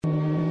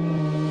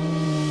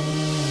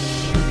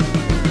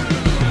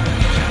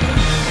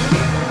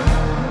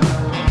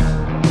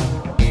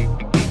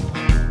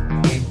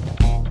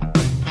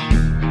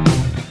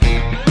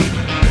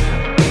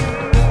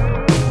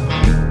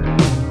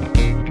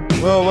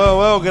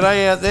Well,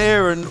 g'day out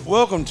there and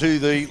welcome to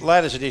the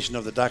latest edition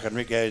of the Duck and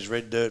Ricko's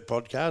Red Dirt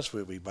podcast,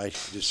 where we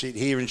basically just sit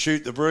here and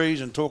shoot the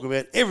breeze and talk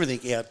about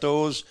everything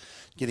outdoors,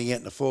 getting out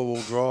in the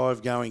four-wheel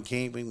drive, going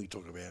camping. We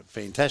talk about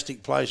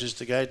fantastic places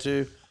to go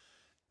to,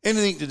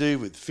 anything to do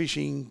with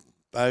fishing,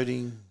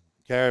 boating,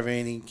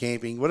 caravanning,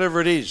 camping,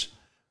 whatever it is,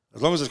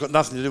 as long as it's got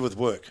nothing to do with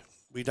work.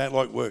 We don't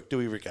like work, do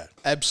we, Ricko?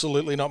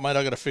 Absolutely not, mate.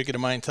 I've got a figure to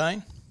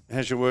maintain.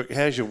 How's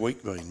your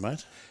week been,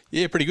 mate?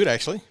 Yeah, pretty good,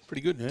 actually.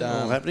 Pretty good.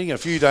 Yeah, all happening. A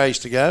few days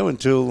to go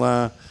until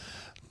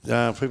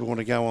people want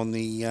to go on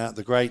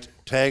the great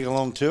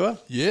tag-along tour.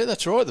 Yeah,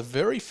 that's right. The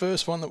very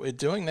first one that we're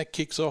doing, that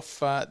kicks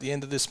off at the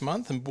end of this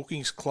month, and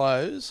bookings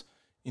close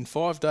in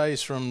 5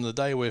 days from the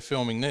day we're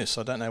filming this.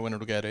 I don't know when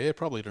it'll go to air,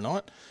 probably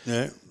tonight.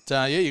 Yeah.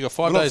 You got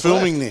 5 we're days not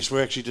filming left. this.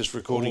 We're actually just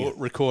recording it.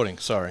 Recording,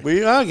 sorry.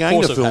 We are going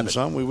Force to of film habit.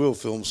 some. We will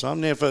film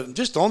some. Now,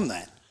 just on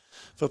that,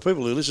 for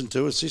people who listen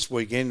to us this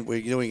weekend,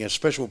 we're doing a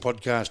special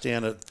podcast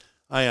down at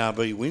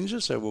ARB Windsor,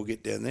 so we'll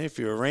get down there. If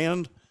you're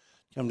around,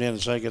 come down and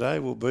say good day.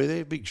 We'll be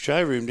there. Big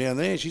showroom down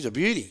there. She's a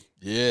beauty.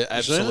 Yeah,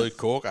 absolute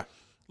corker.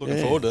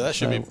 Looking forward to that.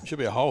 Should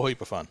be a whole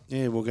heap of fun.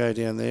 Yeah, we'll go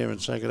down there and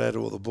say good day to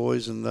all the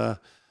boys and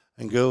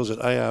girls at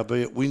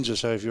ARB at Windsor.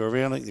 So if you're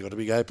around, they've got a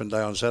big open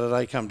day on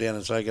Saturday. Come down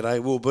and say good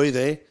day. We'll be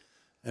there,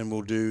 and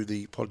we'll do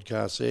the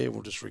podcast there.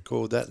 We'll just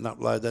record that and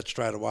upload that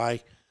straight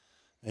away.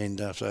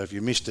 And so if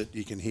you missed it,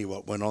 you can hear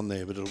what went on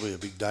there. But it'll be a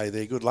big day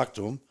there. Good luck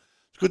to them.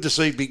 It's good to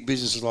see big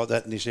businesses like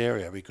that in this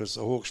area, because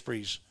the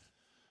Hawkesbury's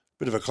a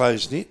bit of a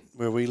closed knit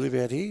where we live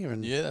out here.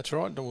 And yeah, that's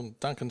right.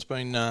 Duncan's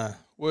been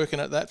working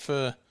at that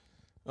for,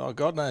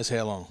 God knows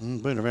how long.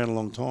 Been around a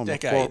long time.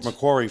 Decades.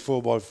 Macquarie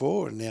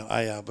 4x4 and now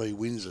ARB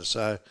Windsor.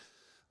 So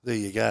there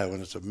you go.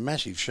 And it's a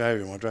massive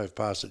showroom. I drove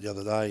past it the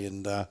other day,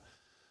 and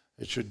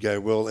it should go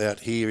well out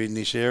here in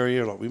this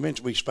area. Like we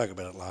mentioned, we spoke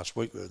about it last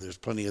week, where there's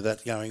plenty of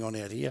that going on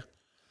out here.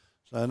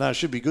 So, no, it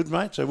should be good,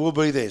 mate. So we'll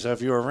be there. So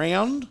if you're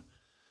around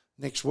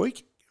this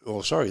week,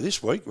 rather.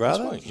 This week,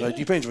 So it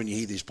depends when you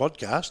hear this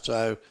podcast.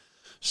 So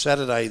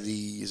Saturday,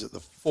 the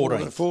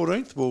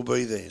 14th, we'll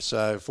be there.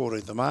 So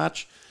 14th of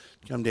March,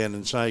 come down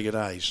and say good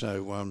day.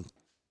 So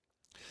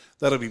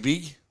that'll be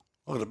big.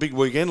 I've got a big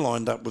weekend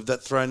lined up with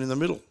that thrown in the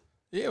middle.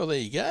 Yeah, well, there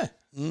you go.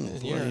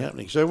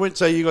 Happening.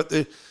 So you got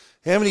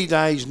how many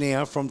days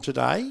now from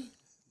today?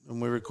 And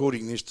we're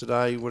recording this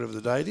today, whatever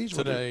the date is.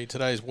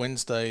 Today's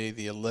Wednesday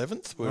the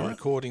 11th. We're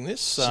recording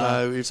this.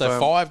 So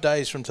 5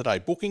 days from today.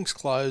 Bookings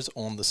close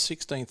on the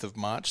 16th of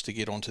March to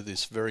get onto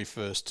this very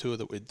first tour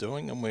that we're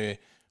doing, and we're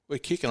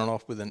kicking it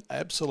off with an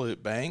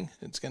absolute bang.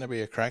 It's going to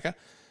be a cracker.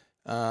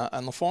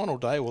 And the final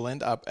day will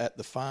end up at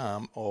the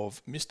farm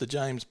of Mr.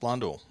 James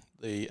Blundell,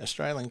 the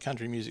Australian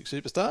country music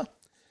superstar,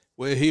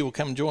 where he will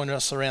come join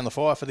us around the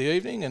fire for the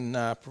evening and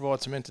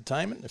provide some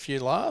entertainment, a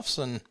few laughs,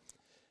 and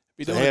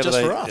be doing it just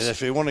for us.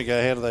 If you want to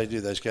go, how do they do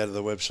those? Go to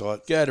the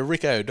website. Go to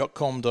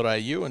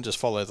ricko.com.au and just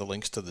follow the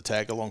links to the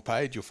tag-along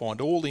page. You'll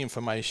find all the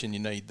information you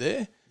need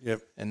there.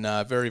 Yep. And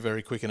very,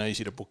 very quick and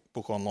easy to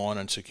book online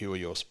and secure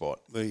your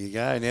spot. There you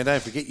go. Now,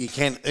 don't forget, you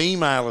can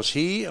email us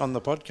here on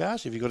the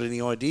podcast if you've got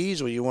any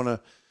ideas or you want to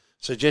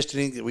suggest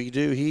anything that we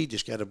do here.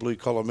 Just go to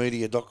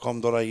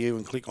bluecollarmedia.com.au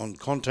and click on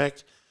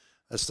contact.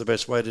 That's the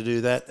best way to do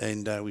that,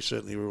 and we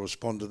certainly will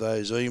respond to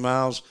those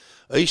emails.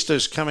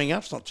 Easter's coming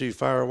up. It's not too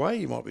far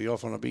away. You might be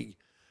off on a big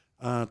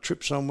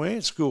trip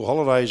somewhere. School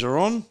holidays are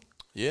on.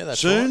 Yeah, that's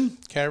soon.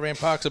 Right. Caravan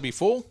parks will be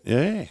full.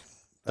 Yeah.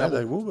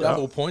 They will be.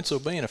 Double points will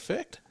be in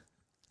effect.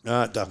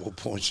 Double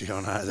points, I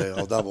know.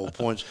 They're double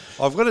points.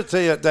 I've got to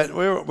tell you that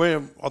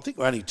I think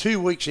we're only 2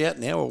 weeks out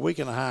now, a week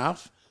and a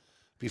half,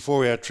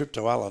 before our trip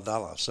to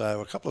Ulladulla. So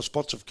a couple of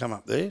spots have come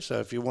up there. So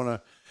if you want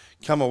to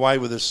come away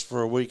with us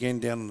for a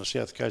weekend down on the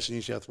south coast of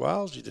New South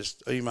Wales, you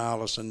just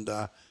email us and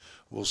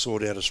we'll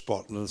sort out a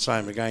spot. And the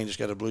same again, just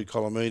go to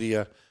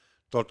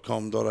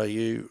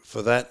bluecollarmedia.com.au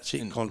for that. Sit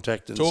in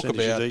contact and send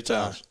us your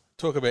details.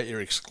 Talk about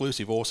your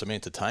exclusive awesome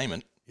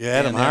entertainment. Yeah,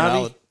 Adam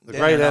Harvey, the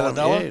great Adam.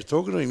 Yeah, I was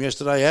talking to him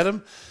yesterday,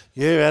 Adam.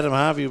 Yeah, Adam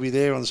Harvey will be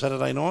there on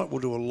Saturday night. We'll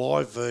do a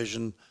live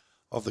version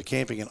of the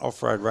Camping and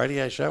Off-Road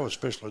Radio Show, a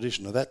special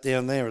edition of that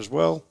down there as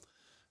well.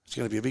 It's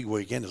going to be a big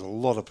weekend. There's a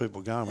lot of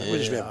people going. We're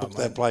just about to book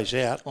that place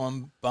out.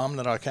 I'm bummed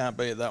that I can't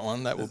be at that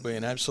one. That will be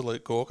an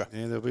absolute corker.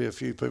 Yeah, there'll be a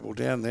few people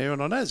down there.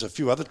 And I know there's a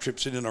few other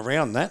trips in and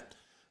around that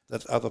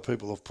other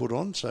people have put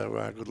on. So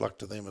good luck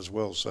to them as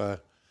well. So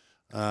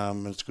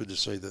it's good to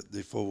see that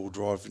the four-wheel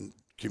drive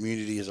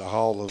community as a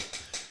whole have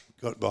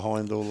got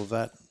behind all of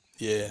that.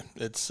 Yeah,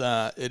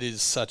 it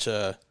is such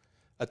a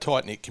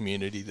tight-knit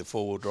community, the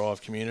four-wheel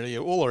drive community.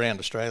 All around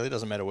Australia, it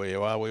doesn't matter where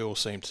you are. We all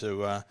seem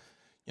to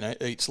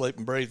eat, sleep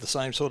and breathe the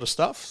same sort of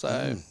stuff.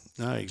 So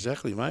no,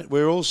 exactly, mate.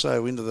 We're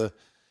also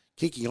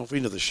kicking off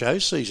into the show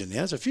season now.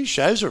 There's a few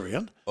shows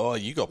around. Oh,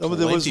 you got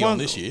plenty on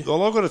this year.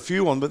 Well, I've got a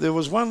few on, but there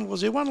was one.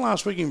 Was there one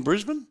last week in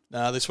Brisbane?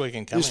 No, this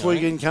weekend coming. This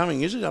weekend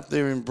coming, is it? Up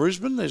there in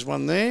Brisbane, there's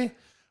one there.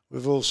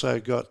 We've also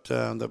got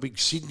the big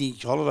Sydney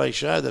holiday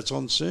show that's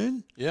on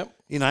soon. Yep.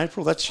 In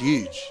April. That's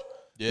huge.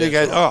 Yeah, there you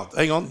go. Right. Oh,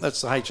 hang on.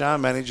 That's the HR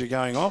manager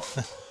going off.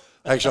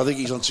 Actually, I think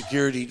he's on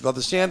security. By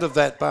the sound of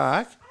that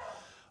bark,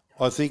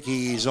 I think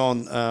he is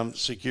on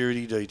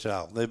security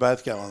detail. They're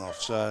both going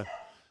off. So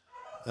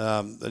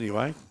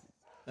anyway,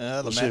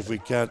 we'll see if we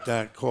can't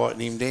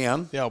quieten him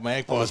down. The old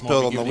magpies. I'll just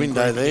build on the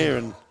window there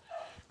and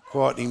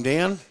quieten him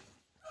down.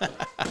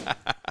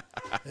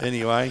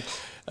 Anyway,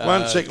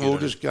 1 second, we'll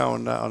just go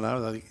and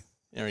I think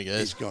there he goes.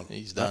 He's gone.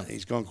 He's done.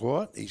 He's gone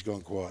quiet. He's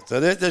gone quiet. So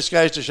this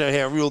goes to show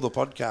how real the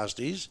podcast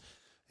is.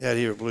 Out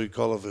here at Blue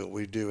Collarville,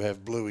 we do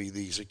have Bluey,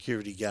 the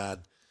security guard,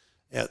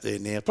 out there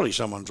now. Probably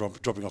someone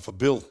dropping off a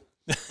bill.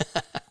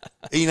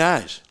 He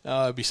knows.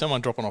 Oh, it'd be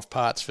someone dropping off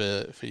parts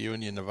for you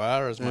and your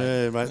Navaras,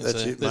 mate. Yeah, mate,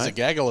 that's it, There's a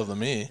gaggle of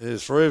them here.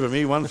 There's 3 of them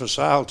here, one for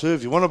sale too.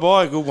 If you want to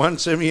buy a good one,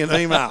 send me an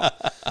email.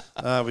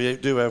 We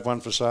do have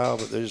one for sale,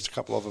 but there's a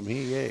couple of them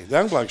here, yeah. The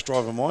young bloke's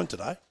driving mine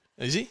today.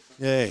 Is he?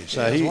 Yeah.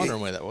 So I was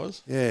wondering where that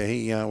was.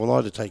 Yeah, I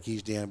had to take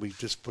his down. We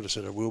just put a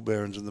set of wheel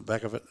bearings in the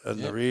back of it and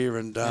the rear.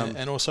 And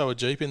also a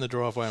Jeep in the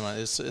driveway, mate.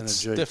 It's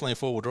definitely a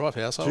four-wheel drive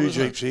household. 2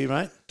 Jeeps here,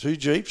 mate. 2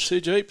 Jeeps.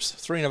 2 Jeeps,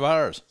 3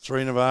 Navaras.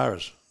 3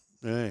 Navaras.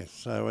 Yeah,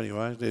 so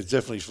anyway, there's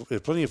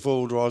plenty of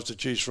four-wheel drives to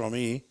choose from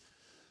here.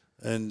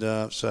 And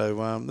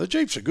so the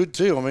Jeeps are good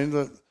too. I mean,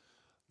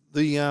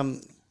 the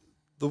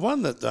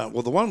one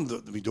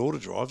that my daughter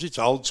drives, it's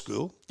old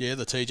school. Yeah,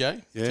 the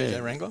TJ. Yeah.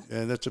 TJ Wrangler.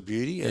 Yeah, that's a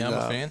beauty. Yeah, and, I'm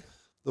a fan.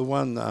 The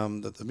one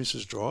that the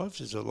missus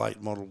drives is a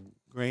late model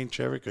Grand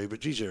Cherokee,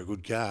 but geez, they're a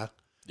good car.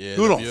 Yeah,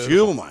 good on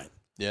fuel, mate.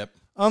 Yep.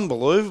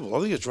 Unbelievable.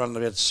 I think it's running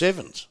about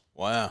 7s.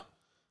 Wow.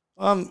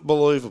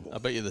 Unbelievable. I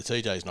bet you the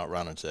TJ's not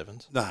running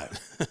 7s. No,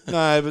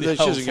 but that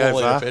doesn't go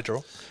far.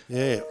 Petrol.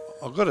 Yeah,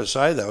 I've got to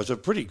say though, it's a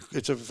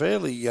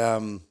fairly,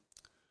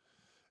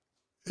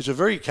 it's a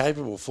very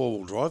capable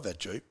 4-wheel drive, that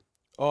Jeep.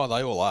 Oh,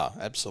 they all are,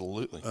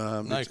 absolutely.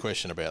 No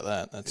question about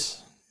that.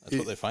 That's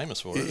what they're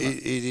famous for, isn't it?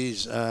 It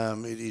is.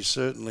 It is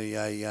certainly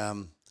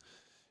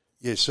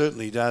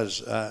certainly does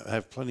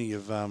have plenty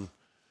of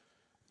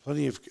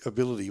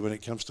ability when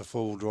it comes to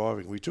 4-wheel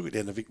driving. We took it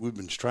down to Vic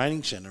Woodman's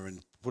training centre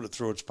and put it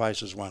through its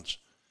paces once.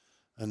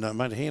 And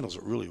mate, it handles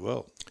it really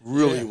well.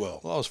 Really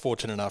well. Well, I was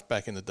fortunate enough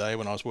back in the day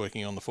when I was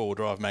working on the 4-wheel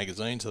drive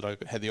magazines that I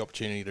had the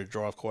opportunity to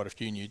drive quite a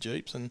few new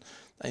Jeeps, and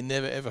they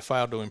never, ever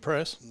failed to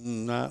impress.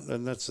 No,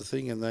 and that's the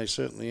thing, and they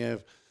certainly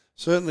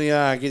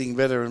are getting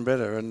better and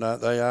better, and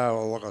they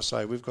are, like I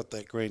say, we've got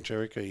that Grand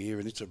Cherokee here,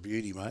 and it's a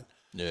beauty, mate.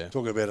 Yeah.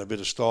 Talk about a bit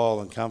of style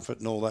and comfort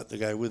and all that to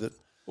go with it.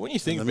 Well, when you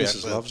think about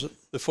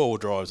the 4-wheel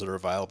drives that are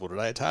available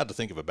today, it's hard to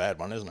think of a bad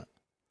one, isn't it?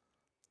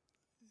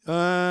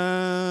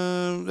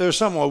 There are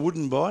some I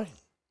wouldn't buy.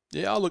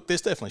 Yeah, look,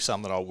 there's definitely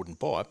some that I wouldn't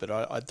buy, but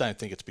I don't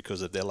think it's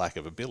because of their lack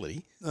of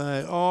ability.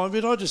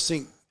 But I just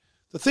think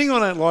the thing I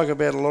don't like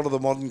about a lot of the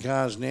modern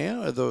cars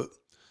now are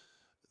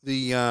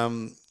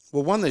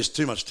one, there's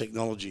too much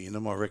technology in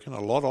them, I reckon,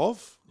 a lot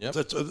of. Yep.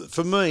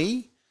 For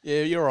me.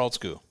 Yeah, you're old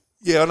school.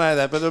 Yeah, I know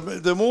that,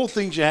 but the more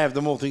things you have,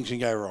 the more things can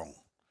go wrong.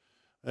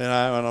 You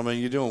know, and I mean,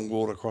 you're doing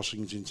water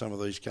crossings in some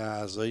of these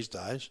cars these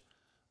days,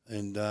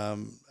 and I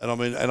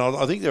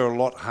think they're a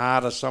lot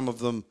harder, some of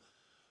them,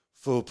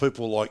 for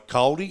people like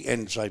Coldy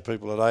and say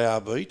people at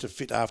ARB to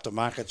fit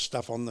aftermarket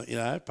stuff on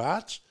the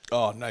parts.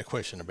 Oh, no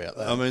question about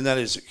that. I mean,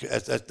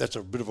 that's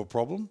a bit of a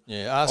problem.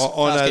 Yeah, I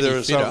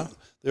know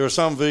there are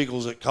some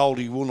vehicles that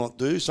Coldy will not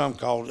do. Some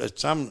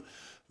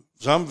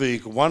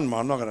vehicle, I'm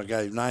not going to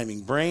go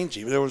naming brands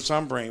here, but there was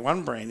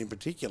one brand in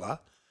particular.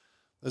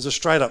 There's a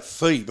straight up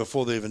fee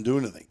before they even do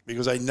anything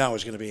because they know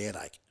it's going to be a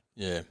headache.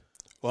 Yeah.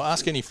 Well,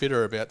 ask any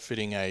fitter about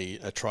fitting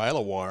a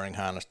trailer wiring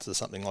harness to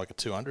something like a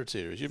 200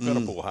 series. You've got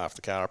to pull half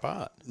the car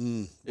apart.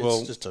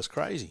 It's just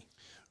crazy.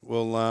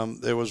 Well,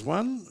 there was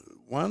one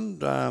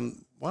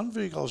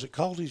vehicle I was at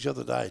Coldy's the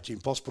other day. It's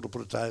impossible to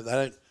put a tow.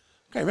 I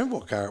can't remember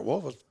what car it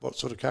was, what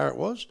sort of car it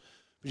was,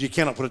 but you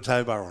cannot put a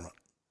tow bar on it.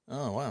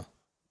 Oh wow!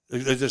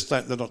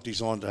 They're not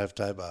designed to have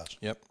tow bars.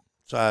 Yep.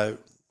 So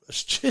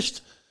it's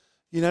just,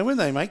 when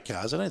they make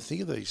cars, they don't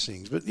think of these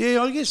things. But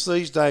yeah, I guess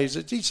these days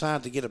it's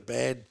hard to get a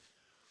bad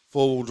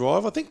 4-wheel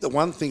drive. I think the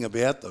one thing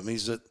about them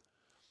is that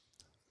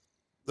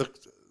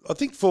I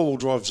think 4-wheel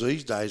drives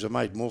these days are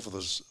made more for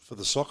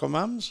the soccer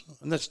mums,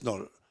 and that's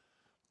not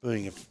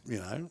being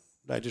no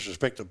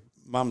disrespect to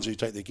mums who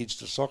take their kids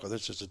to soccer.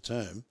 That's just a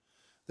term.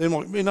 They're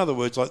in other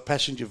words, like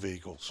passenger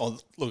vehicles. Oh,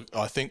 look,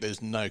 I think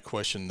there's no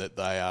question that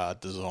they are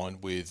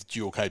designed with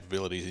dual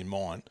capabilities in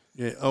mind.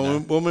 Yeah.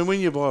 Well, I mean, when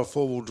you buy a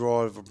 4-wheel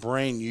drive, a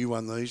brand new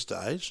one these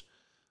days,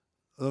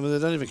 I mean, they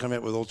don't even come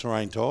out with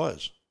all-terrain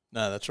tyres.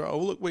 No, that's right.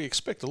 Well, look, we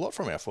expect a lot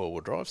from our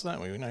 4-wheel drives,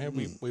 don't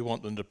we? We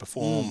want them to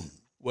perform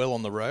well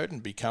on the road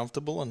and be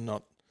comfortable and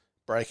not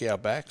break our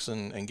backs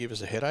and give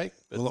us a headache.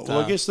 But, well,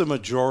 I guess the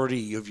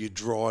majority of your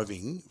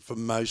driving for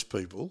most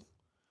people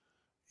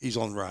is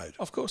on road.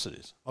 Of course it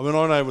is. I mean,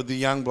 I know with the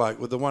young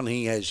bloke, with the one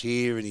he has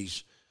here, and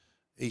he's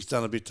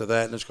done a bit to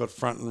that, and it's got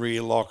front and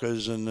rear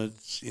lockers, and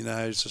it's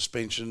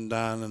suspension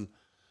done,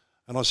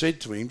 and I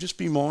said to him, just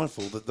be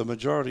mindful that the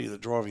majority of the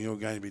driving you're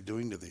going to be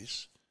doing to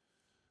this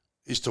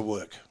is to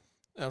work.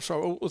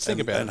 So let's think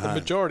about it. The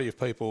majority of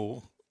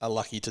people are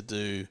lucky to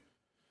do,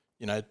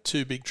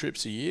 2 big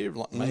trips a year,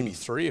 like maybe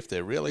 3 if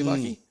they're really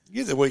lucky. You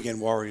get the weekend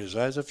warriors,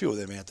 though. There's a few of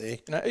them out there.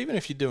 Even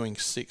if you're doing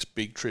 6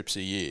 big trips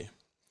a year,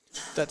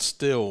 that's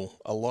still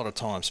a lot of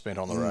time spent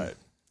on the road.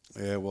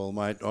 Yeah, well,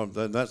 mate,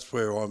 that's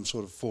where I'm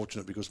sort of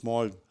fortunate because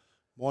mine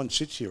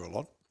sits here a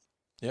lot.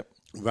 Yep.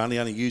 We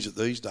only use it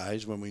these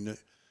days when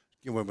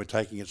we're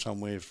taking it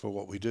somewhere for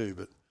what we do.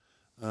 But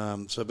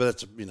but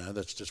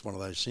that's just one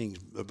of those things.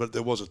 But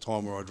there was a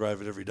time where I drove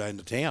it every day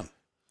into town.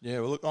 Yeah,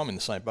 well, look, I'm in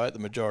the same boat. The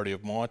majority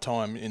of my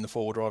time in the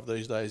four-wheel drive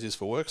these days is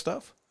for work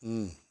stuff.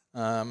 And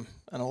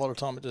a lot of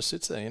time it just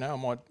sits there. I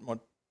might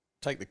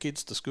take the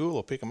kids to school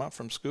or pick them up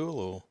from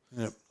school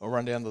or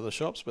run down to the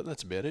shops, but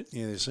that's about it.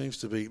 Yeah, there seems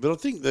to be. But I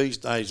think these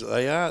days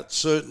they are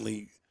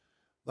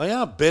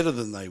better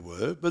than they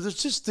were, but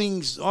it's just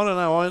things, I don't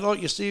know,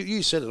 like you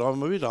said it,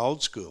 I'm a bit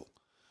old school.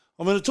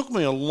 I mean, it took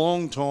me a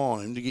long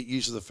time to get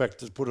used to the fact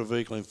that to put a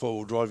vehicle in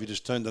four-wheel drive, you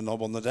just turn the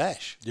knob on the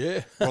dash.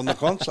 Yeah. Or on the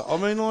console. I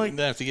mean, like... You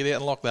don't have to get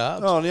out and lock the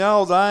hubs. Oh, in the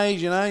old days,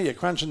 you're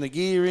crunching the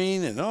gear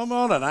in, and I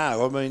don't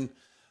know. I mean,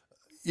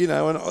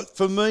 and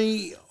for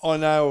me, I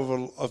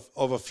know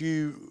of a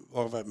few,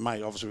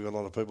 mate, obviously we've got a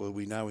lot of people that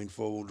we know in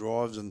four-wheel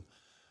drives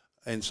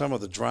and some of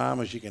the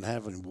dramas you can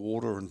have in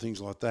water and things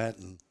like that,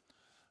 and...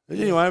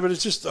 Anyway, but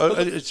it's just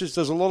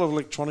there's a lot of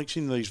electronics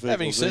in these vehicles.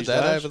 Having said these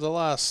that, days. over the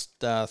last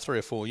 3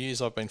 or 4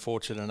 years, I've been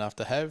fortunate enough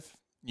to have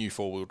new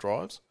four-wheel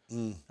drives.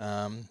 I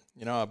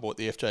bought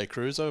the FJ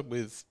Cruiser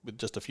with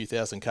just a few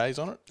thousand Ks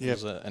on it. It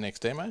was an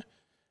ex-demo.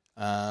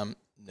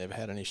 Never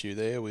had an issue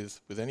there with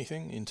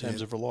anything in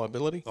terms of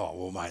reliability. Oh,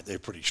 well, mate, they're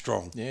pretty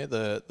strong. Yeah,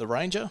 the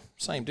Ranger,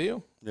 same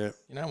deal. Yeah.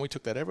 We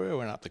took that everywhere,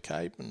 went up the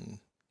Cape and,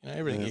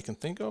 everything you can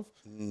think of.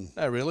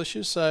 No real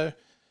issues. So...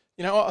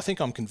 I think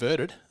I'm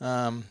converted.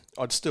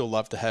 I'd still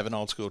love to have an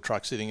old school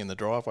truck sitting in the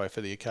driveway for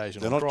the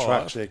occasional drive. They're not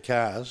trucks, they're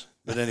cars.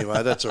 But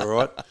anyway, that's all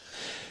right.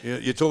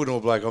 You're talking to a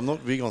bloke. I'm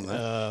not big on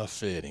that.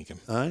 Fair dinkum.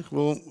 Eh?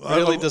 Well,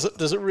 really, does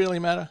it really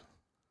matter?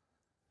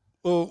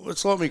 Well,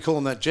 it's like me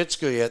calling that jet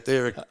ski out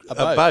there a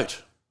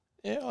boat.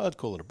 Yeah, I'd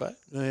call it a boat.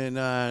 Yeah,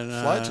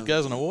 no. Floats, it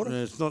goes in the water.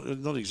 It's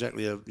not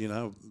exactly a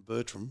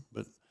Bertram,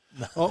 but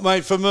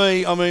mate, for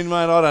me, I don't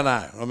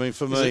know. I mean,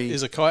 for me,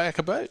 is a kayak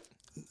a boat?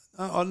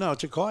 Oh no,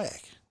 it's a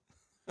kayak.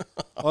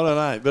 I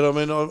don't know,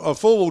 but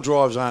four-wheel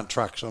drives aren't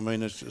trucks.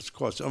 It's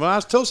quite.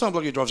 Tell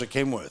somebody who drives a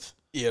Kenworth.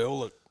 Yeah, well,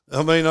 look.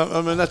 I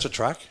mean that's a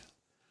truck.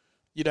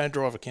 You don't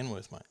drive a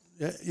Kenworth,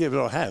 mate. Yeah,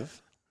 but I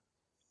have.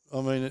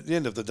 At the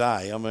end of the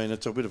day,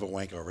 it's a bit of a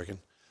wank, I reckon.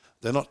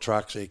 They're not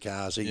trucks, they're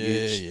cars, they're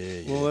utes.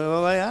 Yeah.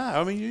 Well, they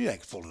are. You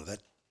don't fall into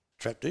that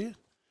trap, do you?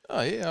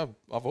 Oh yeah,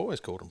 I've always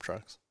called them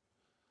trucks.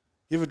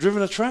 You ever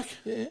driven a truck?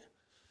 Yeah.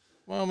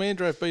 Well, man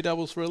drove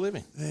B-doubles for a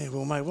living. Yeah,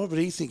 well, mate, what would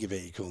he think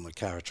about you calling a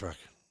car a truck?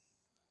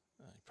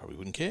 Probably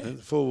wouldn't care.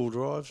 Four-wheel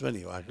drives,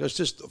 anyway. It's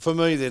just, for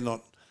me, they're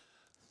not,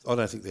 I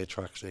don't think they're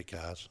trucks, they're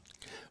cars.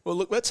 Well,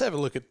 look, let's have a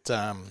look at...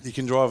 You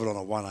can drive it on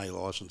a 1A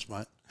licence,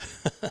 mate.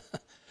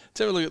 Let's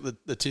have a look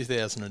at the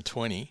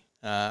 2020,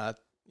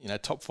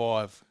 top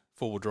 5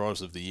 four-wheel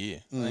drives of the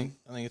year. I think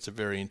it's a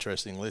very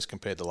interesting list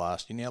compared to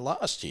last year. Now,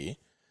 last year,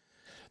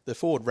 the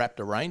Ford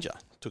Raptor Ranger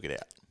took it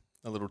out.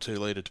 A little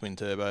 2-litre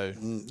twin-turbo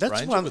That's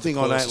Ranger one thing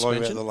I don't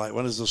suspension. like about the late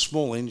one is the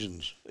small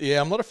engines. Yeah,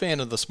 I'm not a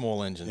fan of the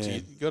small engines. Yeah.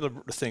 You've got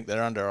to think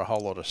they're under a whole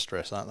lot of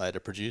stress, aren't they, to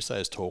produce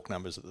those torque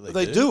numbers that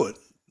they do. They do it.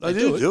 They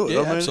do it.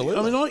 Yeah,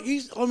 absolutely.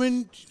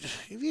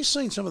 Have you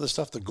seen some of the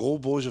stuff the Gall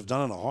boys have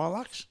done in a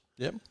Hilux?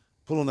 Yep.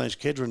 Pulling those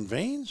Kedron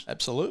vans?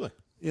 Absolutely.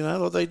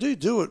 They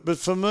do it. But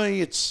for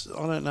me, I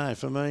don't know.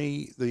 For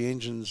me, the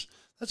engines,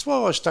 that's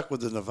why I stuck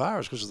with the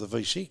Navaras, because of the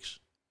V6.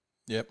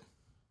 Yep.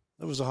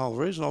 That was the whole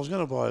reason. I was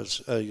going to buy a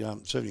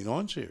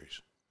 79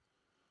 series.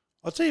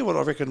 I'll tell you what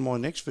I reckon my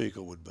next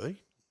vehicle would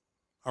be.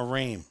 A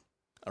Ram.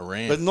 A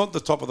Ram. But not the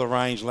top of the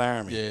range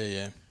Laramie.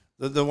 Yeah.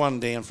 The one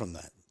down from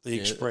that. The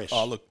Express.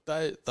 Oh, look,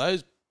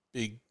 those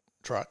big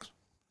trucks,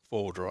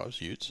 four-wheel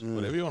drives, utes,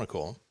 whatever you want to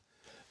call them,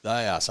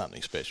 they are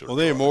something special. Well,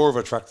 they're more of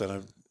a truck than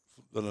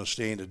a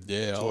standard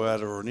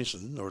Toyota or a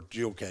Nissan or a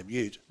dual cab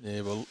ute.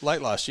 Yeah, well,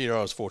 late last year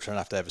I was fortunate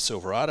enough to have a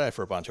Silverado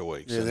for a bunch of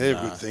weeks. Yeah, they're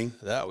a good thing.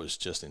 That was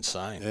just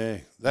insane. Yeah,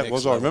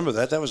 I remember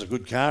that. That was a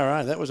good car,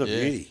 eh? That was a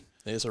beauty.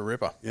 There's a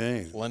ripper.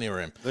 Yeah. Plenty of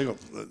room.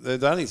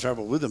 The only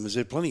trouble with them is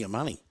they're plenty of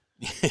money.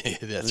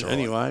 That's right.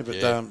 Anyway,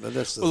 but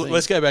that's the thing.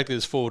 Let's go back to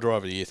this four-wheel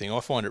drive of the year thing. I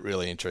find it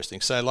really interesting.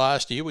 So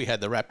last year we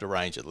had the Raptor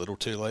Ranger, little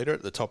 2-litre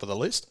at the top of the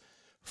list,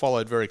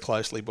 followed very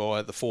closely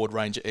by the Ford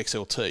Ranger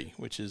XLT,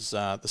 which is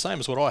the same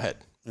as what I had.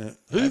 Yeah.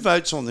 Who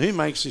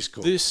makes this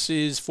call? This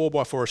is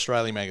 4x4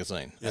 Australia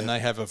magazine, and they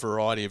have a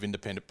variety of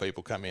independent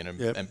people come in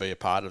and be a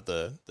part of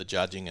the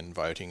judging and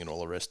voting and all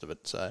the rest of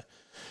it. So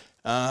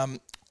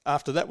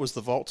after that was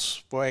the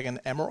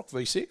Volkswagen Amarok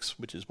V6,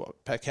 which is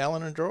what Pat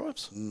Callanan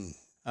drives.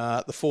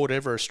 The Ford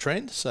Everest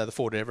Trend. So the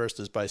Ford Everest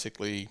is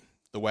basically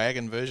the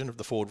wagon version of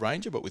the Ford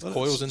Ranger, but with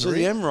coils in the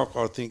rear. So the Amarok,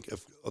 I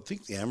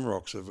think the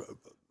Amaroks have.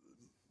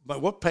 But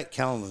what Pat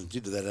Callanan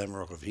did to that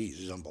Amarok of his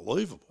is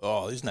unbelievable.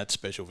 Oh, isn't that a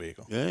special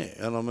vehicle? Yeah,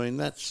 and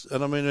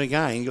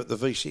again, you got the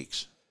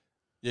V6.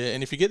 Yeah,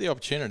 and if you get the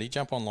opportunity,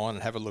 jump online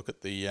and have a look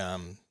at the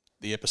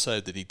the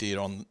episode that he did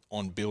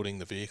on building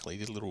the vehicle. He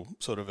did a little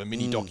sort of a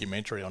mini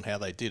documentary on how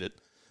they did it,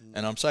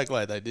 and I'm so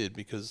glad they did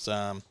because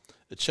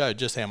it showed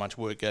just how much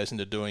work goes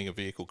into doing a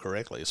vehicle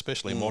correctly,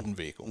 especially a modern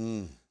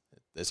vehicle.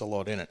 There's a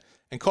lot in it.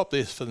 And cop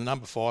this, for the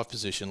number 5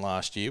 position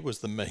last year was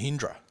the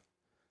Mahindra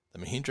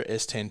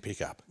S10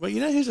 pickup. Well, you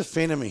know who's a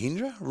fan of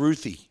Mahindra?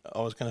 Ruthie.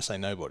 I was going to say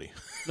nobody.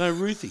 No,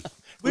 Ruthie.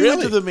 We Really?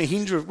 went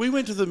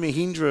to the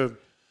Mahindra,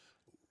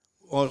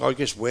 I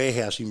guess,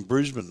 warehouse in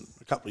Brisbane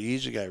a couple of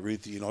years ago,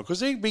 Ruthie and I, because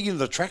they're big into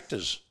the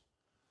tractors.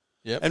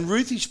 Yep. And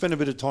Ruthie spent a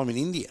bit of time in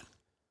India.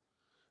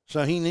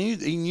 So he knew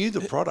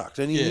the product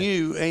and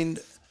and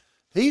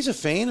he's a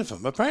fan of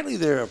them. Apparently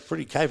they're a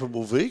pretty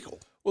capable vehicle.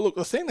 Well, look,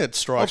 the thing that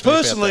strikes Well,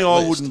 me personally, about that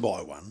I list, wouldn't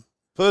buy one.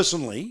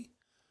 Personally,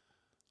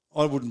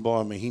 I wouldn't buy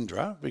a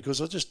Mahindra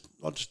because I just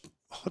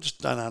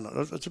don't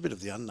know. It's a bit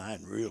of the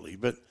unknown, really.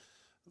 But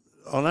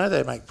I know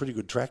they make pretty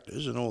good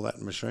tractors and all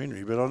that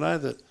machinery. But I know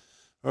that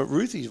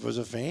Ruthie was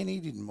a fan. He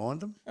didn't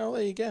mind them. Oh,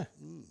 there you go.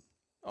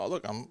 Oh,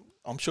 look,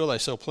 I'm sure they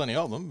sell plenty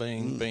of them,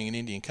 being an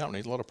Indian company.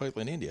 A lot of people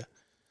in India,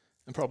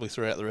 and probably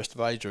throughout the rest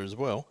of Asia as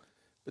well.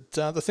 But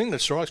the thing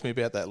that strikes me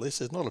about that list,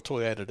 there's not a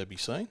Toyota to be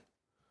seen.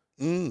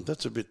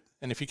 That's a bit.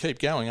 And if you keep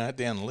going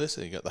down the list,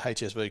 you've got the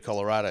HSV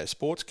Colorado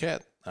Sports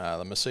Cat,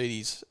 the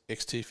Mercedes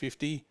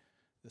X250,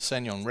 the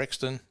Sanyong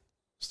Rexton,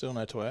 still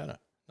no Toyota,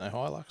 no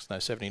Hilux, no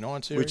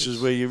 79 series. Which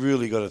is where you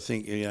really got to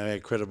think, how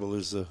credible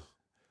is the...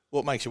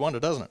 Well, it makes you wonder,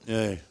 doesn't it?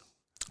 Yeah.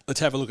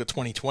 Let's have a look at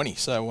 2020.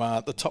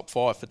 So the top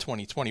 5 for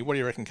 2020, what do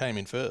you reckon came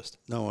in first?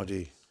 No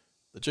idea.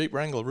 The Jeep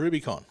Wrangler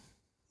Rubicon.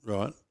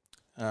 Right.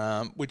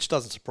 Which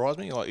doesn't surprise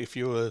me. Like if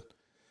you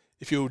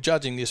were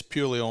judging this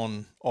purely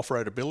on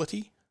off-road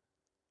ability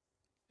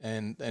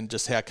and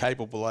just how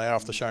capable they are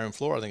off the showroom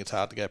floor, I think it's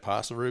hard to go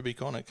past the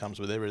Rubicon. It comes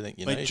with everything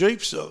you need.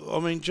 Jeeps are,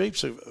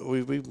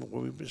 we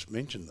just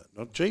mentioned that.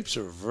 Now, Jeeps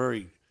are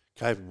very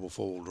capable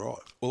four-wheel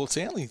drive. Well, it's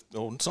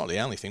not the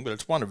only thing, but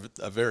it's one of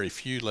a very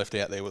few left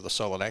out there with a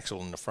solid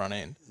axle in the front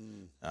end.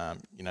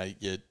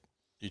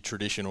 Your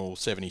traditional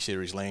 70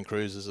 series Land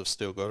Cruisers have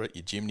still got it.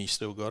 Your Jimny's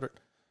still got it.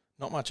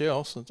 Not much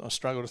else. I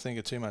struggle to think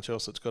of too much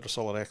else that's got a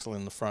solid axle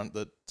in the front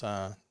that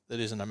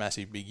isn't a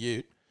massive big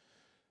ute.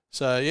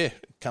 So, yeah,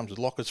 it comes with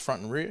lockers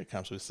front and rear. It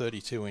comes with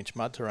 32-inch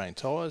mud terrain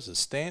tyres as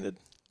standard.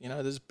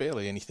 There's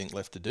barely anything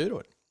left to do to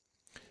it.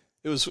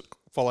 It was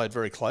followed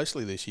very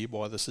closely this year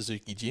by the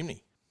Suzuki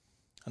Jimny,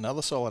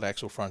 another solid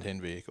axle front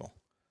end vehicle.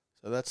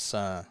 So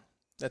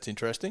that's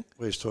interesting.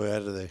 Where's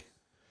Toyota there?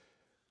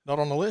 Not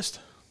on the list.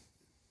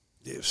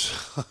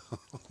 Yes.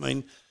 I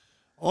mean,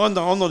 I'm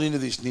not into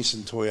this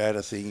Nissan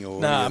Toyota thing.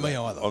 Or no, me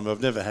either.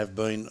 I've never have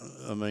been.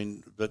 I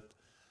mean, but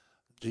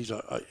geez,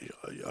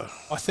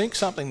 I think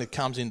something that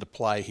comes into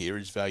play here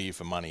is value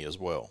for money as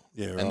well.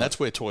 Yeah, right. And that's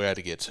where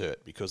Toyota gets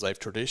hurt because they've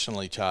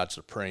traditionally charged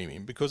a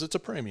premium because it's a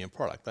premium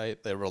product.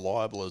 They're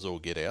reliable as all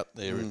get out.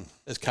 They're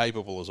as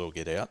capable as all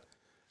get out.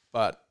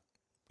 But,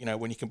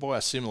 when you can buy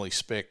a similarly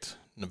spec'd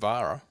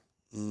Navara,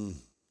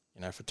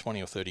 for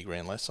 20 or 30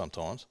 grand less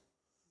sometimes,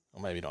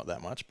 or maybe not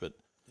that much, but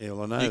yeah,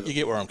 well, I know you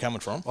get where I'm coming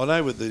from. I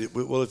know if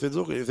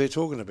they're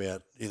talking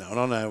about, and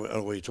I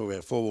know we talk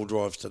about four-wheel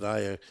drives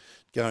today are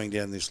going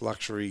down this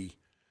luxury,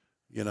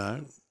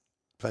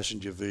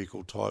 passenger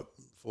vehicle type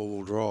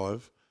four-wheel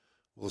drive.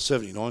 Well, the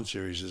 79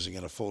 series isn't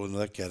going to fall into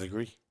that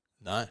category.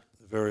 No.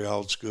 Very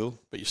old school.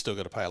 But you still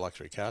got to pay a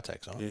luxury car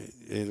tax on it.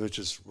 Yeah, which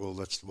is,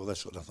 that's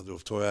got nothing to do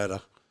with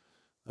Toyota.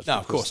 That's no,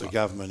 of course the not.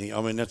 government.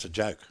 I mean, that's a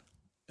joke.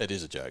 It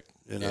is a joke.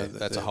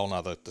 That's a whole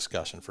other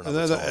discussion for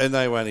another and time. And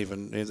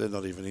they're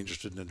not even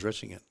interested in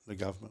addressing it, the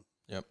government.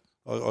 Yep.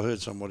 I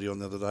heard somebody on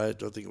the other day,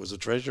 I think it was a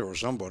treasurer or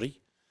somebody,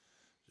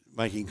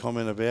 making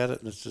comment about it,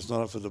 and it's just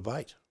not up for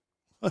debate.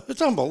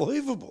 It's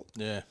unbelievable.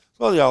 Yeah.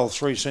 Well, the old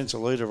 3 cents a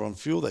litre on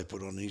fuel they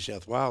put on New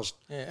South Wales.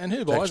 Yeah, and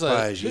who buys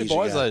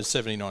those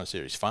 79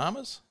 series?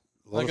 Farmers?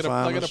 They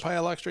got to pay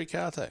a luxury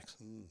car tax.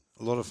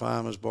 A lot of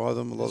farmers buy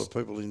them. A lot of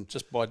people in...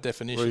 Just by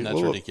definition, that's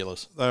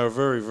ridiculous. They are a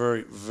very,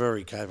 very,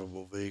 very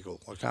capable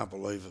vehicle. I can't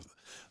believe it.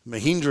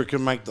 Mahindra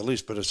can make the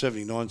list, but a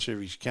 79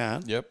 series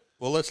can't. Yep.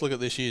 Well, let's look at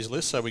this year's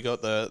list. So we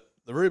got the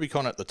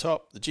Rubicon at the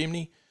top, the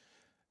Jimny,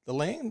 the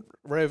Land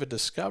Rover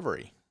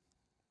Discovery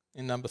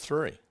in number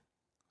 3.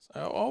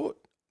 So,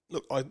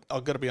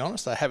 I've got to be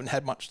honest, I haven't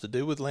had much to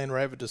do with Land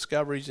Rover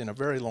Discoveries in a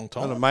very long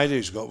time. And a mate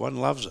who's got one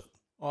loves it.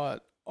 I'd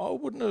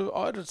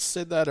have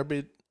said that a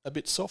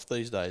bit soft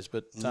these days,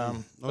 but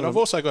I've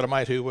also got a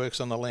mate who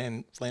works on the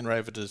Land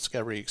Rover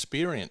Discovery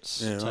Experience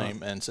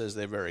team and says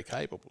they're very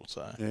capable.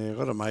 So yeah, I've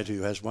got a mate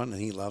who has one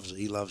and he loves it.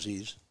 He loves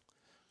his.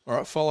 All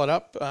right, followed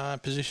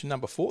up position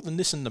number 4, the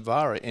Nissan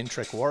Navara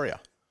N-Trek Warrior.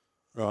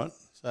 Right.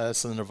 So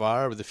that's the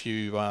Navara with a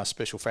few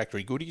special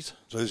factory goodies.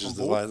 So this is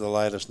the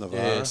latest Navara.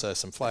 Yeah, so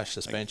some flash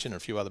suspension and a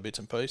few other bits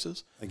and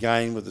pieces.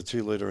 Again with the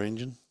 2-litre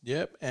engine.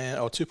 Yep, and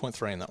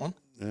 2.3 in that one.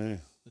 Yeah.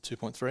 The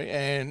 2.3.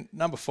 And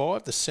number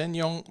 5, the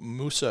Sanyong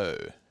Muso.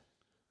 There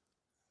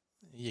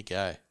you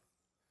go.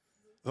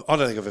 I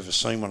don't think I've ever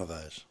seen one of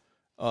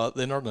those.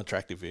 They're not an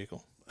attractive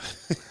vehicle.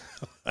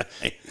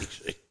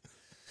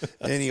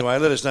 Anyway,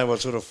 let us know what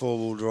sort of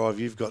four-wheel drive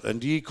you've got.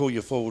 And do you call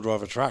your four-wheel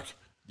drive a truck?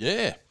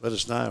 Yeah. let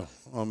us know.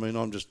 I mean,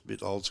 I'm just a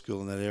bit old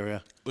school in that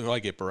area. Look, I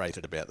get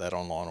berated about that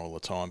online all the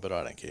time, but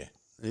I don't care.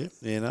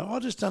 Yeah, no, I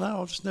just don't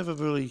know. I've just never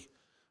really.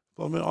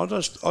 I mean, I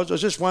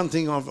just one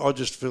thing I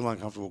just feel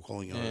uncomfortable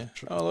calling it. Yeah.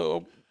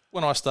 Oh,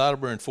 when I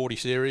started, we were in 40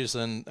 series,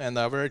 and they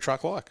were very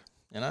truck-like.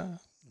 You know,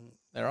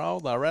 they're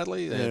old, they're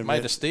rattly, they're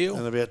made of steel,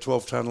 and about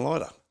 12-ton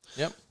lighter.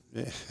 Yep.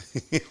 Yeah,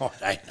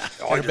 I don't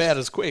know. And about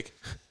as quick.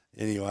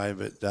 Anyway,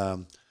 but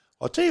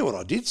I'll tell you what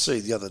I did see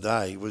the other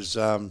day was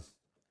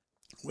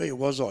where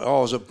was I? Oh,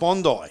 I was at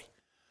Bondi. I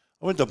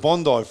went to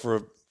Bondi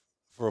for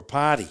a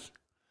party.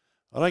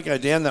 I don't go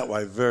down that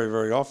way very,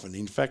 very often.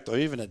 In fact, I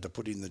even had to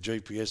put in the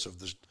GPS of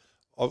the.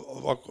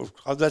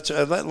 That's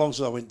that long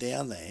since I went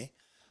down there.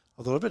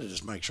 I thought I better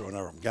just make sure I know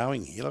where I'm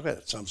going here. Like I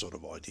had some sort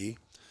of idea.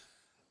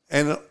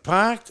 And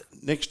parked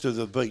next to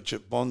the beach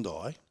at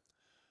Bondi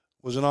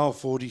was an old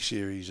 40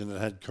 series, and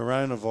it had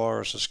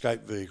coronavirus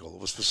escape vehicle.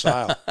 It was for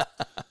sale.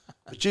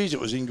 But geez,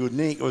 it was in good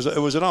nick. It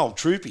was an old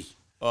troopy.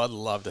 I'd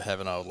love to have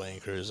an old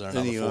Land Cruiser,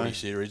 another 40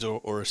 series,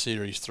 or a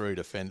Series 3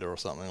 Defender or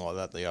something like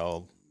that. The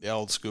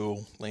old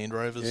school Land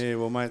Rovers. Yeah,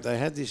 well, mate, they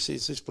had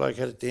this bloke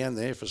had it down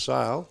there for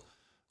sale,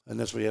 and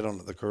that's what he had on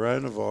it, the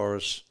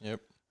coronavirus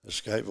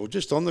escape. Well,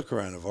 just on the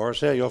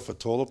coronavirus, how you off for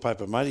toilet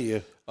paper, mate? Are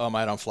you? Oh,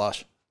 mate, I'm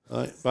flush.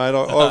 Mate,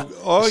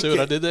 I see what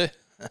I did there?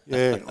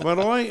 Yeah, but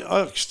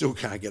I still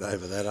can't get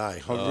over that, eh?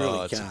 I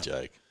really can't. It's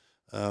a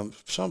joke.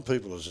 Some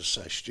people are just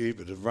so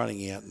stupid of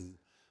running out and.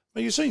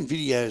 Well, you've seen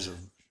videos of.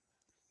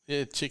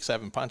 Yeah, chicks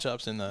having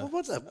punch-ups in the. Well,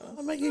 what's that?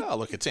 I mean,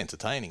 look, it's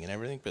entertaining and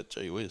everything, but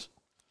gee whiz.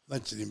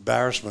 That's an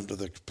embarrassment to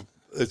the.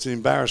 It's an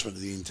embarrassment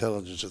to the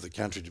intelligence of the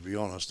country, to be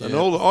honest. And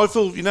I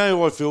feel, you know,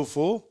 who I feel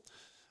for.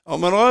 I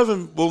mean, I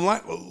haven't.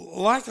 Well,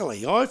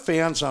 luckily, I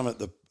found some at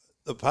the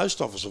post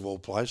office of all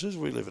places.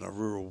 We live in a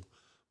rural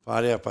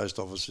part. Our post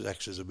office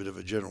acts as a bit of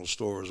a general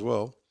store as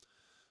well.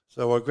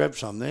 So I grabbed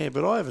some there,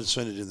 but I haven't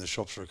seen it in the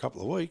shops for a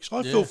couple of weeks.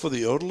 I feel for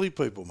the elderly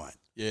people, mate.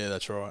 Yeah,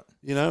 that's right.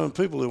 You know, and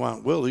people who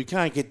aren't well, who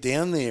can't get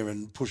down there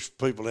and push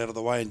people out of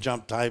the way and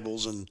jump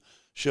tables and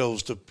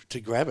shelves to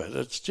grab it.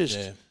 It's just...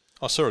 Yeah.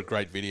 I saw a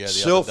great video the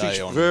selfish, other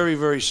day on... very,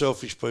 very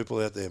selfish people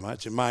out there, mate.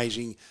 It's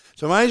amazing.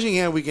 It's amazing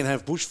how we can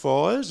have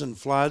bushfires and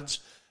floods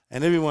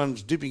and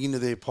everyone's dipping into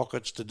their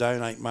pockets to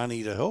donate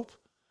money to help.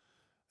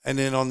 And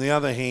then on the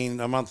other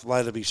hand, a month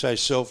later be so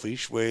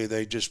selfish where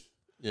they just...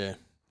 Yeah.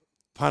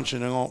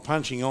 Punching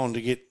on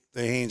to get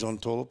their hands on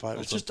toilet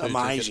paper. It's just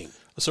amazing.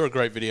 I saw a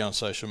great video on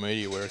social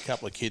media where a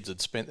couple of kids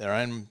had spent their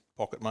own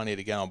pocket money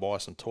to go and buy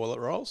some toilet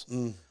rolls.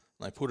 Mm.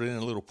 They put it in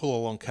a little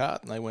pull-along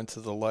cart and they went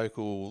to the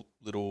local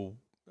little,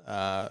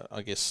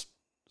 I guess,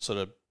 sort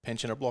of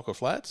pensioner block of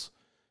flats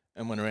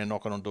and went around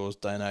knocking on doors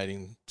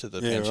donating to the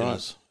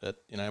pensioners that,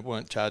 you know,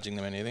 weren't charging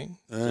them anything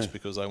just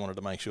because they wanted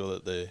to make sure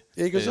that their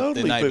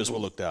neighbours were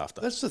looked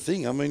after. That's the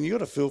thing. I mean, you got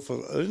to feel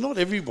for... Not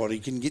everybody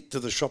can get to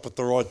the shop at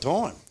the right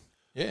time.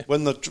 Yeah.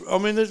 When it's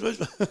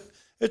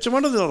a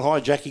wonder they're not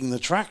hijacking the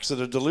trucks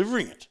that are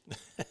delivering it.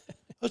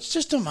 It's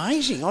just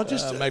amazing.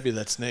 Maybe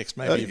that's next.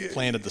 Maybe you've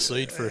planted the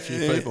seed for a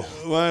few people.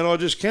 Well, I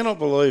just cannot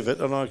believe it,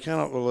 and I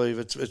cannot believe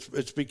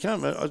it's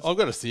become. I've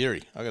got a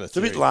theory. It's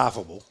a bit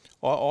laughable.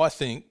 I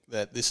think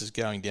that this is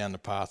going down the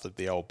path of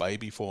the old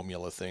baby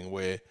formula thing,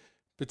 where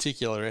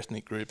particular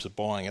ethnic groups are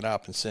buying it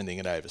up and sending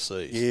it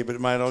overseas. Yeah,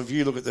 but mate, if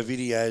you look at the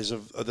videos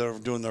that are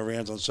doing the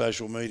rounds on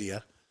social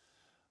media.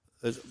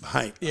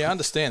 Mate. Yeah, I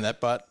understand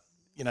that, but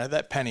you know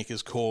that panic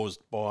is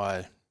caused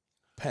by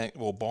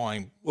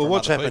buying. Well,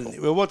 what's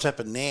happened? Well, what's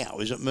happened now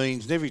is it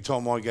means every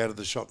time I go to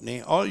the shop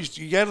now,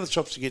 you go to the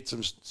shops to get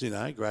some, you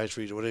know,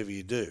 groceries or whatever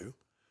you do.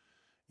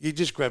 You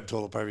just grab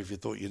toilet paper if you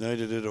thought you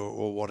needed it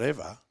or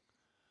whatever.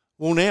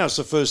 Well, now it's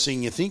the first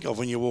thing you think of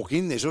when you walk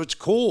in there, so it's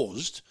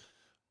caused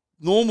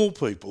normal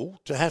people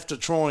to have to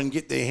try and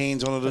get their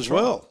hands on it as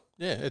well.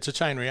 Yeah, it's a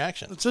chain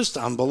reaction. It's just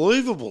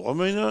unbelievable. I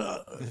mean,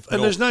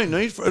 and there's no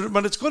need for it,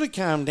 but it's got to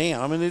calm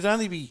down. I mean,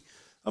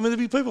 there'll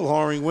be people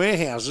hiring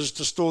warehouses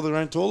to store their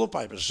own toilet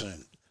paper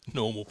soon.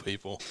 Normal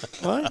people.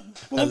 Right?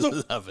 Well,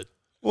 I love it.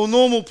 Well,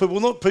 normal people,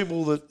 not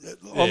people that...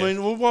 Yeah. I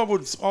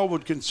mean, I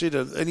would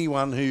consider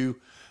anyone who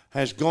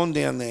has gone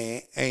down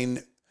there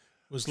and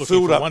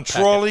filled up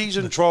trolleys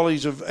and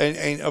trolleys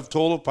of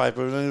toilet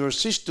paper, and there are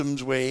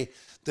systems where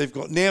they've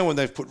got... Now when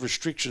they've put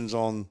restrictions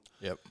on...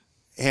 Yep.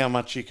 How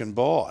much you can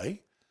buy.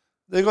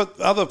 They've got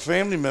other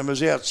family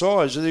members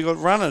outside, so they've got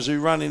runners who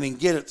run in and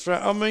get it.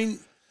 I mean,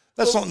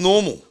 that's not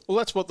normal. Well,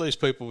 that's what these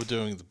people were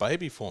doing with the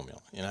baby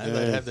formula. You know,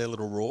 they'd have their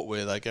little rort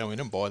where they go in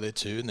and buy their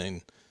two, and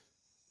then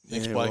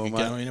next bloke would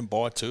go in and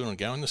buy two and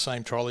go in the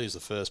same trolley as the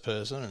first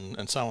person,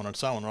 and so on and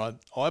so on.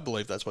 I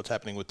believe that's what's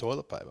happening with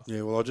toilet paper.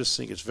 Yeah, well, I just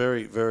think it's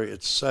very, very,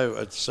 it's so,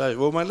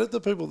 well, mate, let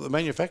the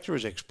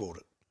manufacturers export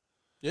it.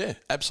 Yeah,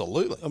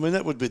 absolutely. I mean,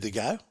 that would be the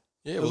go.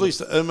 Yeah, at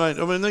least, I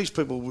mean, these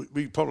people would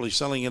be probably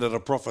selling it at a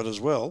profit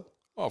as well.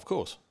 Oh, of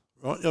course.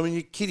 Right? I mean,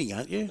 you're kidding,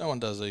 aren't you? No one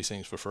does these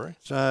things for free.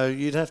 So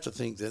you'd have to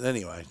think that,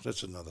 anyway,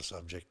 that's another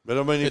subject. But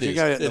I mean, if you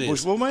go out in the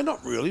bush, well, mate,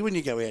 not really. When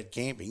you go out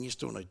camping, you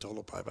still need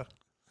toilet paper.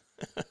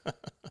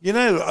 You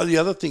know, the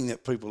other thing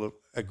that people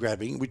are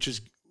grabbing, which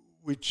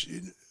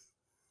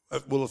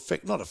will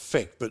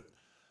but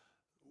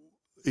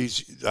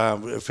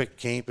affect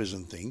campers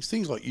and things.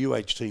 Things like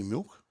UHT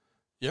milk.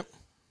 Yep.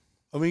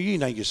 I mean, you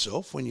know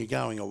yourself, when you're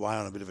going away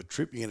on a bit of a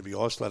trip, you're going to be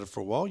isolated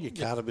for a while. You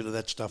cart a bit of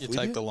that stuff with you.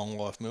 You take the long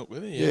life milk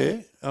with you.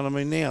 Yeah. And I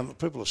mean, now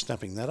people are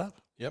snapping that up.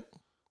 Yep.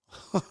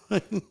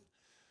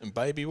 And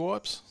baby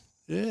wipes.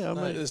 Yeah, I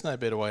mean, there's no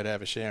better way to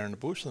have a shower in the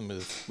bush than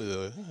with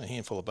a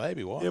handful of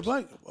baby wipes. Yeah,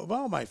 Blake,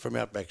 well, mate from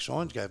Outback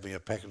Signs gave me a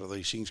packet of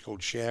these things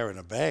called Shower in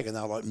a Bag, and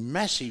they were like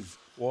massive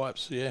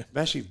wipes,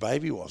 massive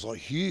baby wipes, like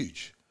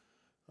huge.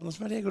 And I was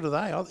like, how good are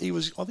they? I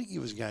think he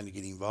was going to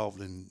get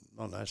involved in,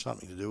 I don't know,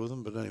 something to do with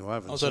them. But anyway, I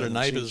was at a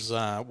neighbour's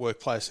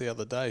workplace the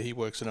other day. He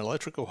works in an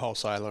electrical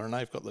wholesaler, and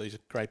they've got these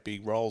great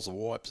big rolls of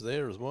wipes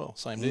there as well.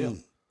 Same deal.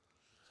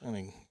 I'm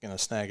going to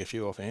snag a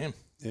few off of him.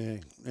 Yeah.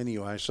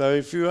 Anyway, so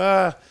if you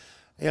are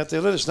out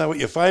there, let us know what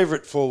your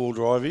favourite four-wheel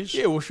drive is.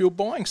 Yeah, well, if you're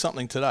buying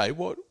something today,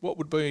 what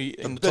would be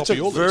in the top of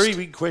your list? That's a very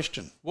big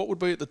question. What would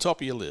be at the top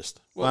of your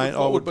list? Mate,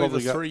 what would be the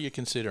three you're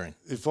considering?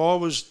 If I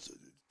was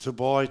to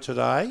buy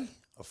today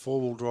a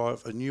four-wheel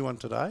drive, a new one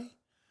today,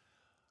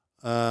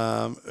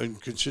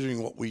 and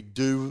considering what we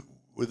do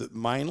with it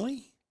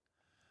mainly,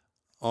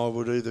 I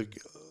would either,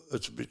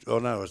 I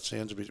know it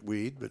sounds a bit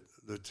weird, but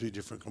they're two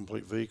different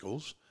complete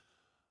vehicles,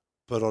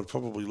 but I'd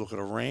probably look at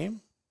a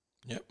Ram.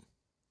 Yep.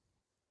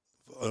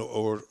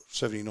 Or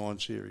 79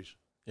 series.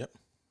 Yep.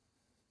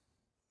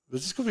 But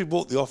just because we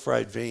bought the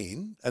off-road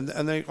van, and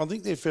I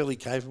think they're fairly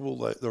capable,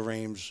 the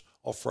Rams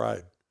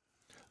off-road.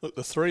 Look,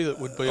 the three that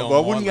would be on I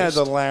wouldn't my go list.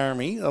 to the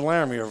Laramie. The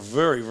Laramie are a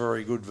very,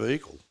 very good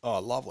vehicle. Oh,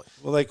 lovely.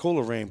 Well, they call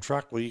a Ram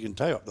truck where you can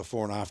tow up to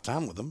 4.5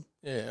 tonne with them.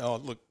 Yeah. Oh,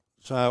 look.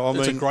 So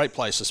it's a great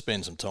place to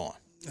spend some time.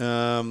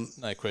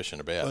 No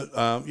question about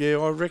it. Yeah,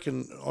 I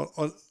reckon.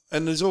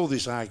 And there's all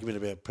this argument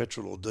about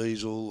petrol or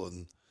diesel,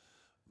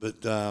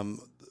 but the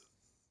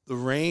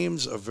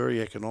Rams are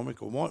very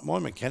economical. My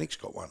mechanic's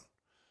got one,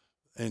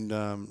 and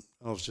I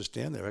was just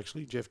down there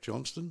actually. Jeff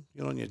Johnston,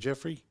 good on you,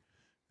 Jeffrey.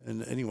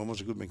 And anyone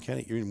wants a good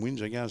mechanic, you're in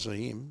Windsor, go and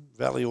see him.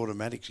 Valley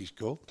Automatics, he's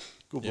called.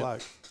 Good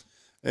bloke.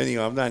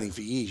 Anyway, I've known him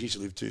for years. He used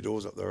to live 2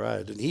 doors up the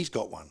road, and he's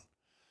got one.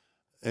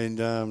 And,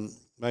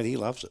 mate, he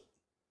loves it.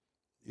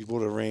 He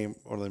bought a Ram,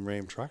 one of them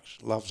Ram trucks,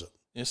 loves it.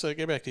 Yeah, so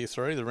go back to your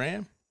three, the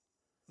Ram.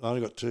 I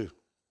only got 2.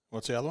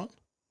 What's the other one?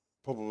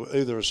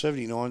 Probably either a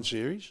 79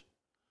 series.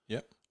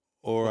 Yep.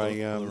 Or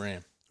the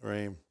Ram.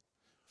 Ram.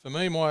 For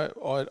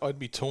me, I'd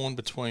be torn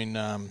between.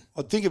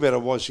 I'd think about a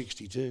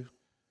Y62.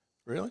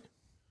 Really?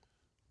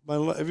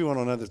 Mate, everyone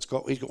I know he's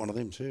got one of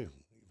them too.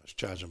 He must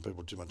charging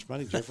people too much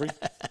money, Jeffrey.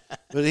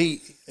 But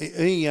he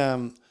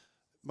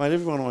mate,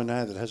 everyone I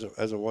know that has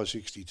a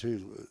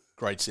Y62.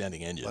 Great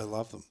sounding engine. They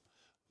love them.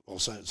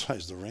 Also,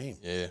 so's the Ram.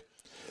 Yeah.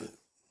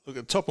 Look,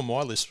 at the top of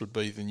my list would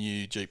be the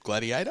new Jeep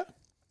Gladiator.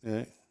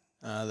 Yeah.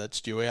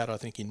 That's due out, I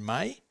think, in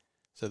May.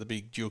 So the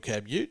big dual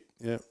cab ute.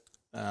 Yeah.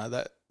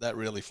 That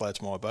really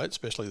floats my boat,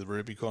 especially the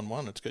Rubicon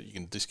one. You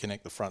can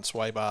disconnect the front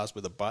sway bars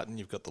with a button.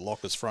 You've got the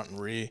lockers front and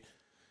rear.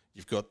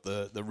 You've got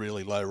the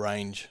really low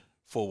range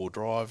 4-wheel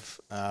drive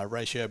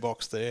ratio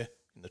box there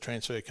in the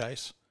transfer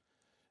case.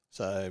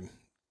 So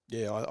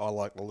yeah, I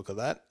like the look of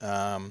that.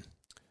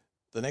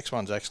 The next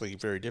one's actually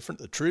very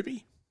different. The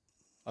Troopy.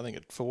 I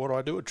think for what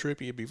I do, a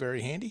Troopy would be very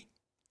handy.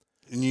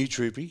 A new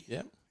Troopy.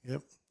 Yep.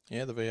 Yep.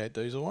 Yeah, the V8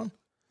 diesel one.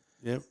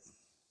 Yep.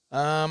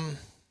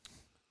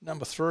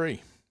 Number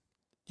 3.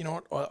 You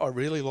know what? I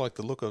really like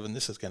the look of, and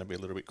this is going to be a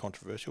little bit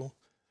controversial,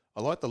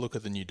 I like the look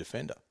of the new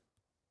Defender.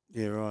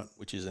 Yeah, right.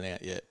 Which isn't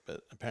out yet,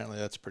 but apparently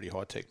that's a pretty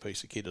high-tech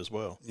piece of kit as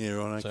well. Yeah,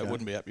 right, okay. So it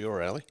wouldn't be up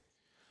your alley.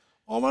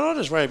 Oh, man, I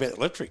just worry about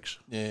electrics.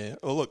 Yeah.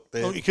 Oh, look.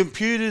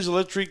 Computers,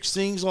 electrics,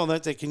 things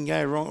like that can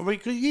go wrong. I mean,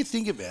 you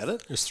think about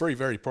it. There's 3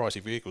 very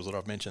pricey vehicles that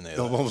I've mentioned there.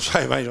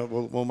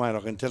 Well, mate, I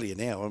can tell you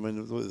now. I mean,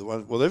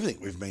 everything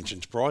we've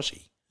mentioned is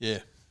pricey. Yeah.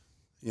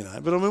 You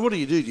know, but I mean, what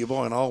do? Do you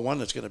buy an old one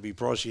that's going to be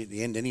pricey at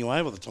the end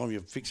anyway by the time you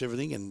fix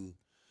everything and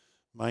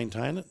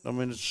maintain it? I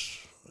mean,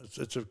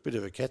 it's a bit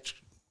of a catch.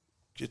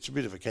 It's a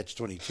bit of a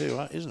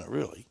catch-22, isn't it,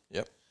 really?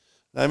 Yep.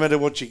 No matter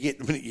what you get,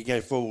 the minute you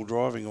go four-wheel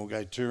driving or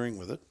go touring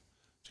with it,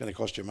 it's going to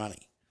cost you money.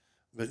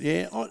 But,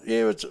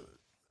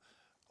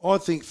 I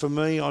think for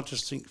me, I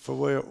just think for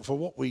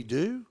what we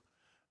do,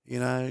 you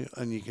know,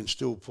 and you can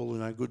still pull, you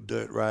know, good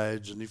dirt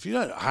roads. And if you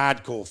don't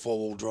hardcore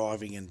four-wheel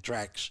driving and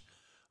tracks,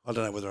 I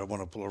don't know whether I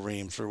want to pull a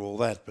Ram through all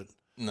that. But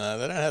no,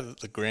 they don't have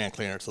the ground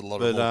clearance that a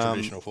lot of more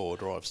traditional four-wheel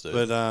drives do.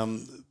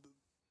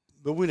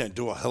 But we don't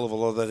do a hell of a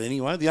lot of that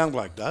anyway. The young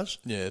bloke does.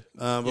 Yeah.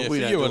 But we for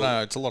don't you and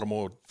I, it's a lot of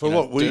more for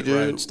what we do.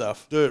 Road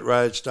stuff. Dirt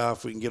road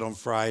stuff. We can get on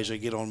Fraser,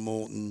 get on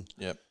Morton.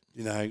 Yep.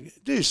 You know,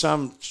 do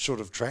some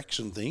sort of tracks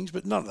and things,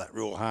 but none of that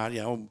real hard,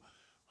 you know,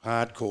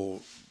 hardcore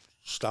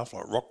stuff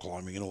like rock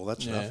climbing and all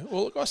that stuff. Yeah.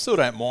 Well, look, I still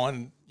don't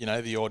mind, you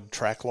know, the odd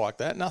track like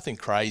that. Nothing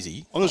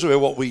crazy. Honestly,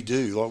 about what we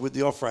do, like with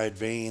the off-road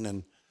van,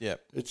 and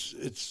yep.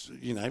 it's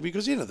you know,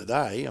 because at the end of the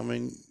day, I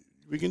mean,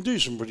 we can do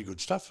some pretty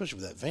good stuff, especially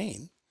with that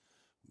van.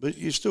 But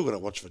you still got to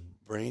watch for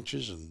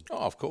branches and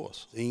of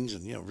course things,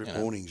 and rip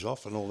awnings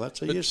off and all that.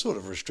 So you're sort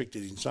of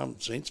restricted in some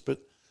sense. But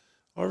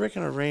I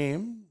reckon a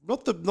Ram,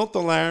 not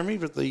the Laramie,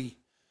 but the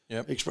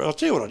Yep. I'll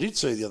tell you what I did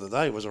see the other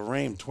day was a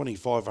Ram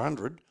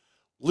 2500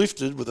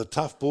 lifted with a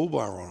tough bull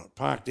bar on it,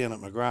 parked down at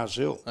McGrath's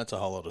Hill. That's a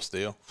whole lot of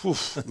steel.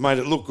 Oof, made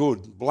it look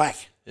good.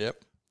 Black.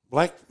 Yep.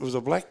 Black. It was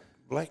a black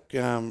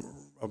Ram.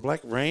 I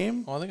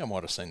think I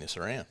might have seen this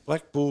around.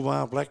 Black bull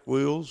bar, black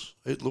wheels.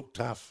 It looked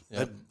tough. Yep.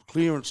 Had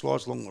clearance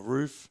lights along the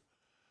roof.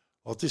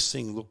 Oh, this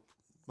thing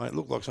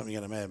looked like something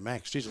out of Mad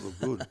Max. Jeez, it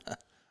looked good.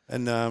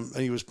 And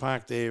he was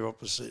parked there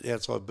opposite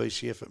outside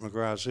BCF at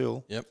McGrath's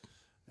Hill. Yep.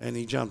 And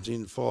he jumps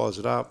in, fires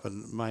it up,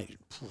 and mate,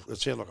 it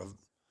sounded like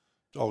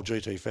a old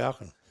GT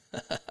Falcon.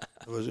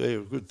 It was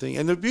a good thing.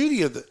 And the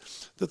beauty of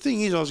the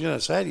thing is, I was going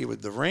to say to you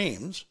with the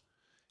Rams,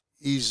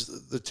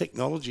 is the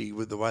technology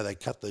with the way they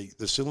cut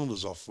the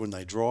cylinders off when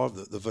they drive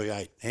the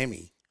V8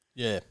 Hemi.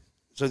 Yeah.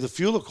 So the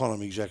fuel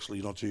economy is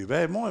actually not too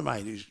bad. My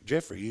mate,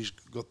 Jeffrey, he's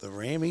got the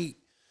Ram.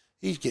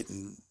 He's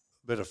getting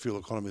better fuel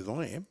economy than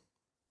I am.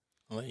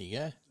 Well, there you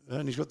go.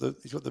 And he's got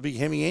the big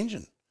Hemi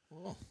engine.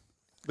 Oh.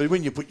 But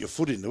when you put your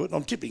foot into it,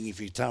 I'm tipping if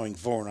you're towing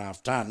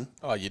 4.5 tonne,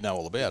 Oh, you know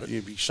all about it.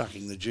 you'd be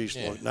sucking the juice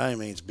like no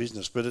man's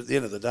business. But at the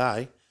end of the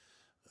day,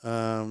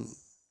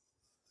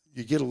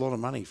 you get a lot of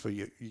money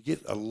you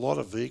get a lot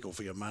of vehicle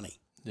for your money.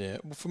 Yeah.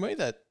 Well, for me,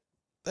 that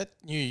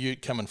new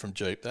Ute coming from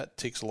Jeep, that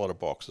ticks a lot of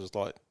boxes.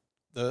 Like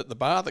the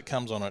bar that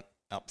comes on it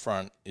up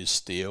front is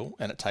steel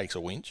and it takes a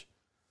winch.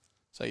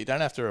 So you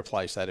don't have to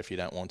replace that if you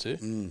don't want to.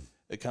 Mm.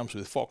 It comes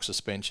with Fox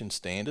suspension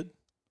standard.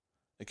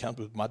 It comes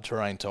with mud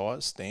terrain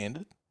tyres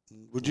standard.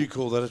 Would you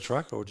call that a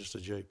truck or just a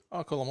Jeep?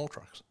 I call them all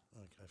trucks.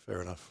 Okay,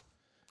 fair enough.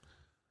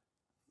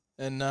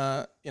 And,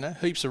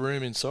 heaps of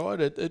room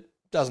inside. It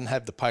doesn't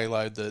have the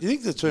payload that... Do you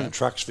think the term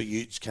trucks for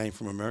utes came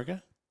from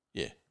America?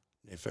 Yeah.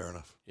 Yeah, fair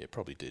enough. Yeah,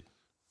 probably did.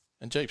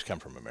 And Jeeps come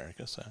from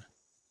America, so...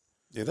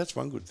 Yeah, that's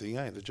one good thing,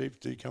 eh? The Jeeps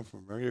do come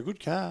from America. A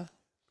good car.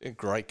 A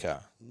great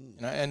car.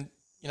 And...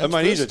 I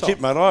mean, here's a tip,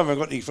 mate. I haven't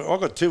got any. I've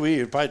got two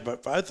here. Paid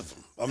both of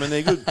them. I mean,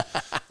 they're good.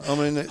 I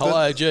mean,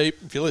 hello, Jeep,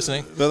 if you're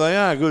listening. But they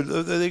are good.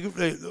 They're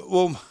good.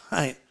 Well,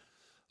 mate,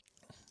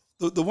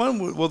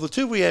 the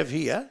two we have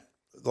here,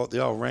 like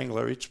the old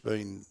Wrangler, it's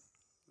been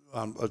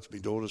my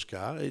daughter's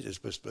car. It's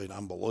just been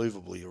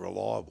unbelievably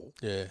reliable.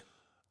 Yeah,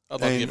 I'd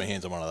like to get my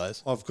hands on one of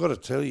those. I've got to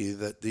tell you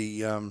that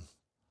the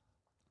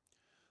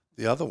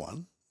other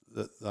one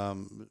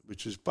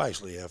which is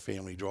basically our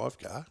family drive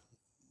car.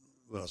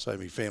 When I say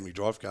me family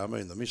drive car, I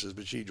mean the missus,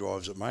 but she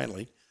drives it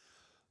mainly.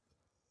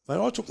 Mate,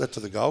 I took that to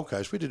the Gold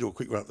Coast. We did do a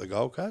quick run up the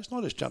Gold Coast, and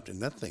I just jumped in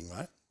that thing,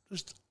 mate.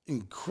 Just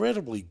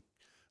incredibly...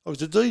 It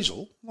was a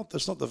diesel.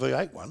 That's not the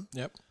V8 one.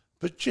 Yep.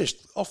 But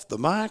just off the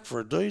mark for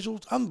a diesel.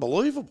 It's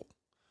unbelievable.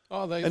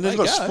 Oh, they've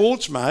got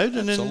sports mode.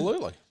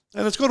 Absolutely.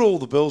 And it's got all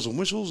the bells and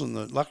whistles and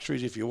the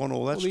luxuries if you want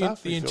all that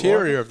stuff. The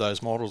interior of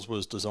those models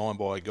was designed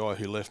by a guy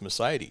who left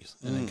Mercedes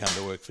and then come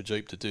to work for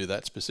Jeep to do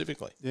that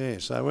specifically. Yeah,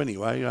 so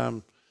anyway...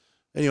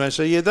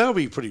 so yeah, they'll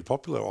be pretty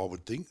popular, I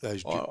would think.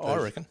 I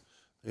reckon.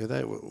 Yeah,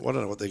 I don't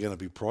know what they're going to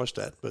be priced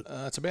at, but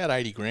it's about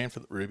 $80,000 for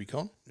the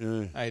Rubicon.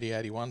 Yeah. 80,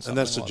 81, something. And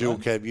that's the like dual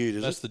that. cab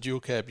ute, That's the dual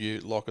cab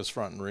ute, lockers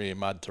front and rear,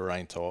 mud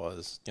terrain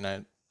tyres.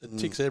 It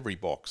ticks every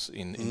box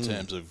in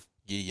terms of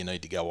gear you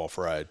need to go off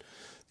road.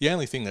 The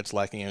only thing that's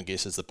lacking, I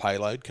guess, is the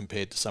payload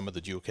compared to some of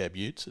the dual cab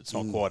utes. It's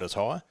not quite as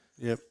high.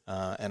 Yep.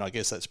 And I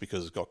guess that's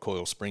because it's got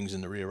coil springs in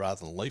the rear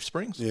rather than leaf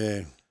springs.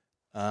 Yeah.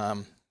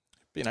 But,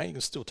 you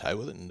can still tow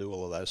with it and do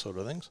all of those sort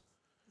of things.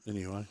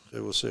 Anyway,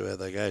 so we'll see how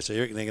they go. So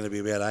you reckon they're going to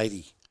be about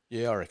 80?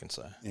 Yeah, I reckon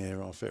so. Yeah,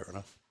 right, fair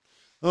enough.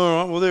 All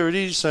right, well, there it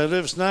is. So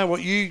let us know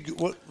what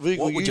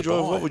vehicle you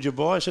drive. What would you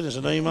buy? Send us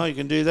an email. You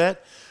can do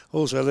that.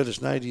 Also, let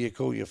us know, do you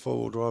call your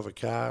four-wheel drive a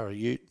car, a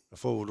ute, a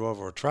four-wheel drive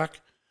or a truck?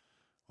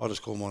 I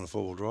just call mine a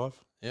four-wheel drive.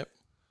 Yep.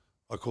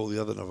 I call the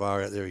other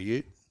Navara out there a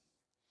ute.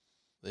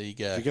 There you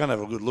go. If you go and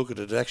have a good look at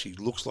it, it actually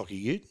looks like a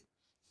ute.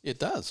 It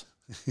does.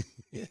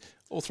 Yeah,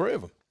 all three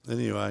of them.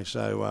 Anyway,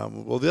 so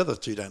the other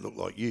two don't look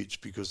like utes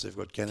because they've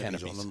got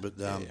canopies on them. But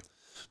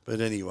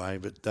but anyway,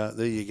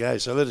 there you go.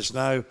 So let us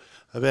know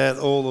about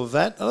all of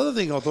that. Another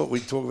thing I thought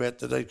we'd talk about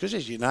today, because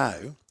as you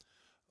know,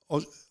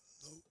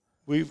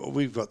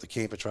 we've got the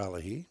camper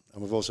trailer here,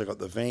 and we've also got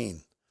the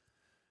van.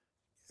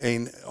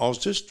 And I was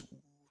just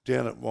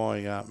down at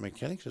my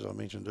mechanics, as I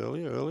mentioned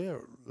earlier, a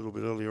little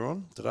bit earlier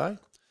on today,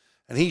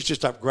 and he's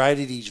just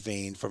upgraded his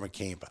van from a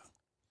camper.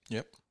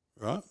 Yep.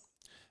 Right,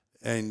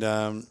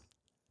 and.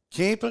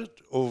 Camper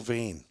or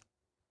van?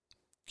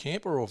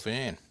 Camper or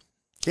van?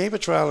 Camper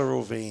trailer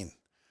or van?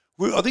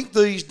 I think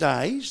these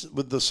days,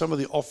 with some of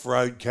the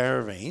off-road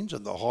caravans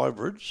and the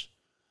hybrids,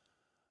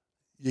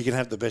 you can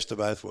have the best of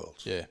both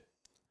worlds. Yeah.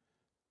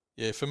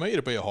 Yeah, for me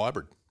it'd be a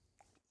hybrid.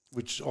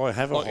 Which I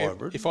have a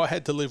hybrid. If I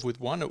had to live with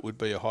one, it would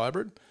be a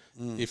hybrid.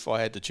 If I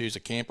had to choose a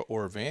camper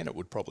or a van, it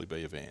would probably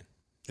be a van.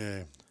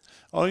 Yeah.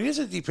 I guess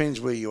it depends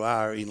where you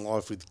are in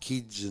life with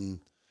kids and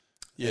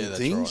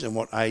things, right, and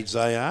what age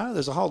they are.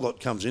 There's a whole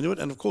lot comes into it,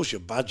 and of course your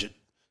budget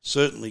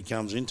certainly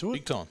comes into it.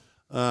 Big time.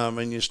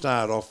 And you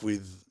start off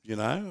with,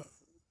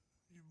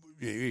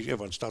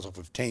 everyone starts off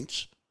with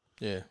tents.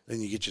 Yeah.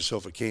 Then you get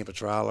yourself a camper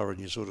trailer and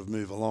you sort of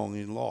move along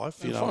in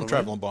life. If I'm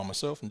travelling by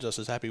myself, I'm just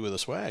as happy with a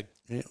swag.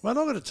 Yeah. Well,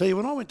 I've got to tell you,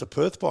 when I went to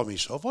Perth by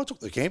myself, I took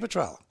the camper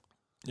trailer.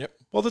 Yep.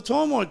 By the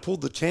time I'd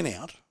pulled the tent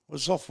out, it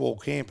was a soft wall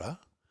camper.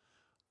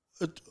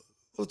 It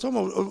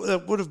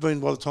would have been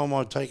by the time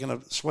I'd taken a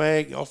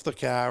swag off the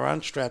car,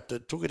 unstrapped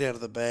it, took it out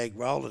of the bag,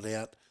 rolled it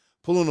out,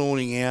 pulled an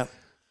awning out.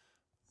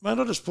 Mate,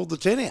 I just pulled the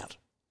tent out.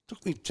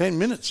 Took me 10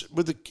 minutes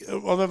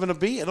I'm having a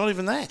beer, not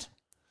even that.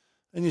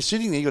 And you're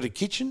sitting there, you got a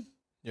kitchen,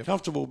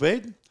 comfortable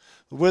bed.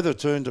 The weather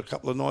turned a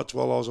couple of nights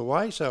while I was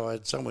away, so I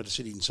had somewhere to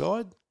sit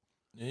inside.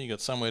 Yeah, you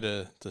got somewhere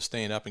to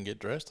stand up and get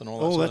dressed and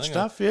all that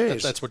stuff. Yeah,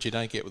 that's what you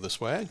don't get with the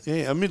swag.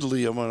 Yeah,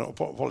 admittedly, I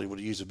probably would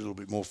have used a little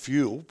bit more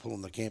fuel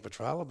pulling the camper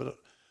trailer, but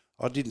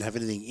I didn't have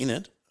anything in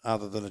it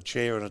other than a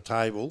chair and a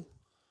table,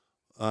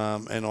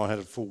 and I had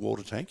a full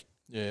water tank.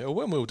 Yeah, well,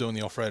 when we were doing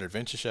the off-road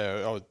adventure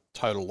show, I would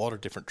tote a lot of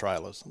different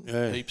trailers,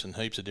 heaps and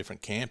heaps of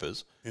different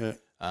campers. Yeah.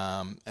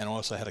 And I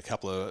also had a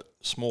couple of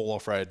small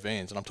off-road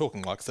vans, and I'm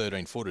talking like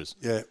 13-footers.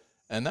 Yeah.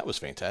 And that was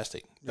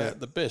fantastic. Yeah.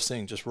 The best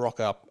thing, just rock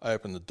up,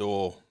 open the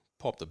door,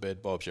 pop the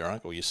bed, Bob's your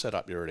uncle, you set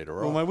up, you're ready to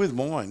roll. Well, mate, with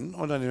mine, I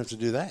don't even have to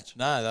do that.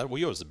 No,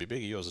 yours would be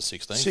bigger. Yours is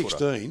 16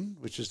 16,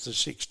 which is the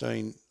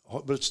 16,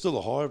 but it's still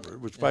a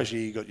hybrid, which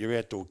basically you got your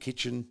outdoor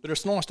kitchen. But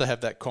it's nice to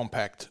have that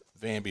compact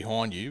van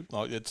behind you.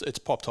 Like it's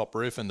pop-top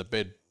roof and the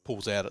bed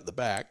pulls out at the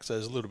back, so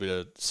there's a little bit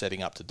of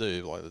setting up to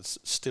do. Like it's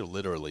still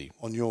literally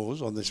on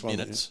yours, on this one,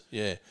 minutes.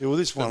 Yeah. Well,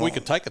 this one we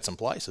could take it some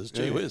places.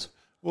 Gee whiz.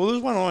 Well,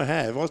 there's one I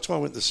have. That's why I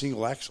went the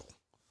single axle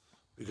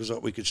because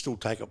we could still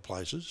take it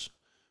places.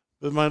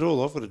 But mate,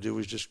 all I've got to do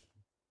is just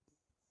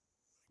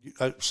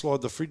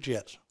slide the fridge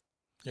out.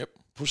 Yep.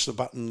 Push the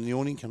button and the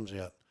awning comes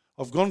out.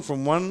 I've gone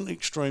from one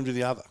extreme to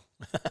the other.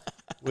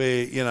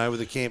 Where,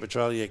 with a camper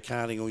trailer, you're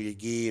carting all your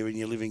gear and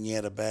you're living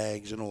out of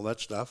bags and all that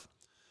stuff.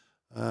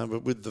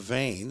 But with the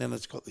van, and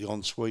it's got the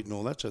ensuite and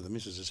all that, so the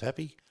missus is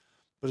happy.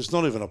 But it's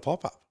not even a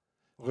pop-up.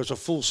 It's a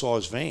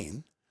full-size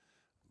van.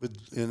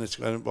 And it's,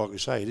 like I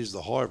say, it is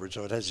the hybrid,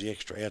 so it has the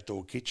extra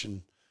outdoor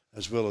kitchen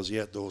as well as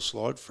the outdoor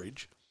slide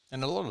fridge.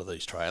 And a lot of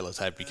these trailers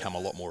have become a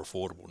lot more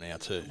affordable now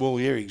too. Well,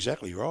 yeah,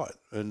 exactly right.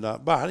 And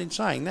but in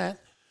saying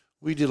that,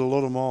 we did a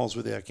lot of miles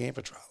with our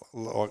camper trailer,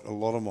 like a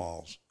lot of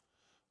miles.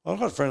 I've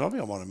got a friend, I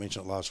think I might have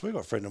mentioned it last week, I've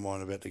got a friend of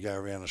mine about to go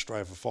around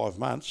Australia for 5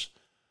 months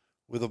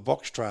with a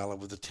box trailer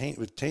with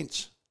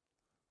tents.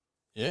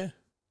 Yeah.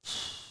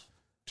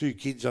 Two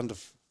kids under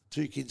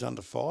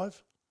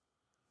 5.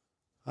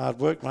 Hard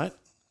work, mate.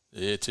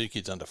 Yeah, 2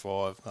 kids under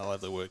 5. They'll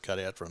have the work cut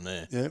out from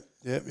there.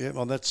 Yep.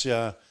 Well, that's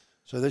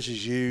so this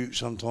is you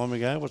some time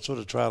ago. What sort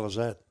of trailer is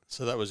that?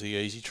 So that was the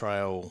Easy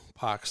Trail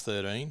Parks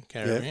 13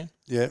 caravan.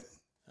 Yep.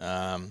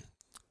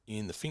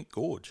 In the Fink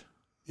Gorge.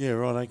 Yeah,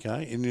 right,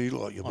 okay. And you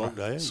like your bog,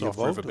 do you? Soft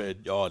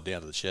riverbed, down to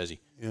the chassis.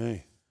 Yeah.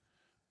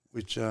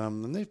 Which,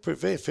 and they're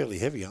fairly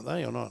heavy, aren't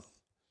they, or not?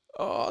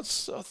 Oh, I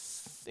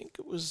think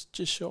it was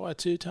just shy of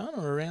 2 tonne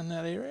or around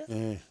that area.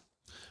 Yeah.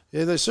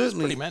 Yeah, they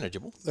certainly... It's pretty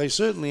manageable. They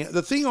certainly...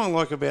 The thing I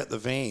like about the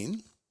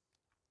van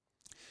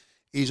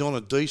is on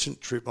a decent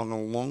trip, on a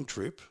long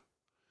trip,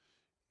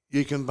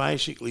 you can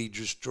basically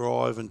just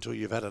drive until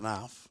you've had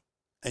enough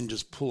and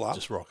just pull up.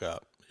 Just rock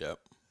up, yep.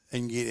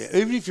 And get out.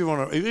 Even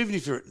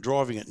if you're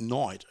driving at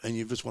night and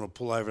you just want to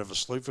pull over and have a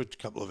sleep for a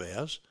couple of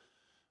hours,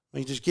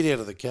 you just get out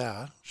of the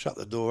car, shut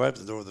the door,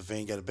 open the door of the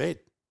van, go to bed.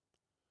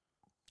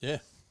 Yeah.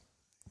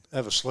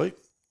 Have a sleep,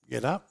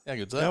 get up, how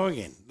good's that? Go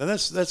again. And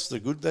that's the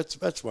good.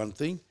 That's one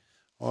thing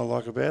I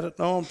like about it.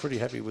 No, I'm pretty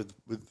happy with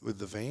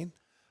the van,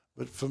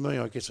 but for me,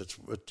 I guess it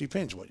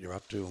depends what you're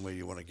up to and where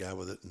you want to go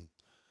with it. And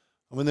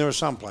I mean, there are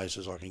some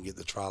places I can get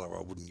the trailer,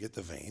 I wouldn't get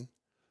the van,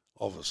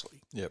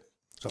 obviously. Yep.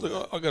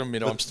 Look, I've got to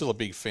admit, I'm still a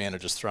big fan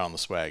of just throwing the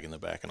swag in the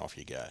back and off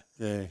you go.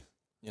 Yeah.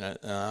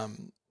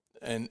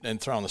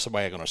 And throwing the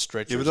swag on a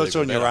stretcher. Yeah, but that's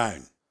on your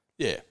own.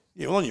 Yeah.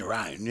 Yeah, well, on your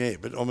own, yeah.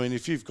 But, I mean,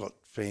 if you've got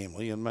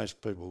family, and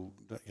most people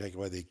don't take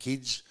away their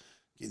kids,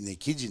 getting their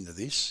kids into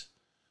this,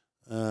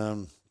 they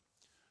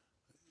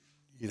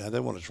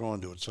want to try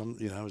and do it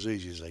as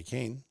easy as they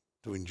can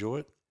to enjoy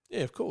it.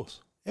 Yeah, of course.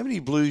 How many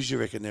blues do you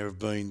reckon there have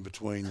been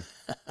between,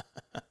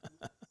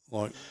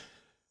 like,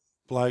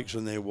 blokes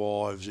and their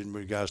wives in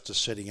regards to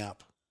setting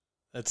up?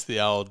 That's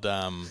the old.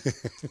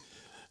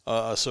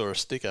 I saw a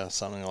sticker,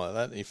 something like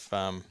that.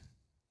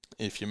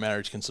 If your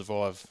marriage can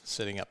survive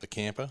setting up the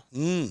camper,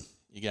 you're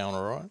going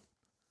all right.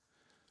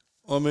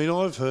 I mean,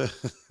 I've heard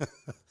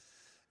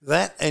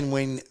that, and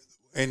when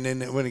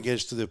it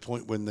gets to the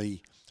point when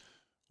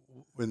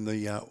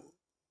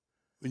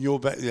you're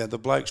back, the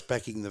bloke's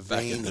backing the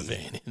van,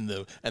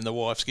 and the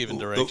wife's giving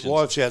directions. The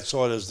wife's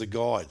outside as the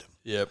guide.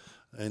 Yep.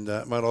 And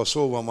mate, I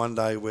saw one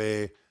day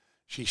where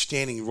she's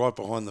standing right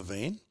behind the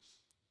van,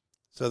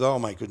 so the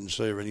old mate couldn't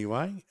see her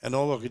anyway. And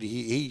all I could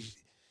hear,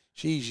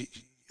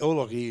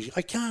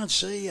 I can't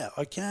see you.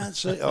 I can't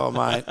see. Oh,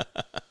 mate,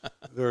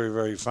 very,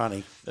 very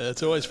funny.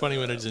 It's always funny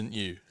when it isn't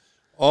you.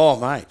 Oh,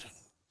 mate,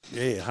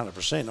 yeah,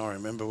 100%. I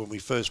remember when we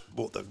first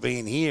bought the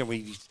van here,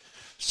 we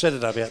set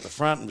it up out the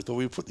front, and we thought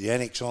we'd put the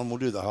annex on, we'll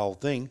do the whole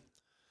thing.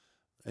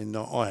 And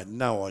I had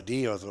no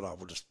idea. I thought,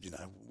 we'll just,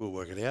 we'll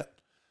work it out.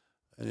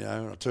 And,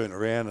 I turned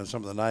around and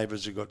some of the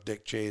neighbours have got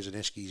deck chairs and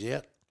eskies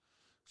out,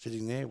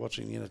 sitting there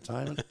watching the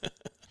entertainment.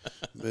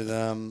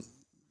 But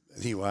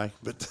anyway,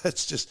 but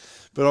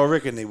I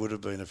reckon there would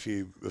have been a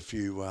few, it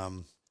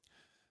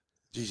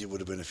would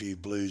have been a few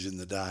blues in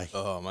the day.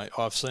 Oh, mate,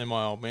 I've seen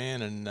my old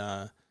man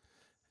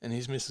and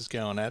his missus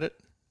going at it,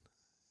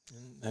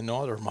 and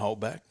neither of them hold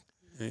back.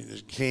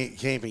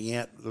 Camping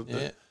out.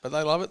 But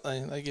they love it.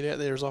 They get out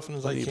there as often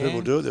as they can.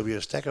 People do it. There'll be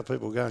a stack of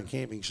people going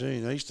camping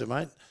soon, Easter,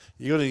 mate.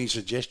 You got any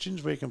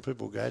suggestions? Where can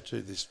people go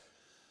to this?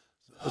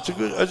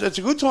 It's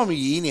a good time of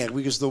year now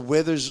because the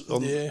weather's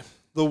on. Yeah.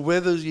 The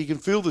weather, you can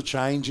feel the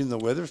change in the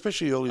weather,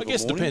 especially early in the morning. I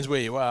guess it depends where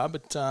you are,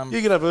 but...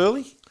 you get up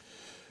early?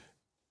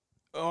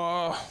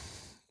 Not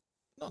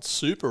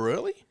super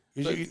early,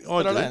 but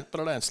I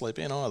don't sleep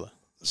in either.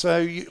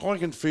 So I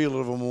can feel it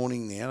of a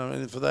morning now. I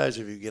mean, for those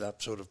of you who get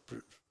up sort of...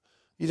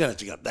 You don't have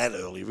to get up that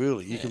early,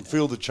 really. You can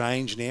feel the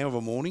change now of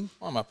a morning.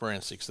 I'm up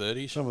around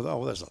 6:30.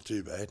 Well, that's not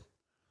too bad.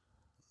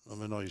 I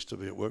mean, I used to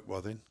be at work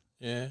by then.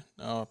 Yeah,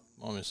 no,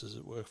 my missus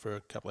at work for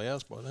a couple of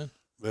hours by then.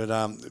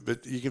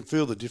 But you can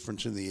feel the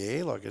difference in the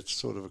air, like it's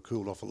sort of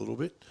cooled off a little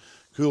bit,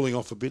 cooling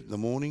off a bit in the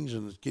mornings,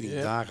 and it's getting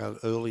darker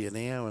earlier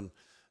now.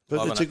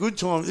 But it's a good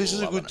time. This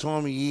is a good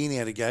time of year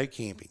now to go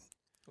camping.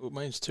 Well, it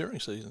means touring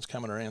season's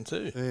coming around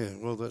too. Yeah,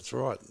 well, that's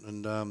right.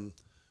 And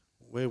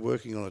we're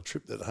working on a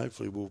trip that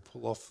hopefully we'll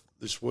pull off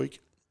this week,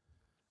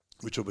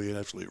 which will be an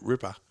absolute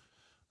ripper.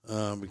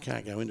 We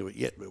can't go into it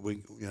yet, but we'll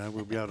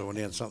be able to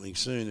announce something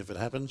soon if it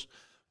happens.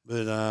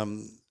 But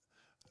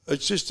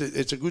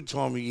it's a good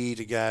time of year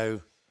to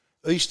go.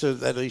 Easter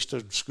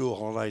school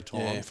holiday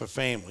time for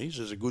families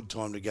is a good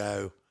time to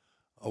go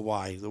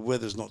away. The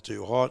weather's not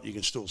too hot. You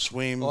can still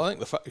swim. Well, I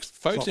think the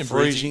folks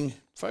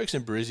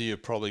in Brizzy are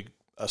probably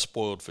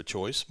spoiled for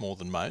choice more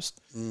than most.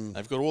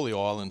 They've got all the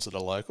islands that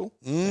are local.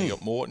 You've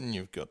got Moreton,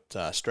 you've got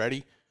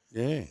Stratty.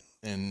 Yeah.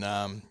 And,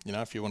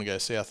 if you want to go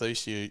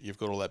southeast, you've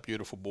got all that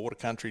beautiful border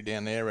country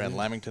down there around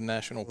Lamington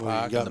National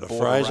Park and the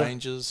border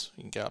ranges.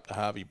 You can go up to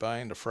Harvey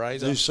Bay and to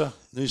Fraser.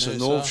 Noosa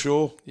North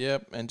Shore.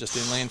 Yep, and just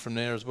inland from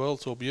there as well.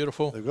 It's all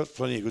beautiful. They've got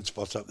plenty of good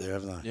spots up there,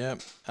 haven't they?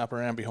 Yep, up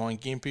around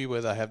behind Gympie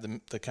where they have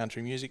the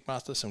Country Music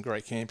Muster, some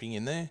great camping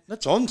in there.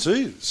 That's on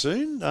too,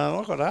 soon.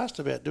 I got asked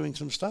about doing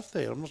some stuff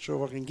there. I'm not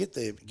sure if I can get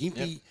there.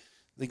 The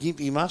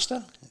Gympie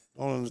Muster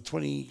on the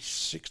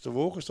 26th of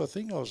August, I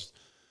think. I was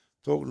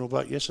talking to a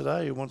bloke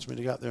yesterday who wants me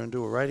to go up there and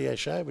do a radio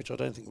show, which I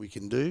don't think we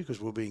can do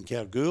because we'll be in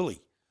Kalgoorlie.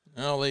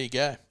 Oh, there you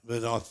go.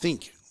 But I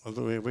think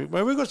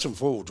we've got some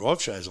four-wheel drive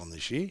shows on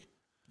this year.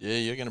 Yeah,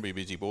 you're going to be a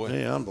busy boy.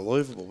 Yeah,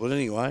 unbelievable. But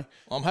anyway.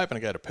 I'm hoping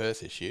to go to Perth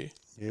this year.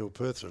 Yeah, well,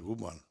 Perth's a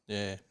good one.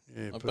 Yeah.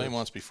 I've been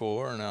once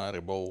before and I had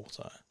a ball.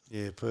 So.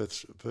 Yeah,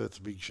 Perth's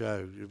a big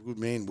show. A good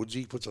man,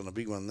 Woodsy, puts on a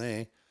big one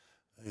there.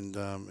 And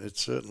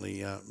it's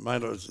certainly,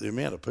 mate, the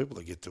amount of people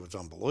that get to it's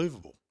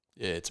unbelievable.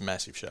 Yeah, it's a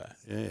massive show.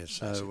 Yeah,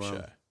 so... Massive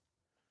show.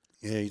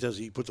 Yeah, he does.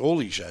 He puts all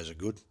these shows are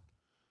good.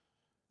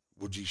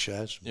 Woodsy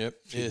shows. Yep.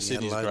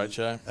 Sydney's a great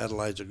show.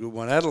 Adelaide's a good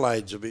one.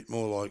 Adelaide's a bit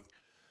more like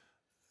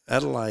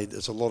Adelaide.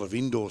 There's a lot of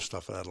indoor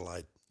stuff at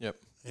Adelaide. Yep.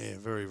 Yeah,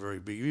 very, very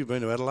big. Have you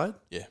been to Adelaide?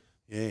 Yeah.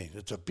 Yeah,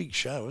 it's a big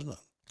show, isn't it?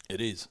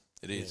 It is.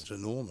 It is. It's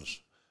enormous.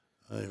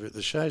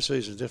 The show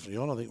season's definitely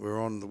on. I think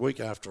we're on the week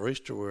after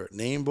Easter. We're at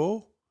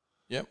Nambour.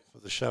 Yep. For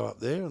the show up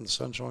there on the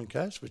Sunshine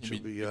Coast, which will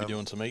be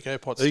doing some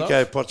eco-pot stuff.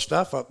 Eco-pot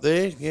stuff up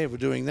there. Yeah, we're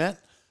doing that.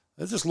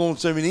 They just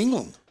launched them in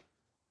England.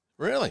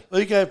 Really?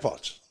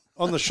 Eco-pots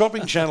on the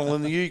shopping channel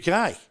in the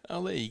UK.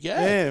 Oh, there you go.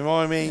 Yeah,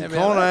 my man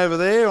Con over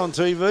there on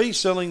TV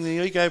selling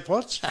the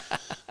eco-pots.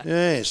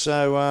 Yeah,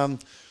 so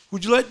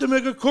would you like to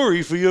make a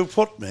curry for your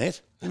pot,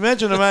 Matt?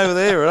 Imagine them over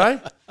there, eh?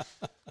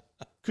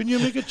 Can you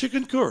make a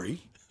chicken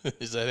curry?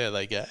 Is that how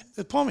they go?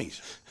 The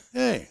pommies.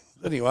 Yeah.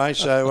 Anyway,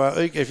 so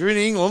if you're in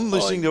England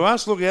listening to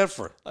us, look out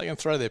for it. They can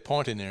throw their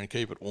pint in there and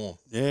keep it warm.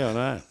 Yeah, I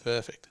know.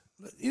 Perfect.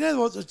 You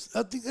know what?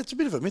 I think that's a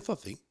bit of a myth, I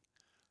think.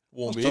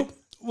 Warm beer?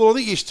 Well,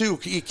 I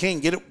think you can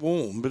get it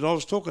warm, but I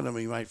was talking to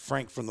my mate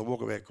Frank from the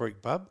Walkabout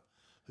Creek pub,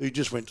 who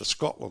just went to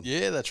Scotland.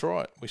 Yeah, that's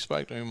right. We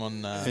spoke to him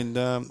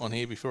on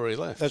here before he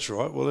left. That's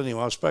right. Well,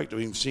 anyway, I spoke to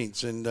him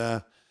since,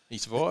 and he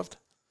survived.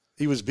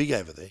 He was big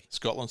over there.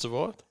 Scotland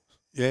survived.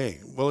 Yeah.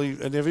 Well,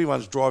 and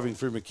everyone's driving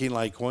through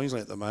McKinley,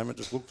 Queensland at the moment.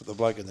 Just look for the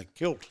bloke in the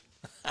kilt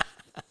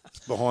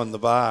behind the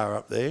bar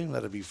up there.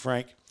 That'd be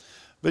Frank.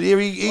 But yeah,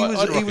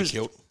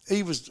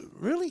 he was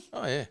really.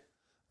 Oh yeah.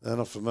 No,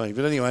 not for me.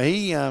 But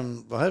anyway,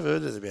 I have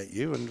heard it about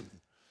you and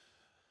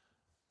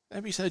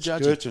don't be so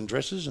judgy. Skirts and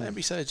dresses. Don't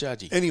be so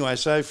judgy. Anyway,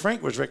 so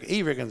Frank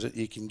he reckons that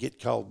you can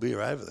get cold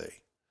beer over there.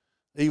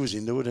 He was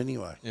into it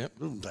anyway. Yep. It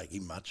wouldn't take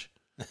him much.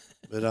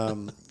 But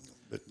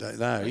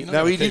no,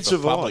 he did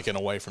survive. Public and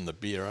away from the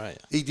beer, are you?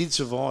 He did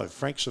survive.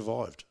 Frank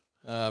survived.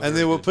 And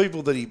there were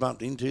people that he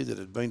bumped into that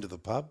had been to the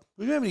pub.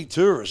 How many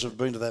tourists have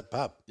been to that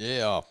pub?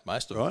 Yeah,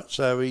 most of them. Right,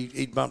 so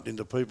he bumped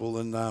into people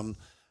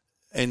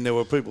and there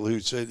were people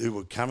who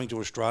were coming to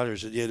Australia who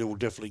said, yeah, they will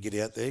definitely get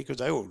out there because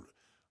they all,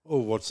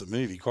 what's the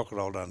movie,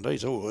 Crocodile Dundee?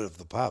 So all heard of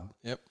the pub.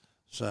 Yep.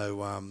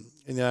 So,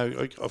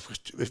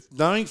 if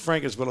knowing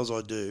Frank as well as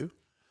I do,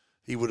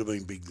 he would have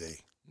been big there.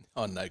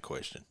 Oh, no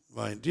question.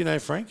 Mate, do you know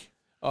Frank?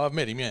 Oh, I've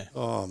met him, yeah.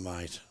 Oh,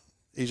 mate.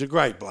 He's a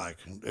great bloke.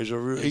 He's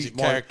a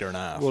character and a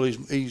half. Well,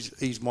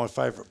 he's my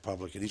favourite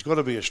publican. He's got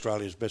to be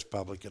Australia's best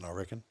publican, I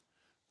reckon.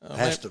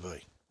 Has to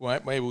be. Well,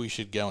 maybe we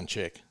should go and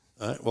check.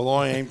 Well,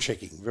 I am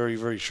checking very,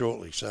 very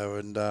shortly.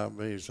 So,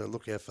 so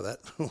look out for that.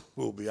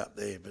 We'll be up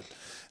there. But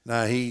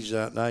no, he's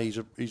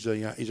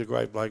a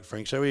great bloke,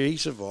 Frank. So he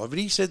survived. But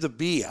he said the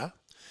beer.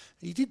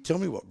 He did tell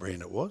me what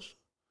brand it was,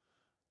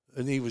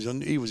 and he was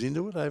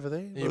into it over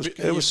there.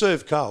 It was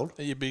served cold.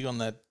 Are you big on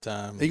that?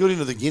 He got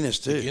into the Guinness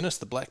too. The Guinness,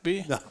 the black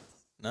beer. No,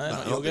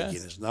 not the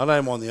Guinness. No, I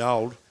don't mind the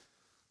old,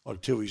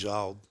 like Tooheys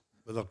Old,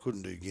 but I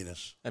couldn't do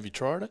Guinness. Have you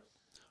tried it?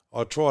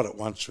 I tried it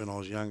once when I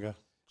was younger.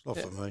 It's not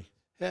for me.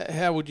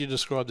 How would you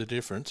describe the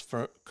difference?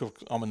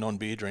 I'm a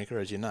non-beer drinker,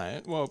 as you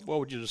know. Well, what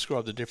would you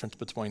describe the difference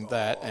between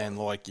that and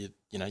like your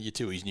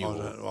Tooheys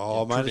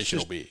New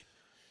traditional beer?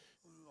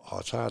 Oh,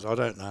 it's hard. I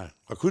don't know.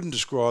 I couldn't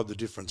describe the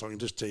difference. I can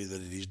just tell you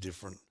that it is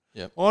different.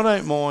 Yep. I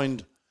don't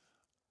mind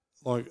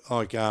like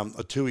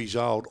a Tooheys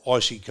Old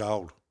icy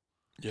cold.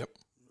 Yep.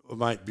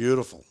 Mate,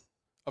 beautiful.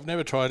 I've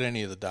never tried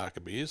any of the darker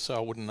beers, so I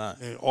wouldn't know.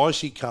 Yeah,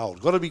 icy cold.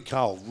 Got to be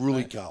cold,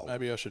 really cold.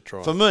 Maybe I should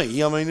try For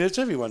me, I mean,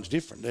 everyone's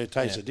different. Their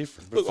tastes are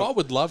different. Look, I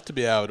would love to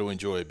be able to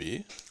enjoy a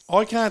beer.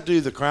 I can't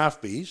do the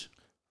craft beers.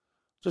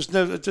 I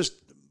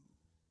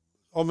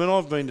mean,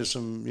 I've been to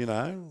some, maybe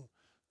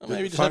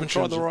just haven't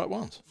tried the right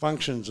ones.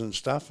 Functions and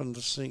stuff, and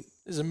just think,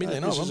 there's a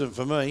million of them. This isn't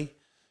for me.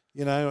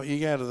 You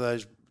go to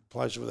those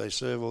places where they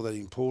serve all that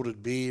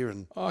imported beer,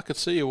 and I could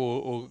see you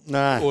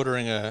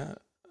ordering a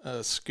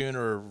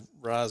schooner of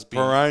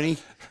raspberry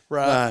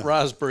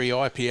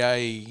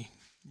IPA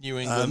New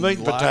England meat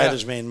and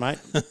potatoes, mate.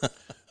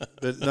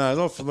 But no,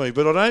 not for me.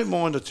 But I don't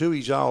mind a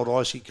Tooheys Old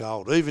icy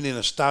cold, even in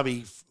a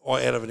stubby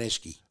out of an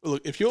esky. Well,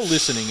 look, if you're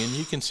listening and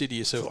you consider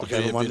yourself to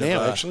be a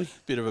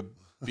bit of a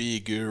beer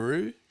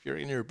guru, if you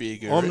reckon you're a beer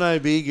guru, I'm no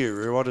beer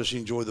guru. I just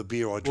enjoy the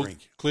beer I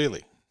drink.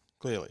 Clearly.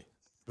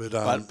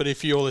 But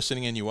if you're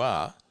listening and you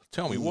are,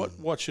 tell me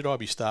what should I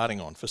be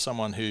starting on for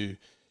someone who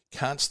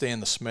can't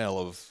stand the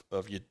smell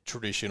of your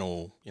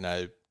traditional,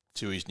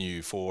 Tooheys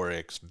New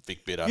 4X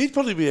Vic Bitter. You'd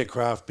probably be a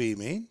craft beer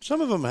man.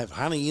 Some of them have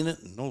honey in it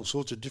and all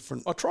sorts of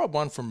different. I tried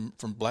one from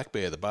Black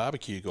Bear, the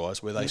barbecue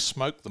guys, where they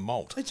smoke the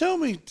malt. They tell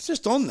me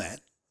just on that.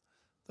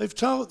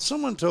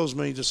 Someone tells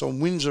me just on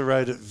Windsor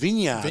Road at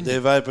Vineyard.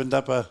 They've opened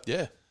up a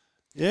yeah.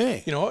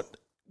 You know what?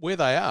 Where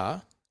they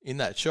are in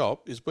that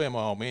shop is where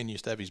my old man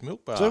used to have his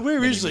milk bar. So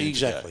where is it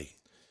exactly?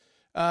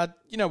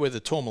 You know where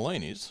the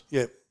Tourmaline is?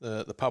 Yep.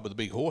 The pub with the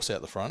big horse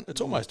out the front. It's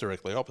almost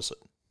directly opposite.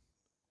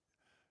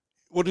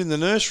 What, in the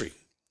nursery?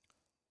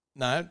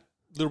 No, a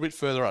little bit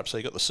further up. So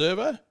you got the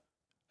servo,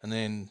 and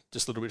then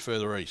just a little bit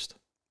further east.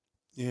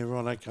 Yeah,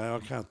 right. Okay, I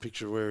can't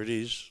picture where it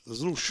is.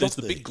 There's a little shop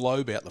there. There's the big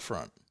globe out the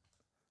front.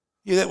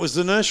 Yeah, that was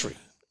the nursery.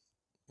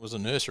 It was a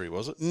nursery,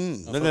 was it?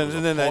 And it was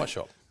a pie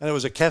shop. And it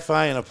was a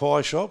cafe and a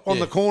pie shop on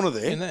the corner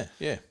there. In there,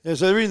 yeah. Yeah,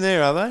 so they're in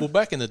there, are they? Well,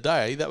 back in the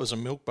day, that was a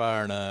milk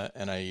bar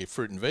and a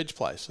fruit and veg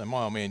place. So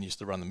my old man used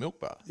to run the milk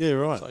bar. Yeah,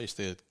 right. So I used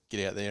to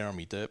get out there on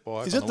my dirt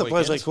bike. Is that the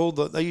place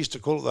they used to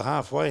call it the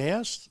halfway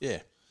house? Yeah.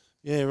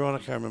 Yeah, right. I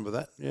can't remember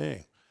that. Yeah.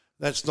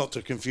 That's not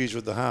to confuse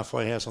with the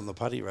halfway house on the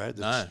Putty Road.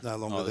 That's no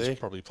longer there. There's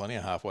probably plenty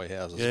of halfway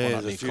houses. Yeah,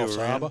 one there's a Coffs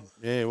few around. Harbour.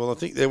 Yeah, well, I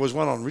think there was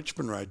one on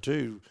Richmond Road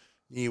too,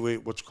 near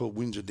what's called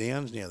Windsor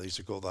Downs now. They used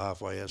to call the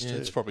halfway house too.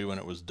 It's probably when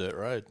it was dirt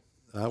road.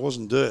 It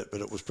wasn't dirt, but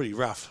it was pretty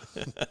rough.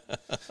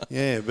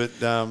 Yeah, but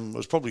it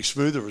was probably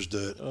smoother as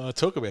dirt.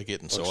 Talk about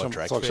getting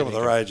sidetracked. Like some of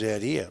the roads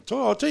out here.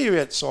 I'll tell you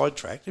about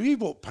sidetracked. Have you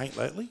bought paint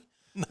lately?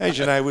 No. As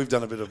you know, we've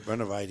done a bit of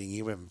renovating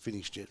here. We haven't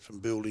finished yet from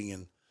building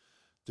and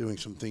doing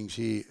some things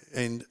here.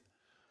 And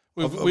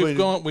we've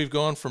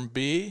gone from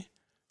beer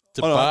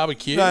to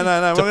barbecue. No.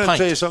 I'm going to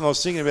tell you something I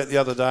was thinking about the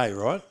other day,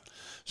 right?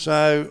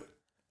 So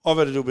I've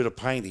had to do a bit of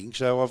painting.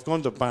 So I've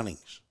gone to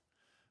Bunnings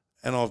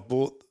and I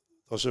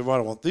said, right,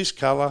 I want this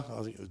colour.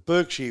 I think it was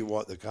Berkshire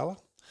white, the colour.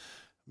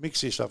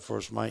 Mix this up for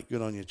us, mate.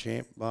 Good on you,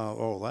 champ.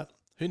 All that.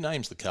 Who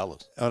names the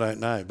colours? I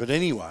don't know. But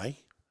anyway,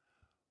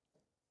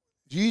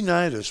 do you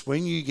notice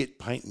when you get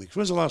paint mixed?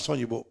 When's the last time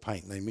you bought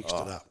paint and they mixed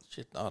it up?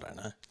 Shit, I don't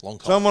know. Long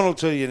time. Someone will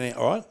tell you now,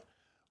 all right?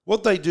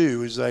 What they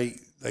do is they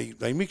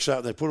mix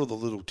up, they put all the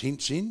little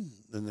tints in,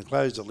 then they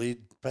close the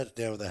lid, pat it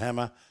down with a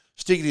hammer,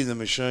 stick it in the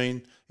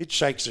machine. It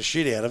shakes the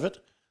shit out of it.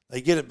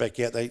 They get it back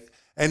out.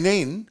 And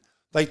then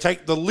they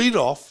take the lid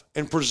off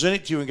and present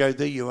it to you and go,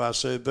 there you are,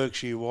 sir,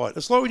 Berkshire White.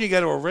 It's like when you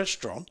go to a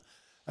restaurant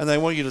and they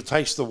want you to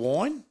taste the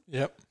wine.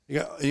 Yep. You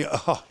go,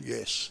 oh,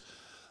 yes,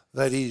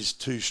 that is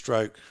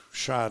two-stroke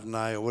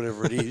Chardonnay or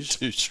whatever it is.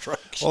 Two-stroke.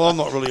 Well, I'm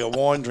not really a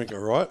wine drinker,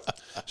 right?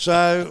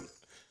 So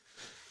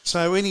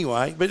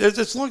anyway, but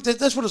it's like that.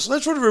 That's what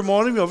it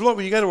reminded me of. Like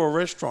when you go to a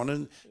restaurant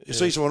and you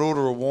see someone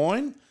order a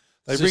wine,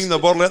 they bring the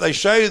bottle out, they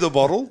show you the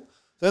bottle,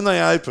 then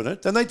they open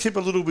it, then they tip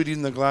a little bit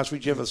in the glass,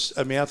 which you have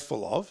a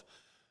mouthful of,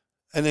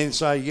 and then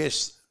say,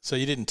 yes. So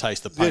you didn't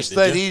taste the paint, yes,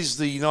 that is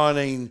the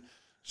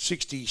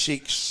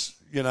 1966,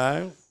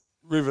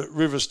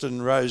 Riverston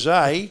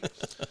Rosé.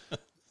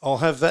 I'll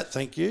have that,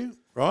 thank you.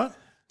 Right?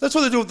 That's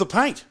what they do with the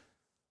paint.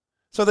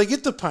 So they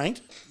get the paint,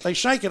 they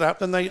shake it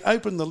up, and they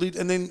open the lid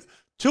and then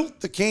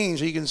tilt the can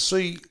so you can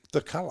see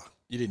the colour.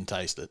 You didn't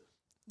taste it?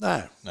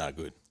 No. No,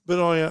 good.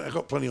 But I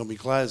got plenty on my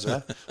clothes,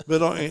 though,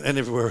 and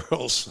everywhere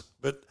else.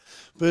 But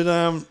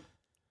I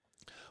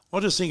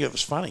just think it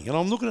was funny. And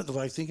I'm looking at the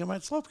way thinking, mate,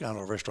 it's like going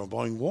to a restaurant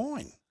buying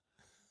wine.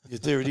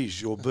 Yet there it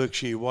is, your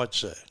Berkshire White,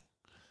 sir.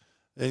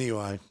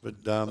 Anyway,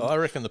 but I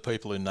reckon the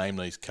people who name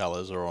these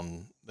colours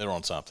they're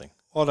on something.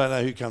 I don't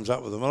know who comes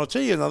up with them. And I'll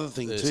tell you another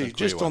thing too,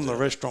 just on the out.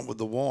 restaurant with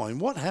the wine,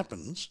 what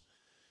happens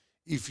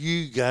if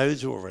you go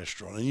to a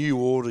restaurant and you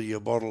order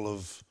your bottle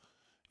of,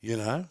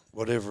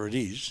 whatever it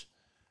is,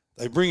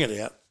 they bring it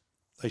out,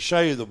 they show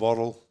you the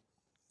bottle,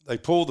 they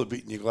pour the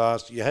bit in your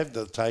glass, you have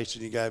the taste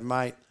and you go,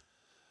 mate,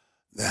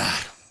 nah.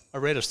 I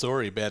read a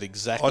story about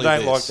exactly I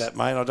don't this. like that,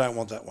 mate. I don't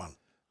want that one.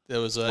 There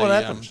was what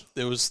happens?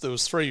 There was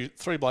three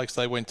blokes.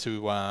 They went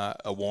to a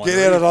winery.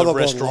 Get out another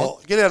restaurant.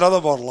 bottle. Get out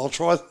another bottle. I'll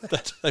try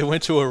that. They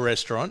went to a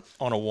restaurant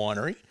on a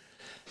winery,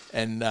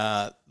 and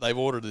they've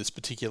ordered this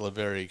particular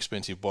very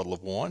expensive bottle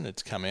of wine.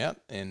 It's come out,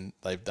 and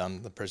they've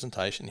done the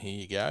presentation. Here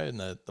you go. And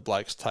the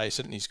bloke's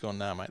tasted it, and he's gone,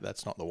 no, mate,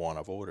 that's not the wine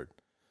I've ordered.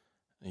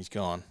 And he's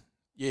gone,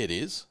 yeah, it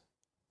is.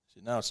 He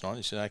said, no, it's not.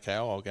 He said, okay,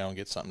 I'll go and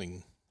get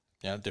something,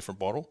 a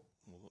different bottle,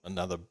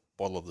 another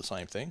bottle of the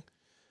same thing.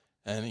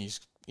 And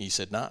he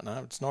said, no,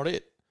 it's not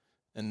it.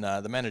 And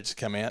the manager's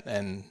come out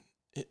and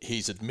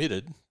he's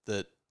admitted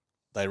that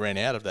they ran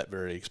out of that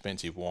very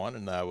expensive wine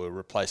and they were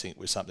replacing it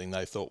with something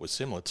they thought was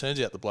similar. It turns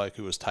out the bloke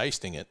who was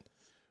tasting it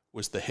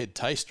was the head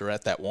taster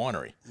at that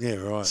winery. Yeah,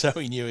 right. So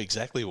he knew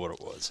exactly what it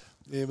was.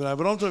 Yeah, but I'm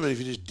talking about if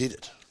you just did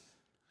it.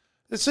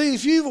 Let's see,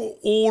 if you've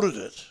ordered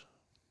it,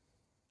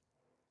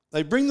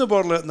 they bring the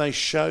bottle out and they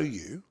show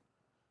you.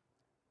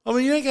 I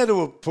mean, you don't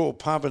go to a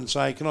pub and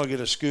say, can I get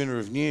a schooner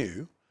of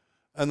new?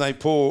 And they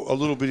pour a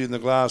little bit in the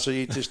glass, so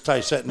you just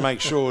taste that and make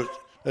sure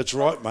it's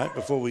right, mate,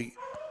 before we...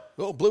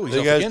 Well, Bluey's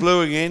there off goes again.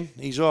 Blue again.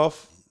 He's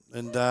off.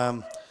 And,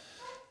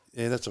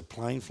 that's a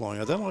plane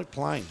flying. I don't like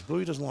planes.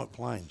 Bluey doesn't like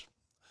planes.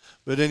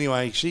 But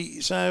anyway,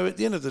 so at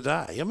the end of the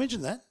day,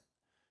 imagine that.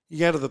 You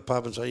go to the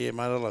pub and say, yeah,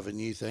 mate, I'll have a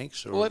new,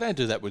 thanks. Well, they don't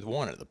do that with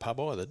wine at the pub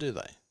either, do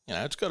they?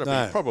 It's got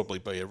to probably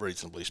be a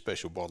reasonably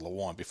special bottle of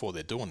wine before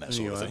they're doing that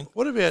sort of thing.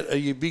 What about, are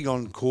you big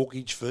on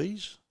corkage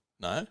fees?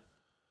 No.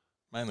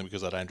 Mainly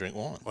because I don't drink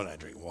wine. I don't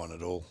drink wine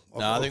at all.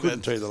 No, I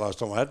couldn't tell you the last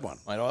time I had one.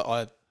 Mate,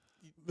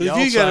 but if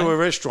you go to a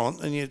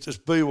restaurant and you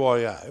just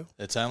BYO...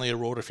 It's only a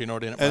rort if you're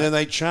not in it, and then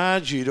they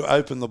charge you to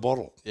open the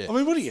bottle. Yeah. I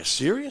mean, what are you,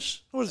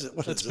 serious? What is it?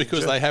 It's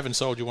because they haven't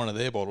sold you one of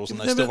their bottles and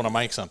they still want to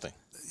make something.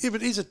 Yeah,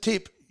 but here's a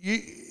tip.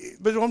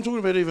 But I'm talking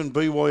about even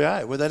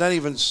BYO, where they don't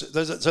even...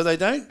 So they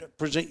don't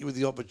present you with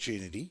the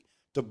opportunity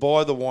to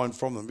buy the wine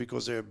from them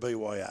because they're a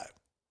BYO.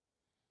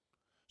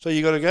 So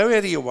you got to go out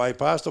of your way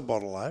past a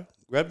bottle,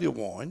 grab your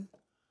wine,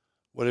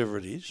 whatever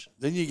it is,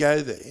 then you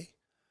go there,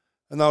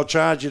 and they'll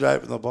charge you to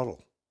open the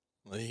bottle.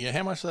 Yeah,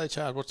 how much do they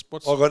charge? What's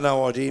I've got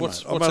no idea,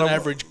 what's, mate. What's an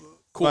average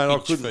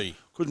corkage fee?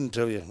 Couldn't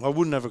tell you. I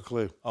wouldn't have a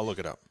clue. I'll look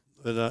it up.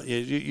 But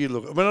you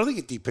look. I mean, I think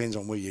it depends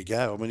on where you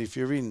go. I mean, if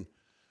you're in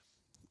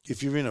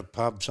a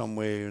pub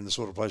somewhere in the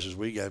sort of places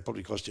we go, it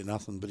probably cost you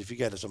nothing. But if you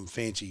go to some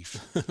fancy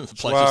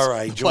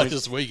soiree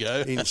places we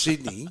go in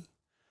Sydney,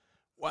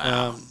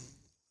 wow.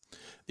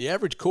 The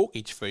average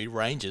corkage fee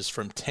ranges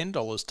from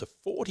 $10 to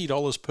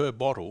 $40 per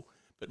bottle,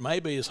 but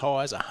may be as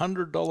high as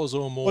 $100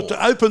 or more. What,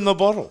 to open the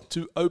bottle?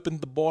 To open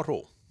the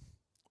bottle.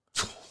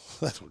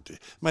 That'll do.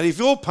 Mate, if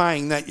you're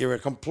paying that, you're a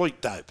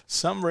complete dope.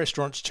 Some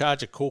restaurants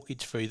charge a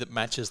corkage fee that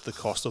matches the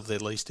cost of their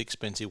least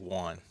expensive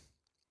wine.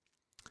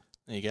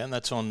 There you go, and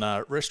that's on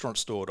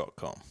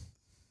restaurantstore.com.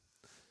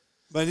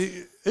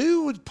 Mate,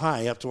 who would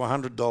pay up to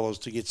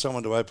 $100 to get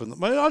someone to open it?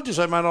 Mate, I'd just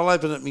say, mate, I'll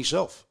open it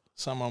myself.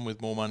 Someone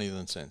with more money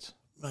than sense.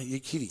 Mate, you're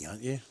kidding,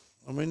 aren't you?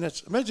 I mean,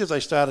 imagine if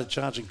they started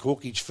charging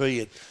corkage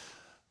fee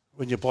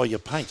when you buy your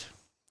paint.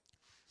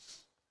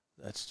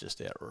 That's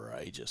just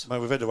outrageous. Mate,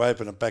 we've had to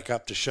open it back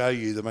up to show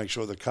you to make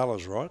sure the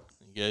colour's right.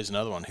 Here's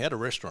another one. How do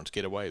restaurants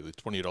get away with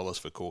 $20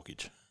 for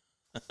corkage?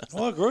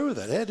 I agree with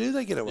that. How do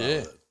they get away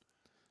with it?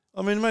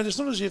 I mean, mate, it's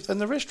not as if... And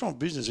the restaurant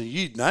business, and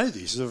you'd know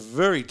this, is a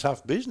very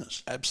tough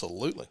business.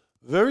 Absolutely.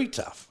 Very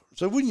tough.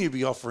 So wouldn't you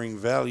be offering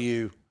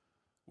value...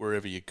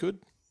 Wherever you could?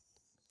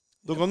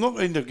 Look, I'm not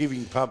into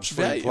giving pubs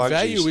free plugs.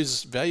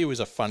 Value is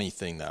a funny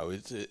thing, though.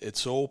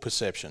 It's all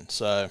perception.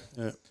 So...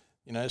 Yeah.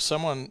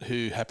 Someone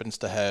who happens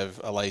to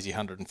have a lazy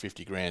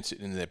 150 grand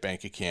sitting in their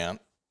bank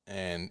account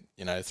and,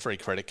 3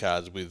 credit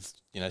cards with,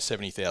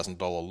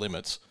 $70,000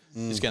 limits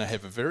is going to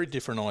have a very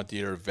different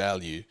idea of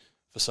value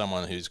for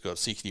someone who's got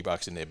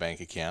 $60 in their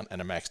bank account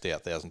and a maxed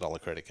out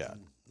 $1,000 credit card.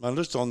 Well,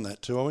 just on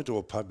that too, I went to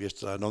a pub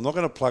yesterday, and I'm not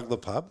going to plug the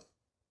pub,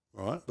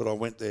 right? But I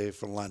went there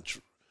for lunch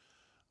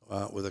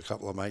with a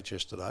couple of mates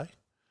yesterday,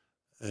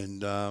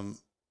 and I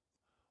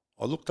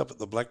looked up at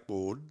the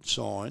blackboard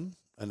sign,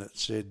 and it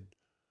said,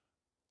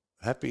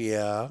 "Happy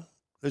hour."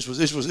 This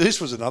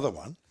was another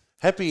one.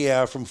 Happy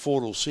hour from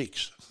 4 till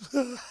 6.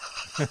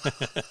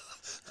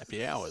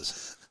 Happy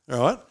hours.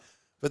 Right.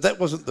 But that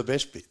wasn't the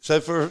best bit. So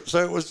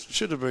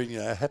should have been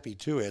a happy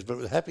 2 hours, but it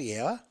was a happy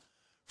hour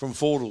from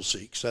 4 till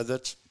 6. So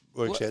that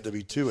works out to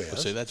be 2 hours. Well,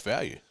 see, that's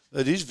value.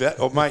 It is value.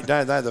 Oh, mate,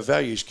 no, the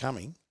value's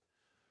coming.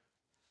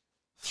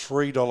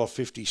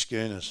 $3.50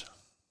 schooners.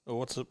 Well,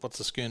 what's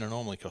the schooner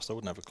normally cost? I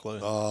wouldn't have a clue.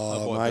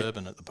 Oh, I buy mate,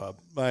 bourbon at the pub.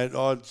 Mate,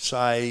 I'd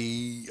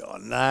say,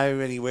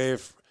 anywhere,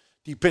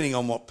 depending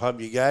on what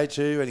pub you go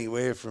to,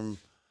 anywhere from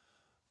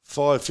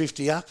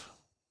 $5.50 up.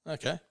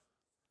 Okay.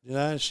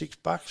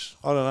 $6.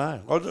 I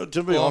don't know.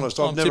 To be honest,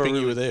 I'm I've never tipping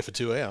really... you were there for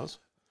 2 hours.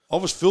 I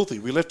was filthy.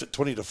 We left at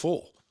 20 to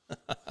 4.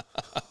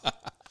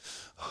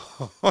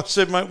 I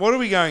said, mate, what are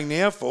we going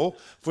now for?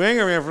 If we hang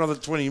around for another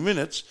 20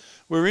 minutes,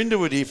 we're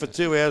into it here for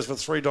 2 hours for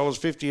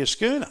 $3.50 a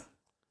schooner.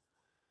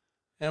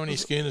 How many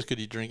schooners could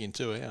you drink in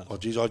 2 hours? Oh,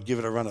 geez, I'd give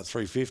it a run at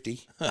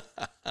 $3.50.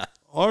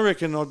 I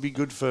reckon I'd be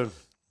good for...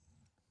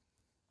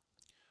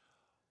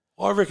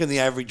 I reckon the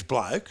average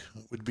bloke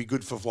would be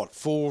good for, what,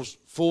 four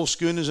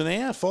schooners an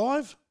hour?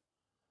 5?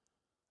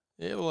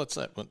 Yeah, well, that's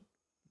that one.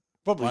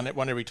 Probably.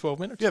 One every 12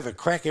 minutes? You have a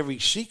crack every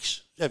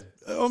 6?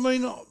 I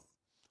mean,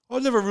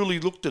 I've never really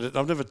looked at it.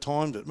 I've never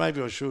timed it.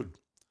 Maybe I should.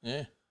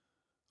 Yeah.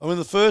 I mean,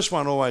 the first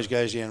one always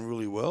goes down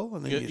really well.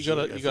 And then you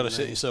got to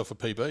set yourself a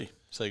PB,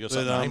 so you got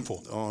something to aim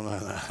for. Oh,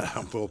 no,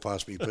 I'm well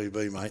past me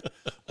PB, mate.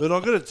 But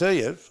I've got to tell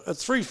you, at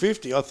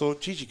 $3.50, I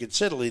thought, geez, you could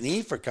settle in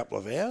here for a couple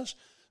of hours.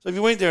 So if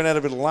you went there and had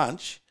a bit of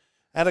lunch,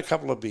 had a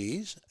couple of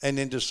beers, and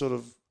then just sort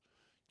of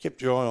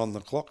kept your eye on the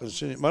clock. And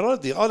soon, mate,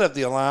 I'd have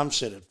the alarm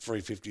set at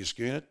 $3.50 a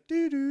schooner,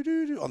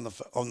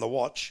 on the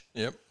watch.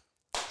 Yep.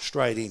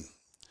 Straight in.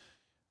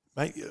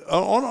 Mate,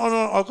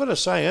 I've got to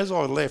say, as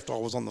I left, I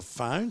was on the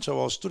phone,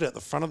 so I stood out the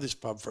front of this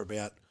pub for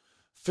about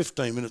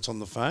 15 minutes on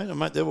the phone, and,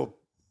 mate, there were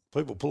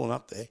people pulling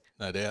up there.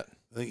 No doubt.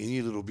 Thinking,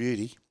 you little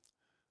beauty.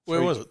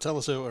 Where was it? Tell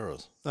us where it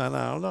was. No,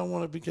 I don't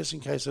want to be just in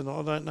case I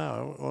don't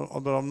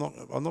know, but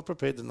I'm not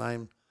prepared to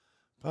name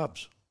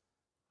pubs.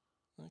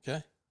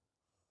 Okay.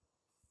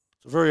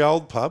 It's a very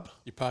old pub.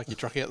 You park your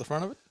truck out the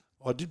front of it?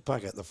 I did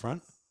park out the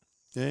front.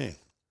 Yeah.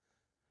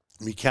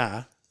 Me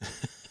car.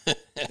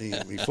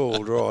 Me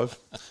four-wheel drive.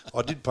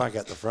 I did park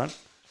out the front.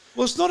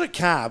 Well, it's not a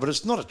car, but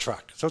it's not a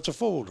truck, so it's a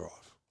four-wheel drive.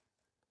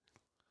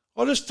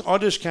 I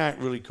just can't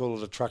really call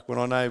it a truck when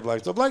I know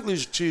blokes. The bloke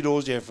lives 2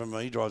 doors down from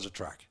me. He drives a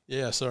truck.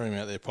 Yeah, I saw him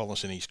out there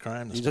polishing his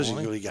chrome this He doesn't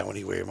morning. really go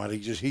anywhere,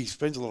 mate. He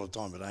spends a lot of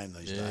time at home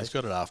these days. Yeah, he's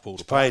got it half pulled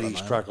He's apart. paid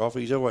his truck off.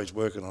 He's always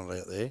working on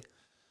it out there.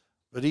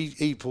 But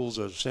he pulls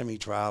a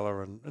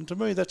semi-trailer, and to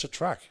me, that's a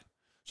truck.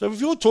 So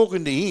if you're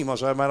talking to him, I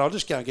say, mate, I'll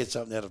just go and get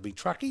something out of my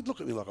truck. He'd look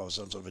at me like I was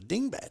some sort of a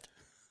dingbat.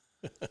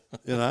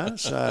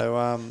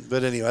 So,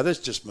 but anyway, that's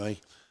just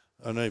me.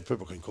 I know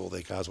people can call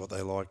their cars what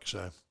they like,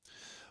 so.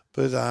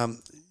 But,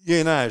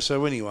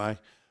 so anyway.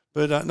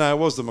 But, no, it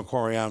was the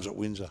Macquarie Arms at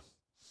Windsor.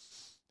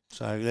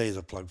 So there's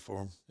a plug for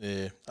them.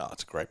 Yeah. Oh,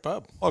 it's a great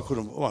pub. I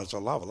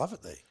love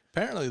it there.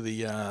 Apparently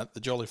the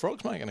Jolly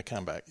Frog's making a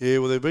comeback. Yeah,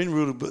 well, they've been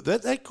really... But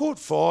that caught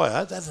fire.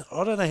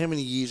 I don't know how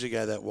many years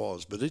ago that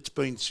was, but it's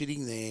been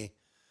sitting there...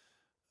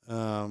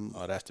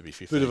 I'd have to be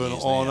 15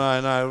 years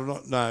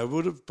No, it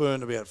would have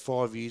burned about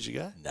 5 years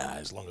ago. No,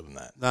 it's longer than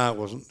that. No, it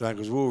wasn't. No,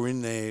 because we were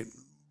in there.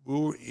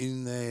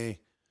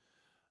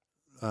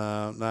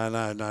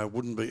 No, it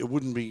wouldn't be. It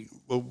wouldn't be.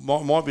 Well,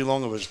 might be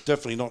longer, but it's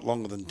definitely not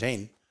longer than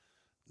 10.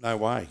 No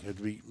way.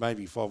 It'd be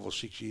maybe 5 or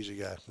 6 years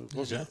ago.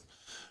 Okay.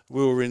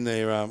 We were in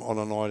there on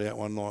a night out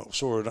one night.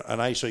 Saw an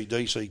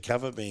AC/DC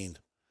cover band.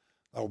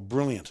 They were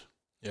brilliant.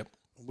 Yep.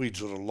 We'd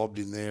sort of lobbed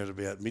in there at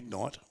about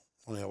midnight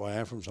on our way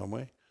home from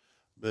somewhere.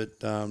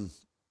 But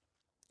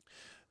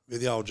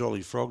with the old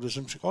Jolly Frog, there's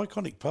some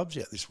iconic pubs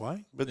out this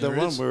way. But the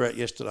one we were at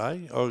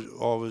yesterday, I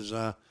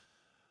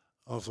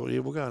thought, yeah,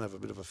 we'll go and have a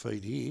bit of a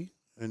feed here.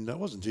 And it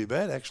wasn't too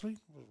bad, actually.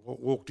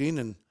 Walked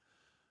in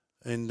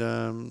and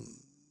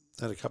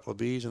had a couple of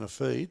beers and a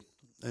feed.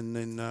 And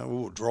then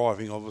we were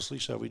driving, obviously,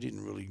 so we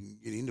didn't really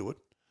get into it.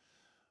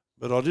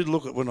 But I did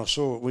look at when I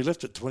saw it. We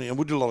left at 20, and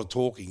we did a lot of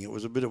talking. It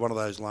was a bit of one of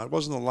those lunch. It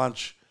wasn't a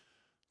lunch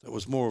that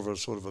was more of a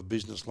sort of a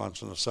business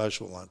lunch than a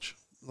social lunch.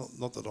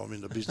 Not that I'm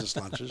into business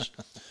lunches,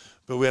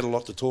 but we had a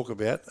lot to talk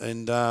about.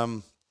 And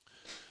I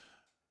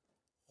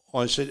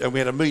said, and we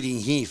had a meeting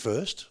here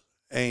first.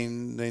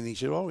 And then he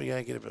said, we're going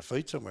to get a bit of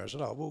feed somewhere. I said,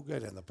 we'll go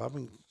down the pub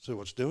and see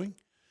what's doing.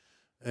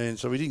 And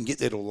so we didn't get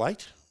there till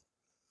late.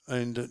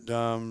 And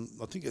I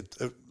think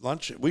at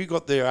lunch, we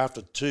got there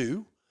after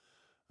 2,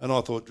 and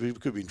I thought we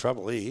could be in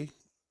trouble here.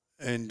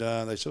 And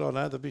they said,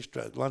 no, the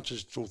bistro lunch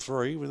is till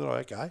 3. We thought,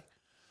 okay.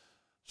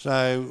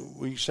 So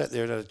we sat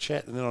there and had a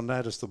chat, and then I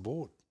noticed the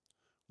board.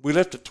 We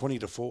left at 20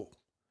 to 4.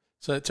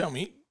 So tell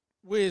me,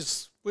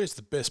 where's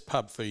the best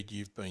pub feed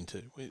you've been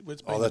to?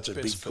 That's a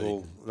big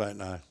call. I don't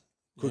know.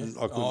 I couldn't.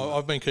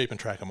 I've been keeping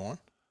track of mine.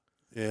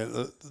 Yeah,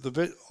 the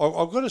best.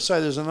 I've got to say,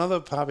 there's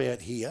another pub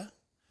out here.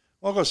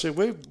 Like I said,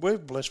 we're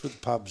blessed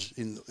with pubs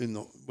in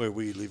the where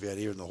we live out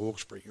here in the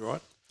Hawkesbury,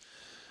 right?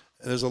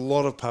 And there's a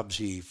lot of pubs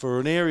here. For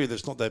an area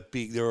that's not that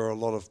big, there are a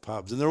lot of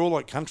pubs, and they're all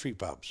like country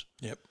pubs.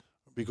 Yep.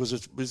 because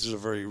this is a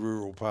very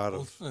rural part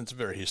of. Well, it's a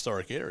very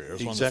historic area. It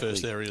was one of Exactly. the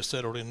first areas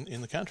settled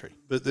in the country.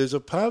 But there's a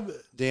pub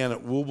down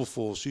at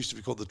Wilberforce, used to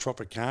be called the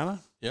Tropicana.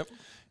 Yep.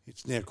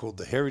 It's now called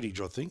the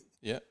Heritage, I think.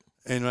 Yep.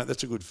 And mate,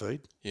 that's a good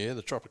feed. Yeah,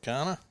 the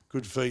Tropicana.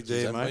 Good feed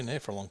there, I've mate. been there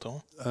for a long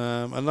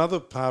time. Another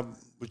pub,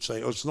 which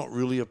it's not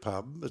really a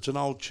pub. It's an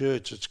old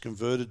church. It's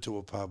converted to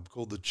a pub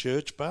called the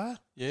Church Bar.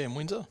 Yeah, in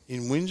Windsor.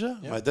 In Windsor,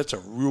 Yep. mate, that's a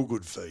real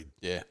good feed.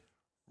 Yeah.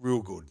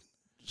 Real good.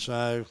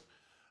 So,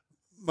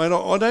 mate,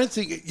 I don't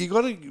think you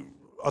got to.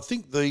 I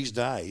think these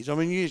days, I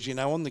mean, you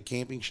know, on the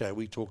camping show,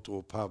 we talk to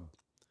a pub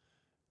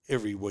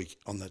every week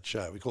on that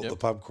show. We call it the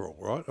pub crawl,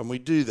 right? And we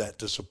do that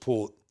to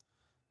support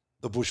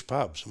the bush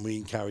pubs, and we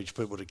encourage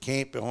people to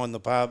camp behind the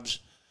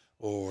pubs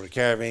or a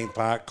caravan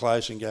park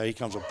close and go, here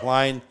comes a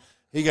plane.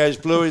 Here goes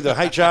Bluey, the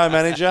HR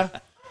manager,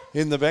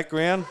 in the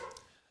background,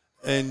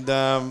 and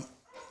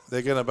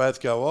they're going to both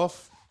go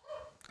off.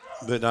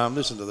 But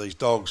listen to these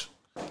dogs.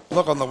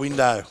 Look on the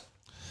window.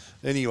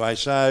 Anyway,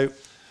 so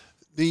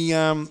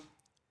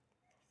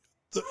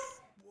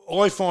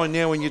I find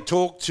now when you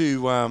talk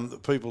to the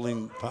people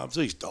in pubs,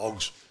 these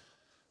dogs,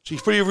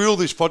 she's pretty real,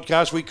 this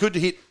podcast. We could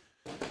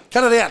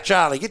cut it out,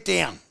 Charlie, get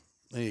down.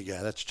 There you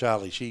go, that's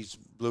Charlie. She's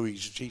Bluey,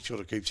 she sort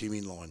of keeps him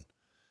in line.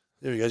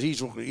 There he goes,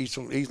 he's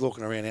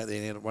looking around out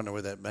there now, wonder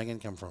where that banging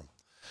come from.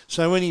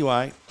 So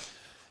anyway,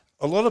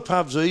 a lot of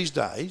pubs these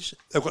days,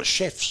 they've got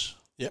chefs.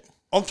 Yep.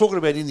 I'm talking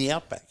about in the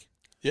outback.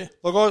 Yeah.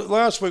 Like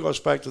last week I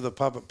spoke to the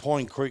pub at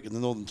Pine Creek in the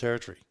Northern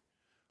Territory,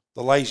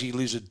 the Lazy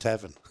Lizard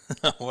Tavern.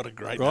 What a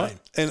great Right? name.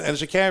 And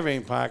it's a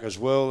caravan park as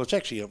well. It's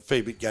actually a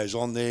fair bit goes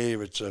on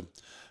there. It's a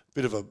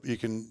bit of you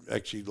can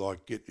actually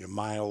like get your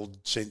mail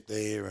sent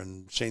there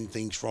and send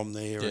things from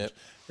there. Yep.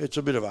 It's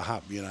a bit of a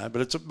hub, you know,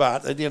 but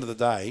at the end of the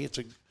day,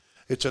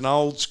 it's an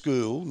old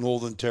school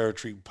Northern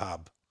Territory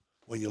pub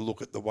when you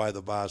look at the way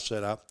the bar's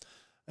set up.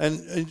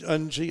 And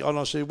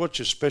I said, what's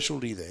your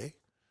specialty there?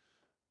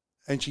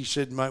 And she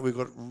said, mate, we've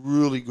got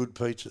really good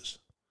pizzas.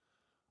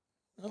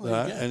 Oh,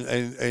 there you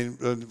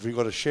go. And we've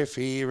got a chef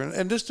here.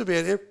 And just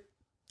about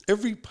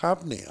every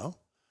pub now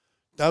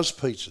does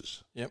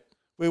pizzas. Yep.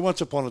 Where once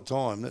upon a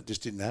time, that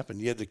just didn't happen.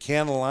 You had the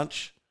counter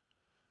lunch.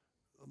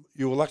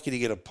 You were lucky to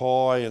get a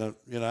pie and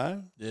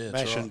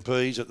mash and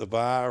peas at the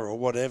bar or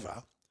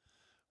whatever.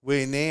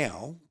 Where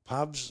now,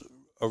 pubs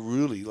are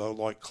really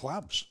like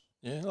clubs.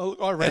 Yeah,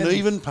 I ran. And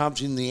even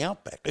pubs in the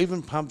outback,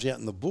 even pubs out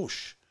in the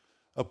bush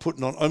are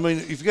putting on. I mean,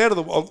 if you go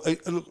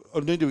to I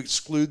need to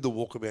exclude the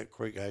Walkabout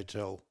Creek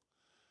Hotel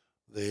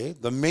there.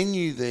 The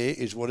menu there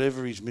is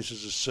whatever his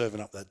missus is serving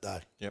up that day.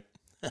 Yep.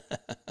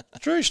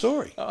 True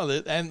story. Oh,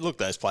 and look,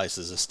 those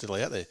places are still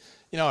out there.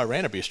 You know, I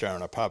ran a bistro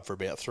in a pub for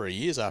about 3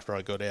 years after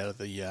I got out of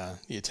the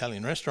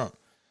Italian restaurant.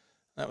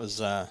 That was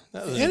an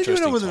How interesting did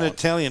you know with time. an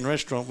Italian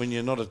restaurant when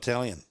you're not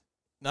Italian?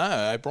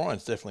 No,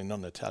 O'Brien's definitely not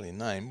an Italian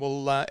name.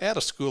 Well, out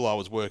of school, I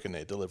was working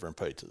there delivering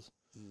pizzas,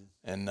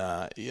 and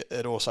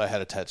it also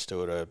had attached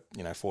to it a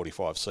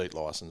 45-seat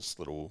licensed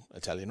little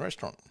Italian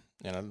restaurant.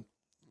 15,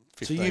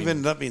 so you've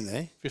ended up in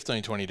there?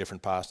 15, 20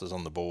 different pastas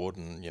on the board,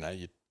 and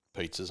your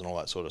pizzas and all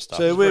that sort of stuff.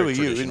 So where were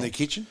you, in the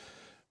kitchen?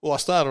 Well, I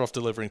started off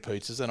delivering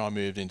pizzas, then I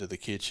moved into the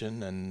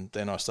kitchen, and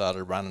then I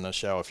started running a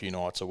show a few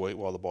nights a week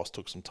while the boss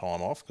took some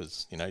time off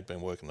because, he'd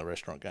been working the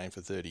restaurant game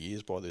for 30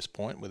 years by this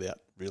point without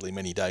really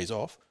many days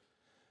off.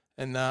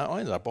 And I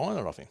ended up buying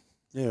it off him.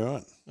 Yeah,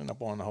 right. Ended up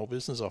buying the whole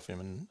business off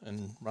him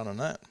and running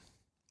that.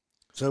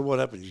 So what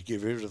happened? You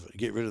get rid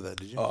of that,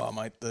 did you? Oh,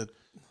 mate, the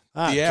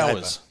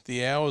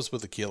hours were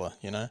the killer,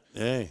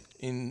 Yeah.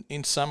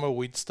 In summer,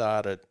 we'd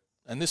start at,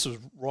 and this was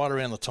right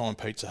around the time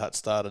Pizza Hut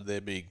started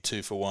their big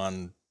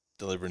 2-for-1,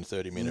 deliver in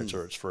 30 minutes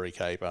or it's free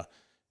caper,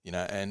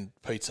 and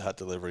Pizza Hut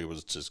delivery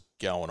was just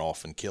going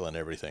off and killing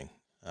everything.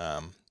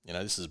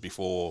 This is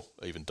before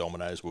even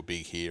Domino's were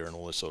big here and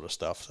all this sort of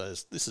stuff. So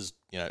this is,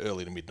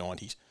 early to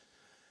mid-90s.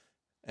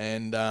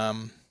 And,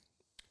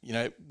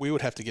 we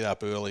would have to get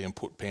up early and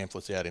put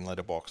pamphlets out in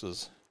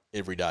letterboxes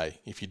every day.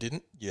 If you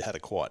didn't, you had a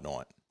quiet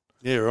night.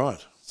 Yeah,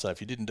 right. So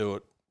if you didn't do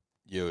it,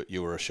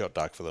 you were a shot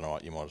duck for the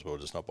night. You might as well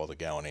just not bother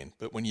going in.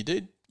 But when you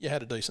did, you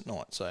had a decent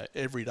night. So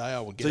every day I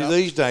would get up.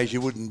 These days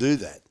you wouldn't do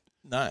that.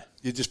 No.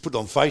 You just put it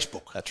on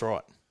Facebook. That's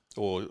right.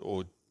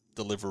 Or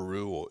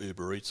Deliveroo or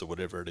Uber Eats or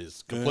whatever it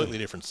is. Completely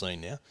different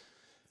scene now.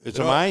 It's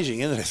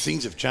amazing, isn't it?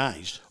 Things have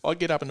changed. I'd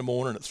get up in the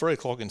morning at 3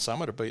 o'clock in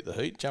summer to beat the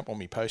heat, jump on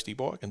my postie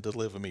bike and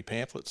deliver me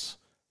pamphlets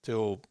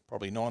till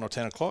probably 9 or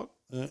 10 o'clock.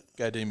 Yeah.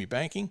 Go do me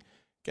banking,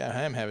 go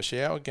home, have a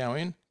shower, go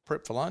in,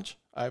 prep for lunch,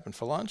 open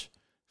for lunch,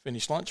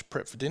 finish lunch,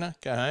 prep for dinner,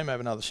 go home, have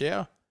another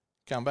shower,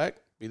 come back,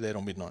 be there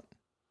till midnight.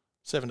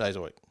 7 days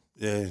a week.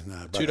 Yeah,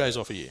 no. 2 days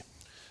off a year.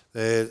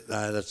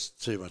 No, that's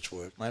too much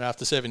work. Mate,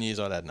 after 7 years,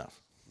 I'd had enough.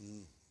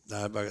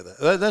 No, bugger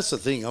that. That's the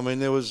thing. I mean,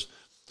 there's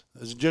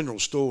a general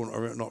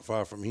store not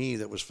far from here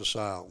that was for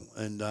sale,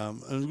 and a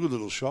good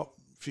little shop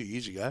a few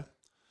years ago.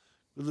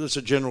 It's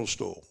a general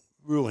store,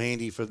 real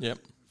handy for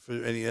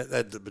any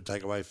that would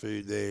take away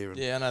food there. And,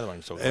 yeah, I know the one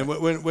you're talking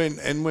about.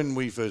 When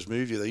we first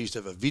moved here, they used to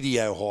have a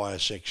video hire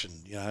section,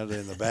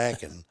 in the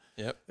back, and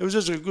Yep. it was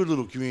just a good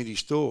little community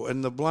store.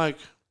 And the bloke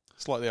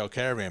It's like the old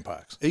caravan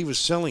parks. He was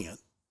selling it,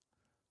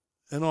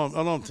 and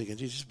I'm thinking,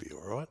 geez, this will be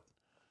all right.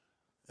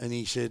 And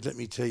he said, let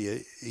me tell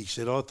you, he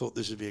said, I thought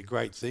this would be a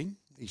great thing.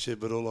 He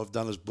said, but all I've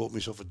done is bought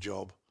myself a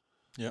job.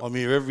 Yep. I'm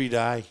here every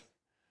day.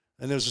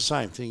 And it was the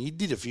same thing. He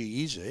did a few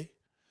years there.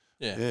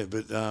 Yeah.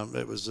 But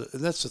it was,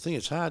 and that's the thing,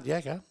 it's hard,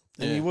 yakka.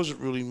 And he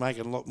wasn't really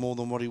making a lot more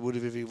than what he would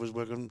have if he was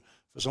working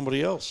for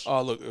somebody else.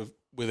 Oh, look,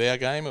 with our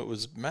game, it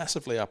was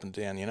massively up and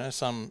down. You know,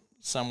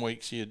 some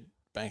weeks you'd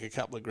bank a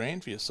couple of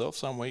grand for yourself.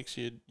 Some weeks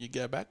you'd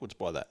go backwards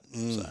by that.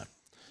 So.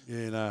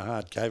 Yeah, no,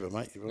 hard caper,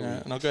 mate.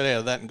 And I got out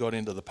of that and got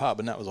into the pub,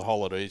 and that was a whole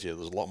lot easier. It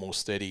was a lot more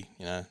steady,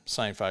 you know,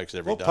 same folks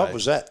every day. What pub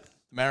was that?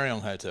 Marion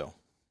Hotel.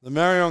 The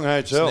Marion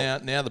Hotel.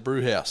 It's now the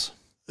brew house.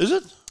 Is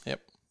it?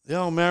 Yep. The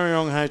old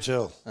Marion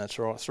Hotel. That's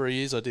right. 3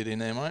 years I did in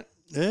there, mate.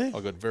 Yeah? I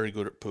got very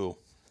good at pool.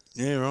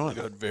 Yeah, right. I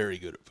got very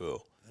good at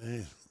pool.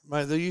 Yeah.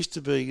 Mate, there used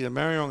to be the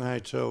Marion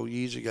Hotel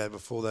years ago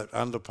before that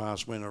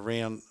underpass went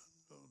around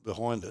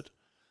behind it.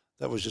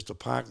 That was just a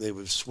park there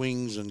with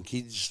swings and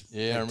kids'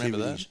 Yeah, I remember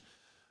that.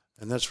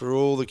 And that's where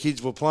all the kids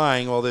were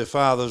playing while their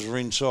fathers were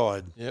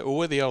inside. Yeah, or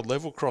where the old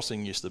level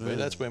crossing used to be.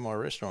 That's where my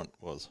restaurant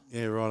was.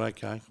 Yeah, right,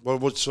 okay. Well,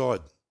 what side?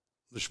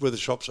 Where the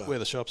shops are? Where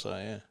the shops are,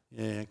 yeah.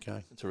 Yeah,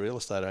 okay. It's a real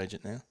estate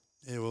agent now.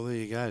 Yeah, well, there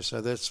you go.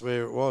 So that's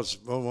where it was.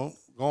 Well,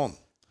 gone.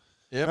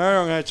 Yep.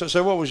 Marion Hotel.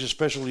 So what was your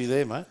specialty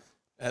there, mate?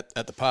 At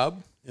the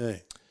pub? Yeah.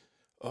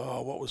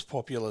 Oh, what was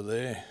popular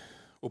there?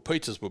 Well,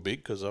 pizzas were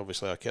big because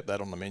obviously I kept that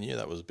on the menu.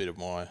 That was a bit of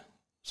my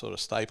sort of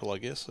staple, I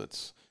guess.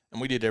 And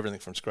we did everything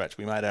from scratch.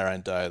 We made our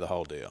own dough, the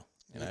whole deal.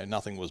 You know,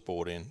 nothing was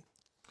bought in.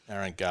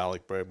 Our own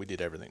garlic bread, we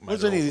did everything. What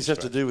does any of this have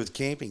to do with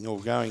camping or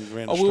going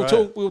around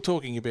Australia? We were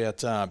talking about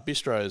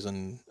bistros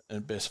and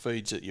best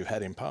feeds that you've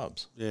had in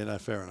pubs. Yeah, no,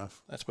 fair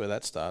enough. That's where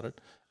that started.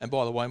 And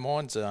by the way,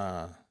 mine's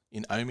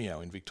in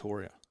Omeo in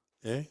Victoria.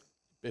 Yeah?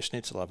 Best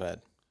schnitzel I've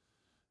had.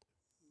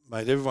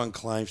 Mate, everyone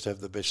claims to have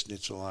the best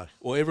schnitzel, eh?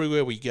 Well,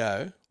 everywhere we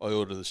go, I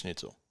order the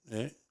schnitzel.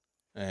 Yeah?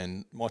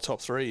 And my top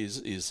three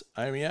is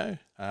Omeo,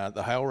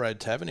 the Hale Road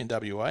Tavern in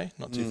WA,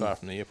 not too far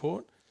from the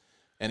airport.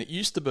 And it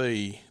used to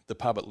be the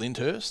pub at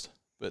Lyndhurst,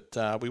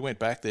 but we went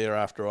back there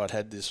after I'd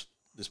had this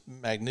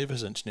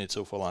magnificent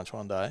schnitzel for lunch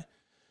one day,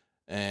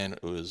 and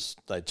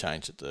they'd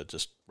changed it to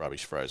just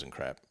rubbish frozen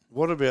crap.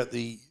 What about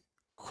the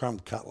crumb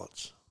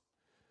cutlets?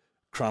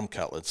 Crumb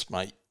cutlets,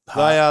 mate.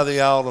 They are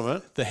the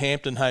ultimate. The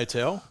Hampton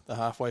Hotel, the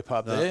halfway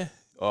pub there.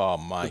 Oh,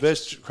 mate. The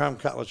best crumb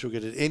cutlets you'll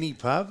get at any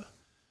pub.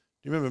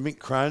 Do you remember Mick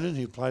Cronin,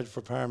 who played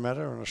for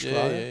Parramatta in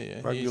Australia?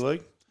 Yeah. Rugby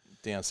league?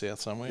 Down south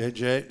somewhere.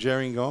 Yeah,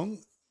 Gerringong.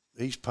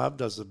 His pub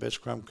does the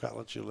best crumb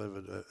cutlets you'll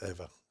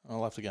ever.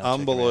 I'll have to go and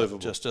Unbelievable.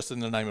 check him out. Just in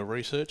the name of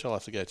research, I'll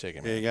have to go check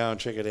him out. Yeah, go and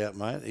check it out,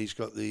 mate. He's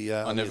got the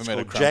I never met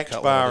a crumb Jack's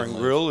cutlet, Bar I and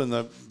didn't Grill in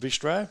the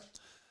bistro.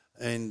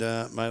 And,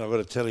 mate, I've got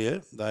to tell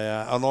you, they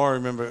are. And I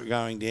remember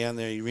going down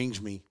there, he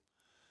rings me.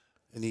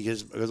 And he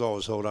goes, because I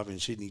was held up in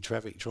Sydney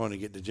traffic trying to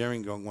get to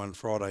Gerringong one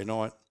Friday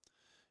night.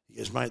 He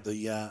goes, mate,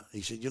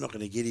 he said, you're not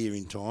going to get here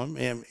in time.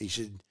 He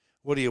said,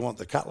 what do you want,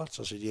 the cutlets?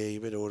 I said, yeah, you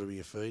better order me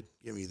a feed.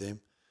 Get me them.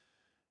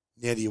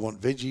 Now, do you want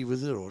veggie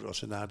with it? Or I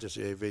said, no, just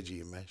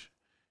veggie and mash.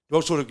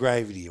 What sort of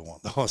gravy do you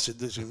want? I said,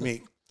 this is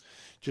Mick,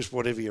 just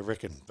whatever you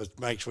reckon, but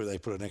make sure they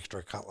put an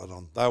extra cutlet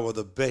on. They were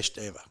the best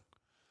ever.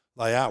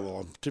 They are. Well,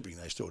 I'm tipping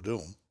they still do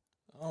them.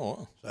 Oh,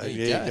 well,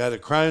 So, go to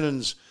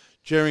Cronin's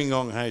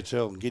Gerringong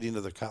Hotel and get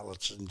into the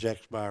cutlets and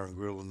Jack's Bar and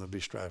Grill and the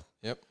bistro.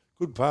 Yep.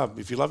 Good pub.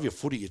 If you love your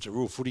footy, it's a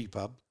real footy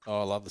pub.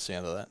 Oh, I love the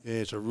sound of that.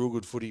 Yeah, it's a real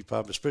good footy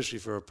pub, especially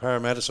for a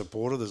Parramatta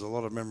supporter. There's a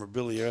lot of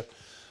memorabilia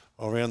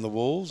around the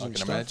walls and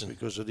can stuff imagine.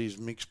 because it is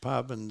Mick's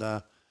pub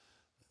and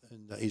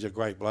he's a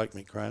great bloke,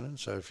 Mick Cronin.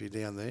 So if you're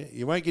down there,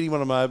 you won't get him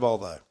on a mobile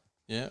though.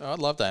 Yeah, I'd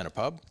love to own a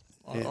pub.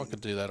 I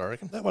could do that, I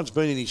reckon. That one's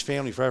been in his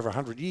family for over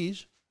 100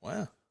 years.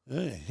 Wow.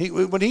 Yeah,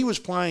 when he was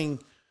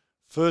playing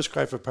first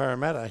grade for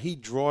Parramatta,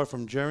 he'd drive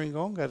from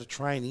Gerringong, go to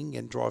training,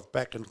 and drive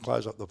back and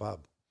close up the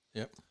pub.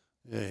 Yep.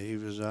 Yeah, he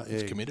was.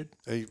 He's committed.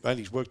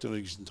 He's worked in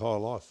it his entire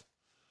life.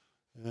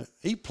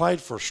 He played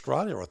for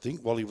Australia, I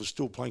think, while he was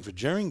still playing for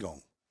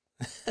Gerringong.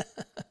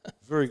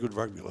 Very good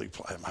rugby league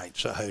player, mate.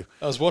 So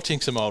I was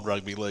watching some old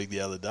rugby league the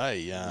other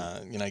day,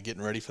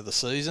 getting ready for the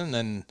season,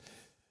 and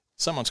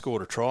someone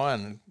scored a try,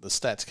 and the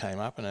stats came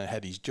up, and it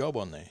had his job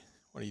on there,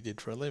 what he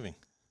did for a living.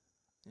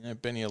 You know,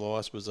 Benny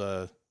Elias was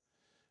I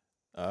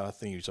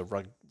think he was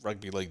a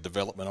rugby league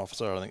development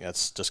officer. I think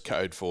that's just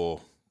code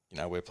for,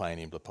 we're paying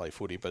him to play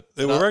footy. But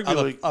there were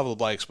other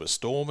blokes were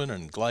storemen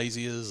and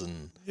glaziers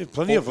and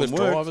plenty of them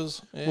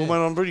drivers. Yeah. Well,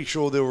 mate, I'm pretty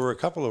sure there were a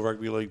couple of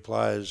rugby league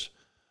players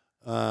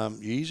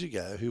years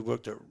ago who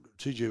worked at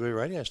 2GB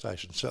radio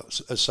stations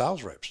as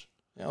sales reps.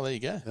 Oh, there you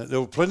go. There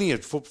were plenty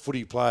of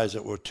footy players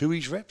that were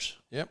 2E's reps.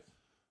 Yep.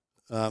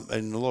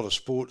 And a lot of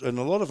sport, and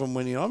a lot of them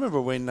went in. I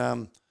remember when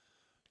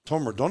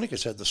Tom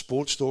Rodonicus had the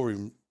sports store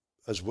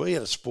as well. He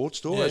had a sports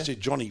store. Yeah. I said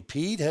Johnny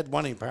Peard had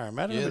one in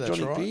Parramatta. Yeah, remember that's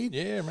Johnny right. Peard?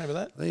 Yeah, remember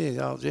that?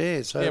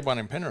 Yeah. So he had one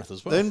in Penrith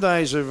as well. them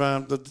days of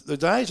the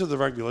days of the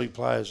rugby league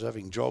players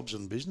having jobs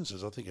and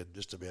businesses, I think are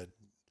just about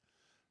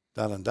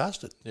done and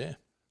dusted. Yeah.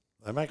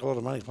 They make a lot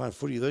of money playing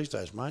footy these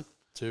days, mate.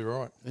 Too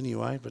right.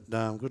 Anyway, but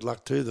good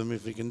luck to them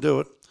if we can do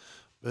it.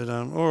 But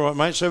all right,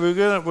 mate. So we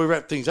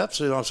wrap things up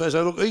soon.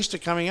 So look, Easter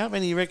coming up.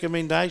 Any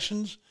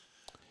recommendations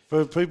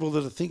for people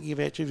that are thinking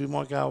about you who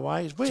might go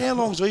away? How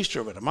long's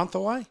Easter? About a month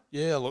away?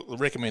 Yeah, look, the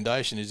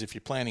recommendation is if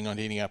you're planning on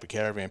hitting up a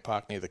caravan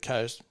park near the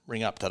coast,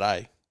 ring up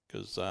today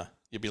because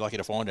you'll be lucky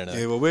to find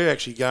anything. Yeah, well, we're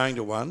actually going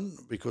to one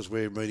because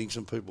we're meeting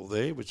some people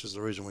there, which is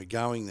the reason we're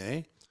going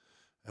there.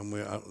 And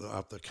we're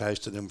up the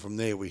coast, and then from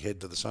there we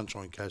head to the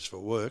Sunshine Coast for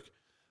work,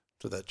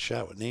 to that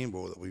show at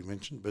Nambour that we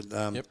mentioned. But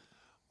Yep.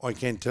 I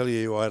can tell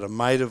you, I had a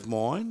mate of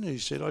mine who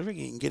said, I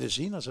reckon you can get us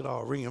in. I said,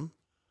 I'll ring him.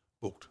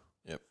 Booked.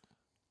 Yep.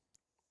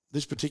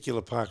 This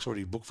particular park's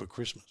already booked for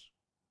Christmas.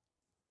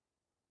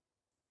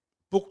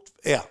 Booked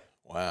out.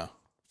 Wow.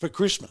 For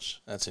Christmas.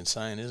 That's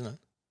insane, isn't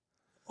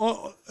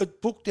it?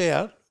 It booked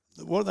out.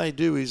 What they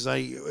do is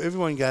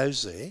everyone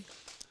goes there,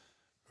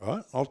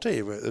 right? I'll tell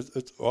you,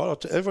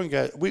 everyone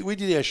goes. We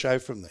did our show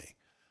from there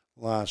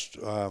last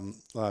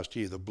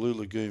year, the Blue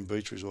Lagoon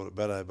Beach Resort at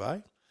Baddo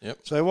Bay. Yep.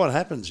 So what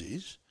happens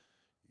is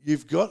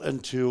you've got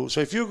until,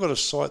 so if you've got a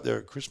site there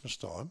at Christmas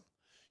time,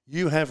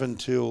 you have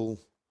until,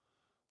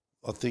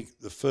 I think,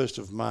 the 1st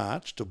of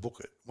March to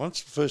book it.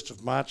 Once the 1st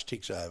of March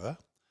ticks over,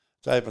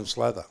 it's open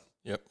slather.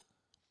 Yep.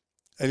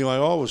 Anyway,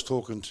 I was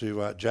talking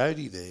to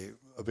Jody there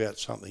about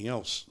something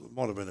else. It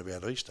might have been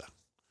about Easter.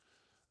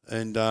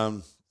 And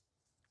I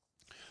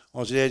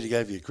said, how'd you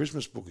go for your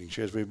Christmas booking? She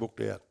goes, we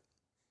booked out.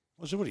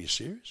 I said, what, are you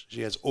serious?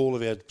 She has all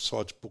of our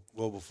sites booked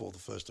well before the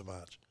 1st of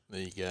March.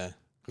 There you go.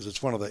 Because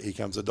it's one of here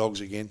comes the dogs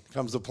again.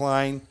 Comes the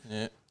plane.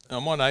 Yeah. Now,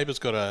 my neighbour's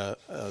got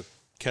a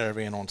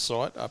caravan on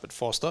site up at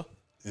Foster.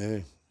 Yeah.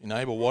 Your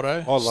neighbour,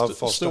 Watto. I love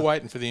Foster. Still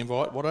waiting for the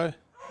invite, Watto.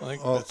 I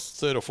think that's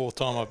the 3rd or 4th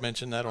time I've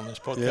mentioned that on this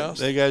podcast. Yeah,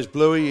 there goes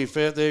Bluey. He's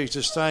out there. He's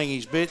just staying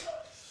his bit.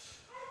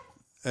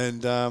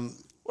 And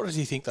what does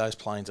he think those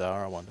planes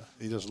are, I wonder?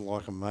 he doesn't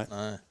like them, mate.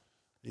 No.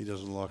 He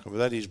doesn't like them. But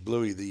that is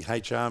Bluey, the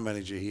HR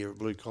manager here at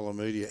Blue Collar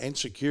Media and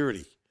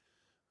security.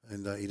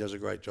 And he does a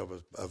great job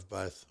of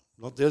both.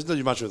 There's not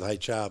much with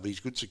HR, but he's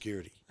good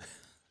security.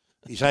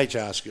 His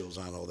HR skills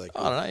aren't all that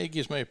good. I don't know. He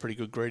gives me a pretty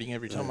good greeting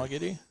every time I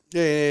get here.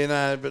 Yeah,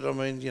 no, but I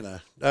mean, no,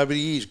 but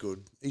he is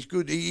good. He's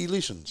good. He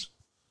listens.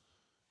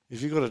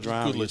 If you've got a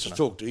drama, he's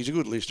a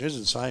good listener. He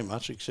doesn't say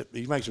much, except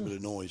he makes a bit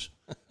of noise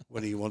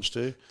when he wants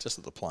to. Just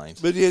at the planes.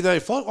 But yeah,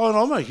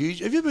 I'm a huge.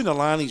 Have you been to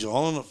Larney's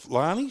Island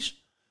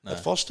at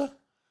Foster?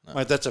 No.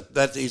 Mate,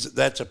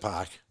 that's a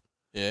park.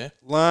 Yeah.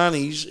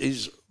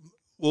 Larney's.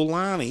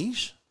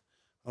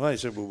 I know you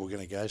said we're going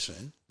to go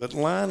soon, but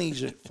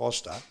Larney's at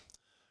Foster,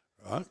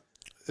 right?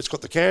 It's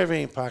got the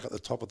caravan park at the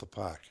top of the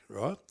park,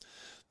 right?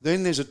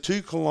 Then there's a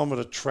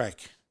 2-kilometre track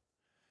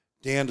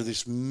down to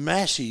this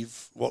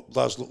massive, what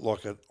does look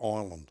like an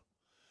island.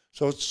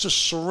 So it's just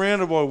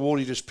surrounded by water.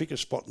 You just pick a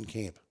spot and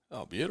camp.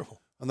 Oh, beautiful.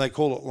 And they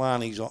call it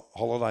Larney's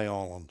Holiday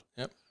Island.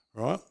 Yep.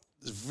 Right?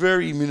 There's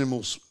very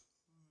minimal,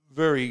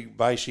 very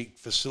basic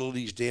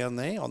facilities down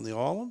there on the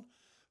island,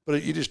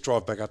 but you just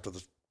drive back up to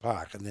the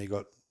park and they've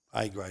got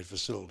A-grade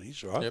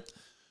facilities, right? Yep.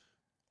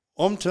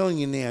 I'm telling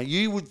you now,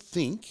 you would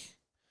think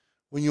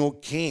when you're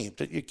camped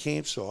at your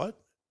campsite,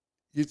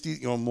 you'd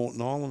think you're on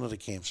Moreton Island at a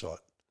campsite.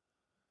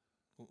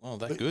 Oh,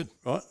 that's good.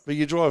 Right? But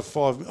you drive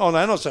 5 minutes. Oh,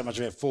 no, not so much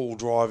about full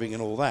driving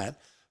and all that.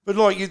 But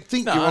like you'd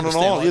think you're on an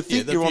island. You'd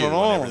think you're on an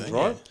island,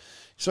 right? Yeah.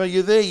 So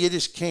you're there, you're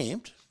just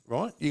camped,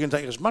 right? You can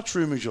take as much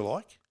room as you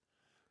like.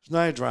 There's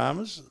no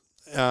dramas.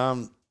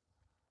 There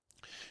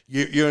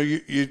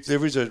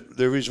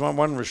is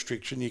one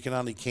restriction. You can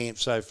only camp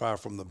so far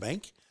from the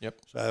bank. Yep.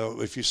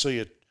 So if you see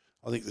it,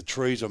 I think the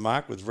trees are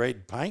marked with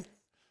red paint.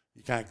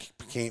 You can't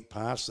camp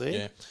past there.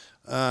 Yeah.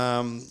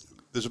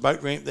 There's a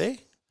boat ramp there.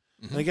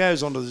 Mm-hmm. And it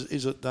goes on to,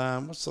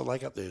 what's the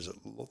lake up there? Is it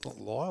not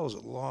Lyle? Is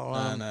it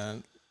Lyle?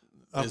 No.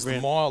 There's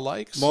the Mile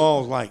Lakes.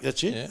 Mile Lake,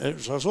 that's it. Yeah.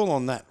 So it's all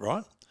on that,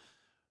 right?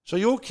 So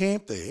you're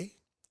camped there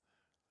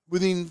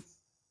within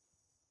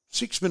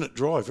 6-minute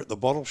drive at the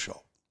bottle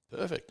shop.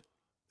 Perfect.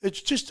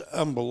 It's just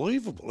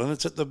unbelievable. And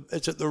it's at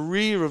the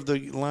rear of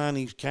the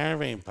Larney's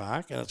Caravan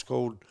Park, and it's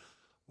called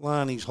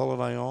Larney's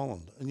Holiday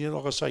Island. And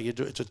like I say,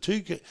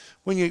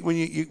 when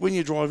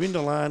you drive into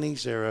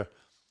Larney's, there are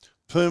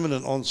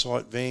permanent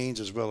on-site vans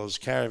as well as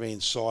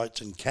caravan sites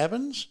and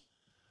cabins,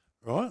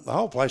 right? The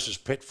whole place is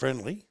pet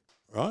friendly,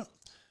 right?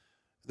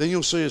 Then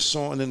you'll see a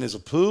sign, and then there's a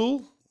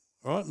pool,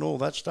 right, and all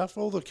that stuff,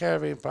 all the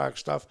caravan park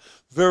stuff,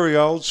 very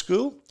old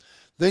school.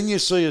 Then you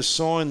see a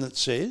sign that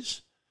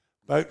says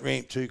boat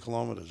ramp 2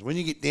 kilometres. When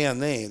you get down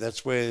there,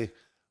 that's where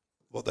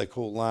what they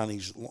call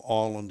Larney's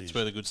Island is. That's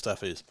where the good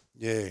stuff is.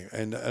 Yeah,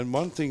 and I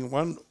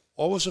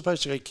was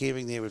supposed to go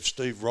camping there with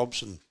Steve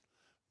Robson.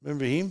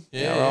 Remember him?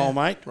 Yeah. Our old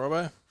mate.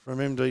 Robbo. From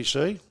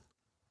MDC.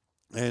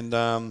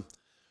 And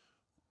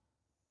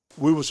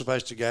we were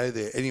supposed to go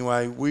there.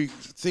 Anyway,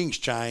 things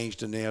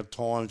changed and our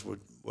times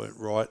weren't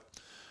right.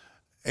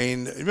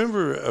 And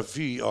remember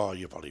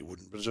you probably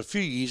wouldn't, but it was a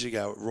few years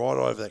ago, right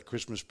over that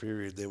Christmas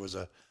period, there was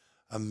a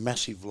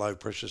massive low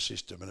pressure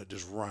system and it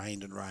just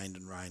rained and rained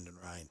and rained and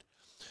rained.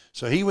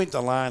 So he went to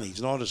Larney's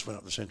and I just went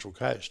up the Central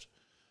Coast.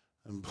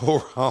 And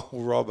poor old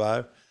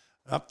Robbo,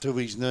 up to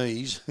his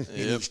knees in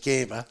his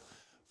camper,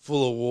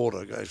 full of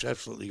water.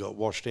 Absolutely got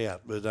washed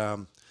out. But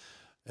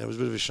it was a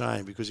bit of a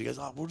shame because he goes,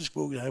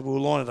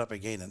 we'll line it up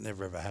again. It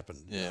never ever happened,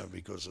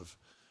 because of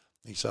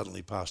he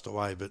suddenly passed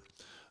away. But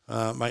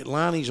mate,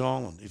 Larney's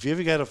Island. If you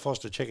ever go to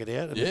Foster, check it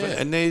out.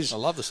 And I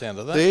love the sound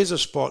of that. There's a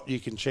spot you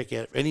can check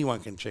out. Anyone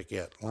can check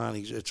out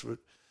Larney's.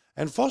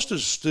 And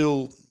Foster's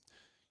still,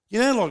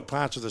 like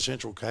parts of the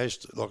Central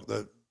Coast, like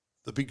the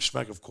big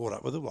smoke have caught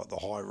up with it, like the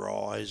high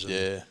rise,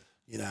 and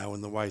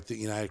and the way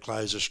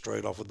close the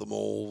street off with the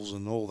malls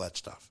and all that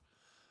stuff.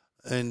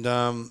 And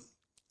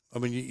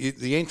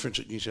the entrance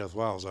at New South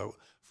Wales, though,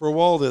 for a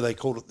while there they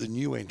called it the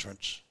new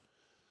entrance.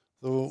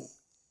 Well,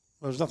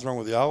 there's nothing wrong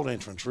with the old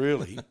entrance,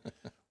 really.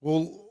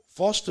 Well,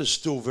 Foster's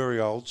still very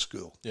old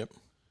school. Yep.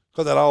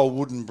 Got that old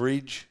wooden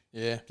bridge.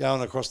 Yeah.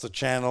 Going across the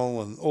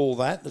channel and all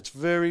that. It's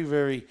very,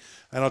 very...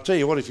 And I'll tell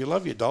you what, if you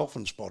love your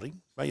dolphin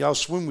spotting, mate, I'll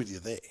swim with you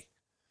there.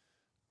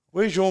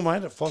 Where's your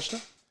mate at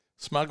Foster?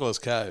 Smuggler's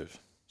Cove.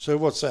 So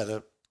what's that?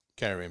 A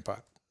caravan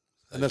park.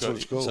 And that's what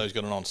it's called? So he's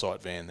got an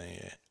on-site van there,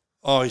 yeah.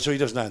 Oh, so he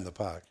doesn't own the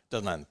park?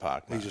 Doesn't own the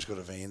park, no. He's just got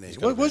a van there.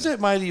 Where's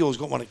that mate of yours?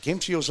 Got one at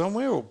Kempsey or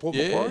somewhere? Or Port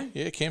Macquarie?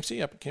 Yeah,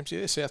 Kempsey, up at Kempsey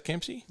there, South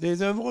Kempsey.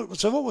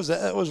 So what was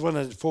that? That was one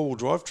of the four-wheel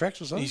drive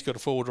tracks or something? He's got a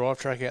four-wheel drive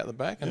track out the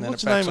back. And then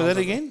what's the name of that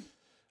again?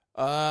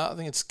 I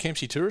think it's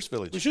Kempsey Tourist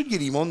Village. We should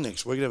get him on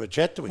next week and have a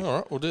chat to him.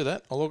 All right, we'll do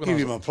that. I'll organise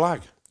Give him a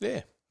plug.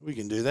 Yeah. We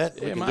can do that.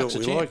 Yeah, we can do what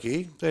we like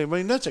here. I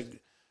mean, that's a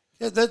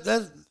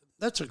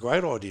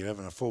great idea,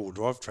 having a four-wheel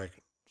drive track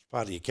as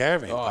part of your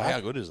caravan park.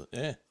 How good is it?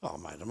 Yeah. Oh,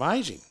 mate,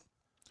 amazing.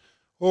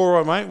 All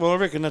right, mate. Well, I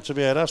reckon that's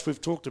about us. We've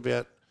talked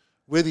about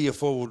whether your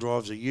four-wheel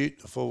drive's a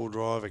ute, a four-wheel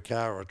drive, a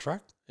car or a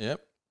truck.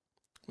 Yep.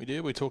 We did.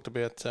 We talked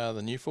about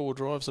the new four-wheel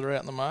drives that are out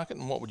in the market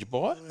and what would you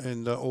buy.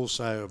 And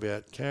also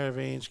about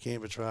caravans,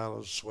 camper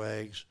trailers,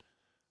 swags.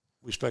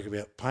 We spoke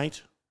about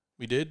paint.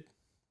 We did.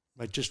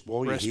 Mate, just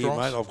while you're here,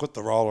 mate, I've got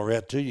the roller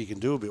out too. You can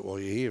do a bit while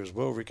you're here as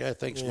well, Ricko.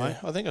 Thanks, mate.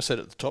 I think I said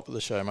at the top of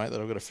the show, mate, that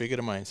I've got a figure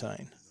to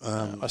maintain.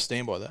 I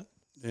stand by that.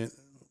 Yeah.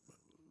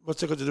 What's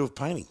that got to do with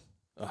painting?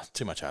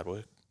 Too much hard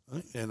work.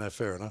 Yeah, no,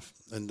 fair enough.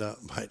 And,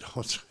 mate,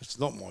 it's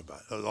not my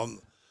boat.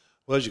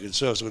 Well, as you can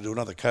see, I've got to do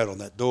another coat on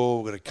that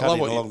door. We've got to cut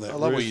along that roof. I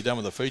love what you've done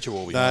with the feature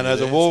wall. No,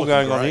 the wall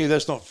going on here,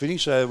 that's not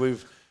finished. So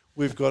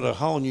we've got a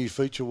whole new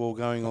feature wall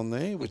going on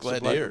there, which will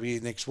be here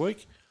next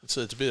week. It's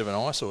a bit of an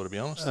eyesore, to be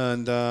honest.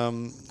 And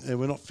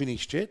we're not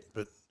finished yet,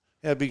 but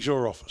how big's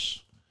your office?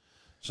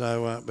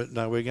 So, but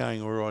no, we're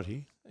going all right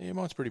here. Yeah,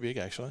 mine's pretty big,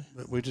 actually.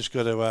 But we just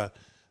got to...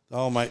 the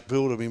old mate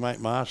Builder, my mate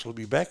Marshall, will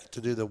be back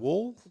to do the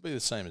wall. It'll be the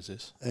same as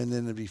this. And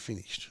then it'll be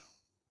finished.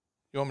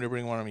 You want me to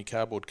bring one of my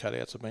cardboard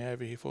cutouts of me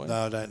over here for you?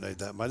 No, I don't need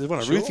that, mate. There's one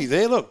of Ruthie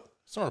there, look.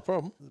 It's not a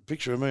problem. The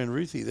picture of me and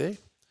Ruthie there.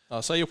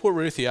 Oh, so you'll put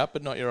Ruthie up,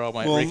 but not your old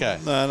mate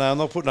Ricko? No, I'm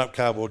not putting up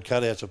cardboard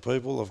cutouts of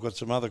people. I've got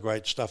some other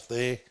great stuff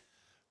there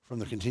from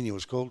the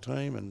continuous call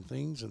team and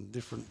things, and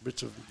different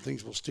bits of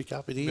things will stick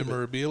up in here.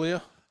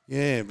 Memorabilia?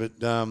 But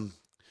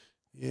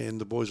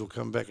and the boys will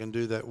come back and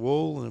do that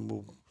wall, and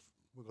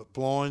we've got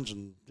blinds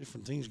and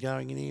different things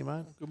going in here,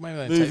 mate. Good,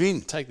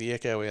 maybe take the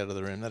echo out of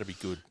the room. That'd be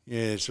good.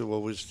 Yeah,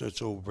 so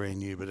it's all brand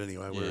new, but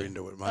anyway, we're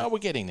into it, mate. Oh, we're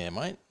getting there,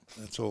 mate.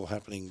 That's all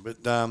happening.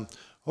 But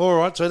all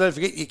right, so don't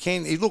forget you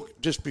can look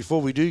just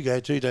before we do go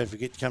too. Don't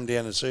forget to come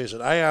down and see us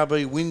at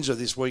ARB Windsor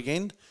this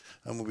weekend,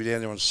 and we'll be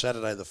down there on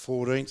Saturday the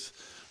 14th.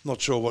 Not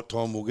sure what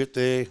time we'll get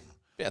there.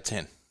 About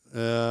 10.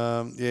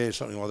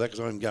 Something like that, because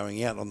I'm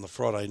going out on the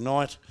Friday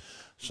night.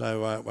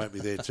 So I won't be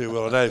there too.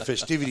 Well, I know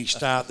festivities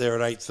start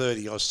there at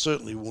 8:30. I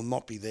certainly will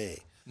not be there.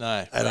 No,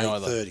 at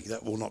 8:30.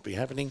 That will not be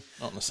happening.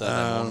 Not on a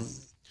Saturday morning.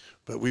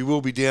 But we will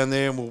be down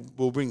there, and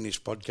we'll bring this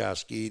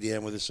podcast gear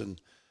down with us,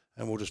 and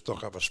we'll just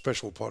stock up a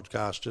special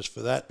podcast just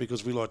for that,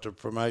 because we like to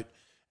promote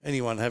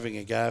anyone having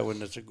a go,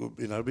 and it's a good,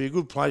 it'll be a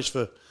good place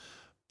for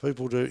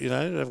people to,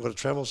 they've got to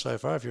travel so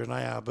far. If you're an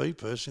ARB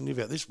person, live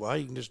out this way,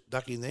 you can just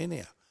duck in there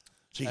now.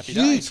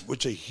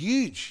 It's a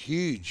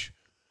huge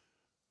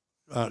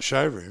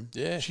showroom.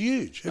 Yeah. It's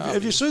huge.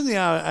 Have you seen the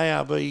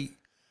ARB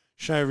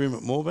showroom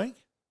at Moorebank?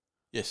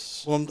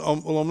 Yes. Well,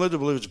 I'm led to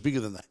believe it's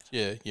bigger than that.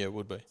 Yeah, it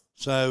would be.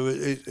 So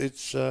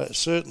it's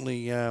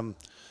certainly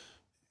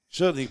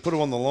put them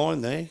on the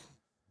line there.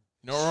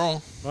 Not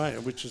wrong. Right,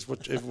 which is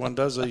what everyone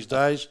does these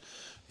days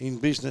in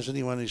business.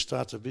 Anyone who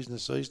starts a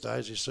business these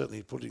days is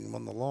certainly putting them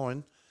on the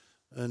line.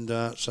 And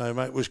so,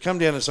 mate, we'll come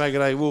down and say good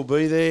day. We'll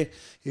be there.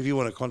 If you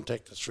want to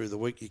contact us through the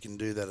week, you can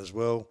do that as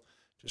well.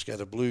 Just go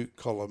to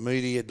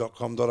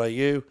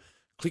bluecollarmedia.com.au,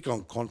 click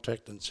on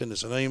contact and send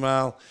us an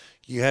email.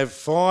 You have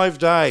 5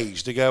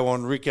 days to go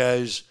on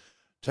Ricko's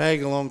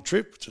tag-along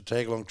trip. It's a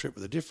tag-along trip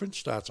with a difference.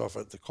 Starts off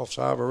at the Coffs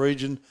Harbour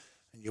region,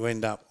 and you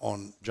end up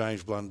on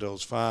James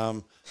Blundell's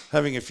farm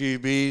having a few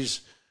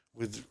beers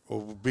with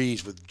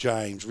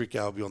James.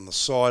 Ricko will be on the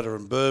cider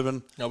and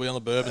bourbon. I'll be on the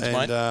bourbons,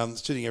 mate. And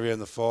sitting around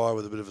the fire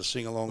with a bit of a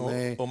sing-along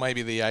there. Or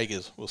maybe the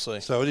Jaegers. We'll see.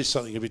 So it is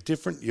something a bit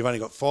different. You've only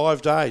got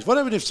 5 days. What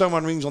happens if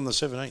someone rings on the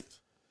 17th?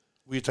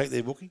 Will you take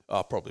their booking?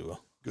 Oh, probably will.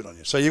 Good on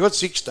you. So you've got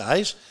 6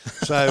 days.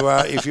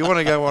 So if you want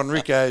to go on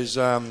Ricko's...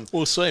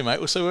 we'll see,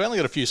 mate. So we've only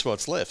got a few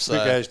spots left. So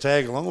Ricko's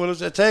tag-along. Well,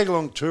 it's a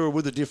tag-along tour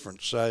with a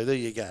difference. So there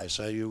you go.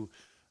 So you...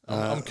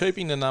 I'm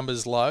keeping the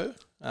numbers low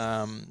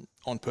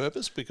on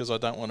purpose because I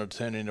don't want to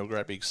turn into a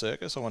great big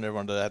circus. I want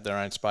everyone to have their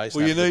own space.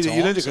 Well, you need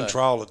to so.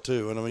 control it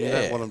too. And I mean, you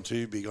don't want them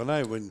too big. I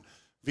know when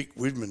Vic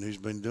Widman, who's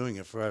been doing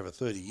it for over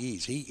 30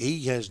 years,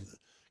 he has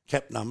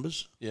cap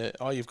numbers. Yeah.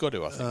 Oh, you've got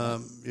to, I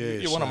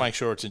think. You want to make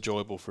sure it's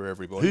enjoyable for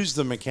everybody. Who's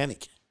the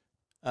mechanic?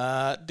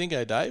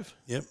 Dingo Dave.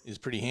 Yep. Is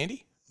pretty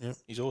handy. Yep.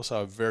 He's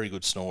also a very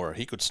good snorer.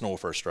 He could snore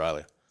for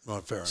Australia.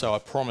 Right, fair enough. So I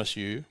promise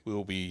you,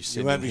 we'll be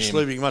sending him... You won't be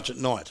sleeping much at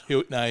night.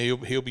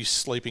 He'll be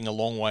sleeping a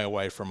long way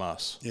away from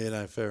us. Yeah,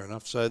 no, fair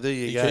enough. So there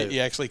you go. He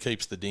actually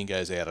keeps the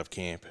dingoes out of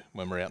camp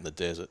when we're out in the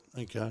desert.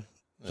 Okay.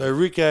 So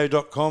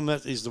Ricko.com,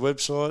 that is the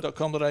website.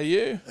 .com.au.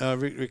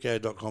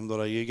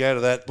 Ricko.com.au. Go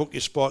to that, book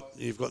your spot.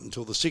 You've got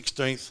until the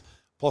 16th,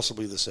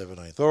 possibly the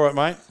 17th. All right,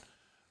 mate.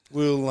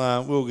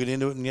 We'll get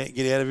into it and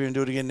get out of here and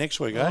do it again next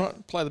week, eh? All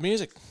right, play the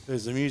music.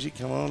 There's the music.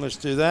 Come on, let's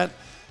do that.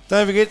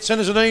 Don't forget, send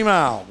us an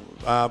email,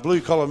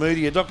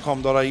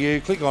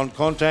 bluecollarmedia.com.au. Click on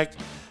contact.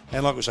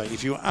 And like we say,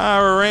 if you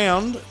are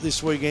around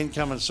this weekend,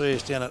 come and see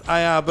us down at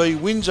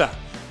ARB Windsor.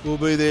 We'll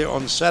be there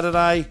on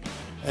Saturday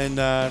and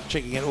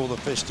checking out all the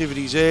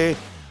festivities there.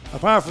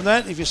 Apart from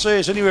that, if you see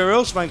us anywhere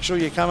else, make sure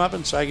you come up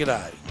and say good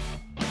day.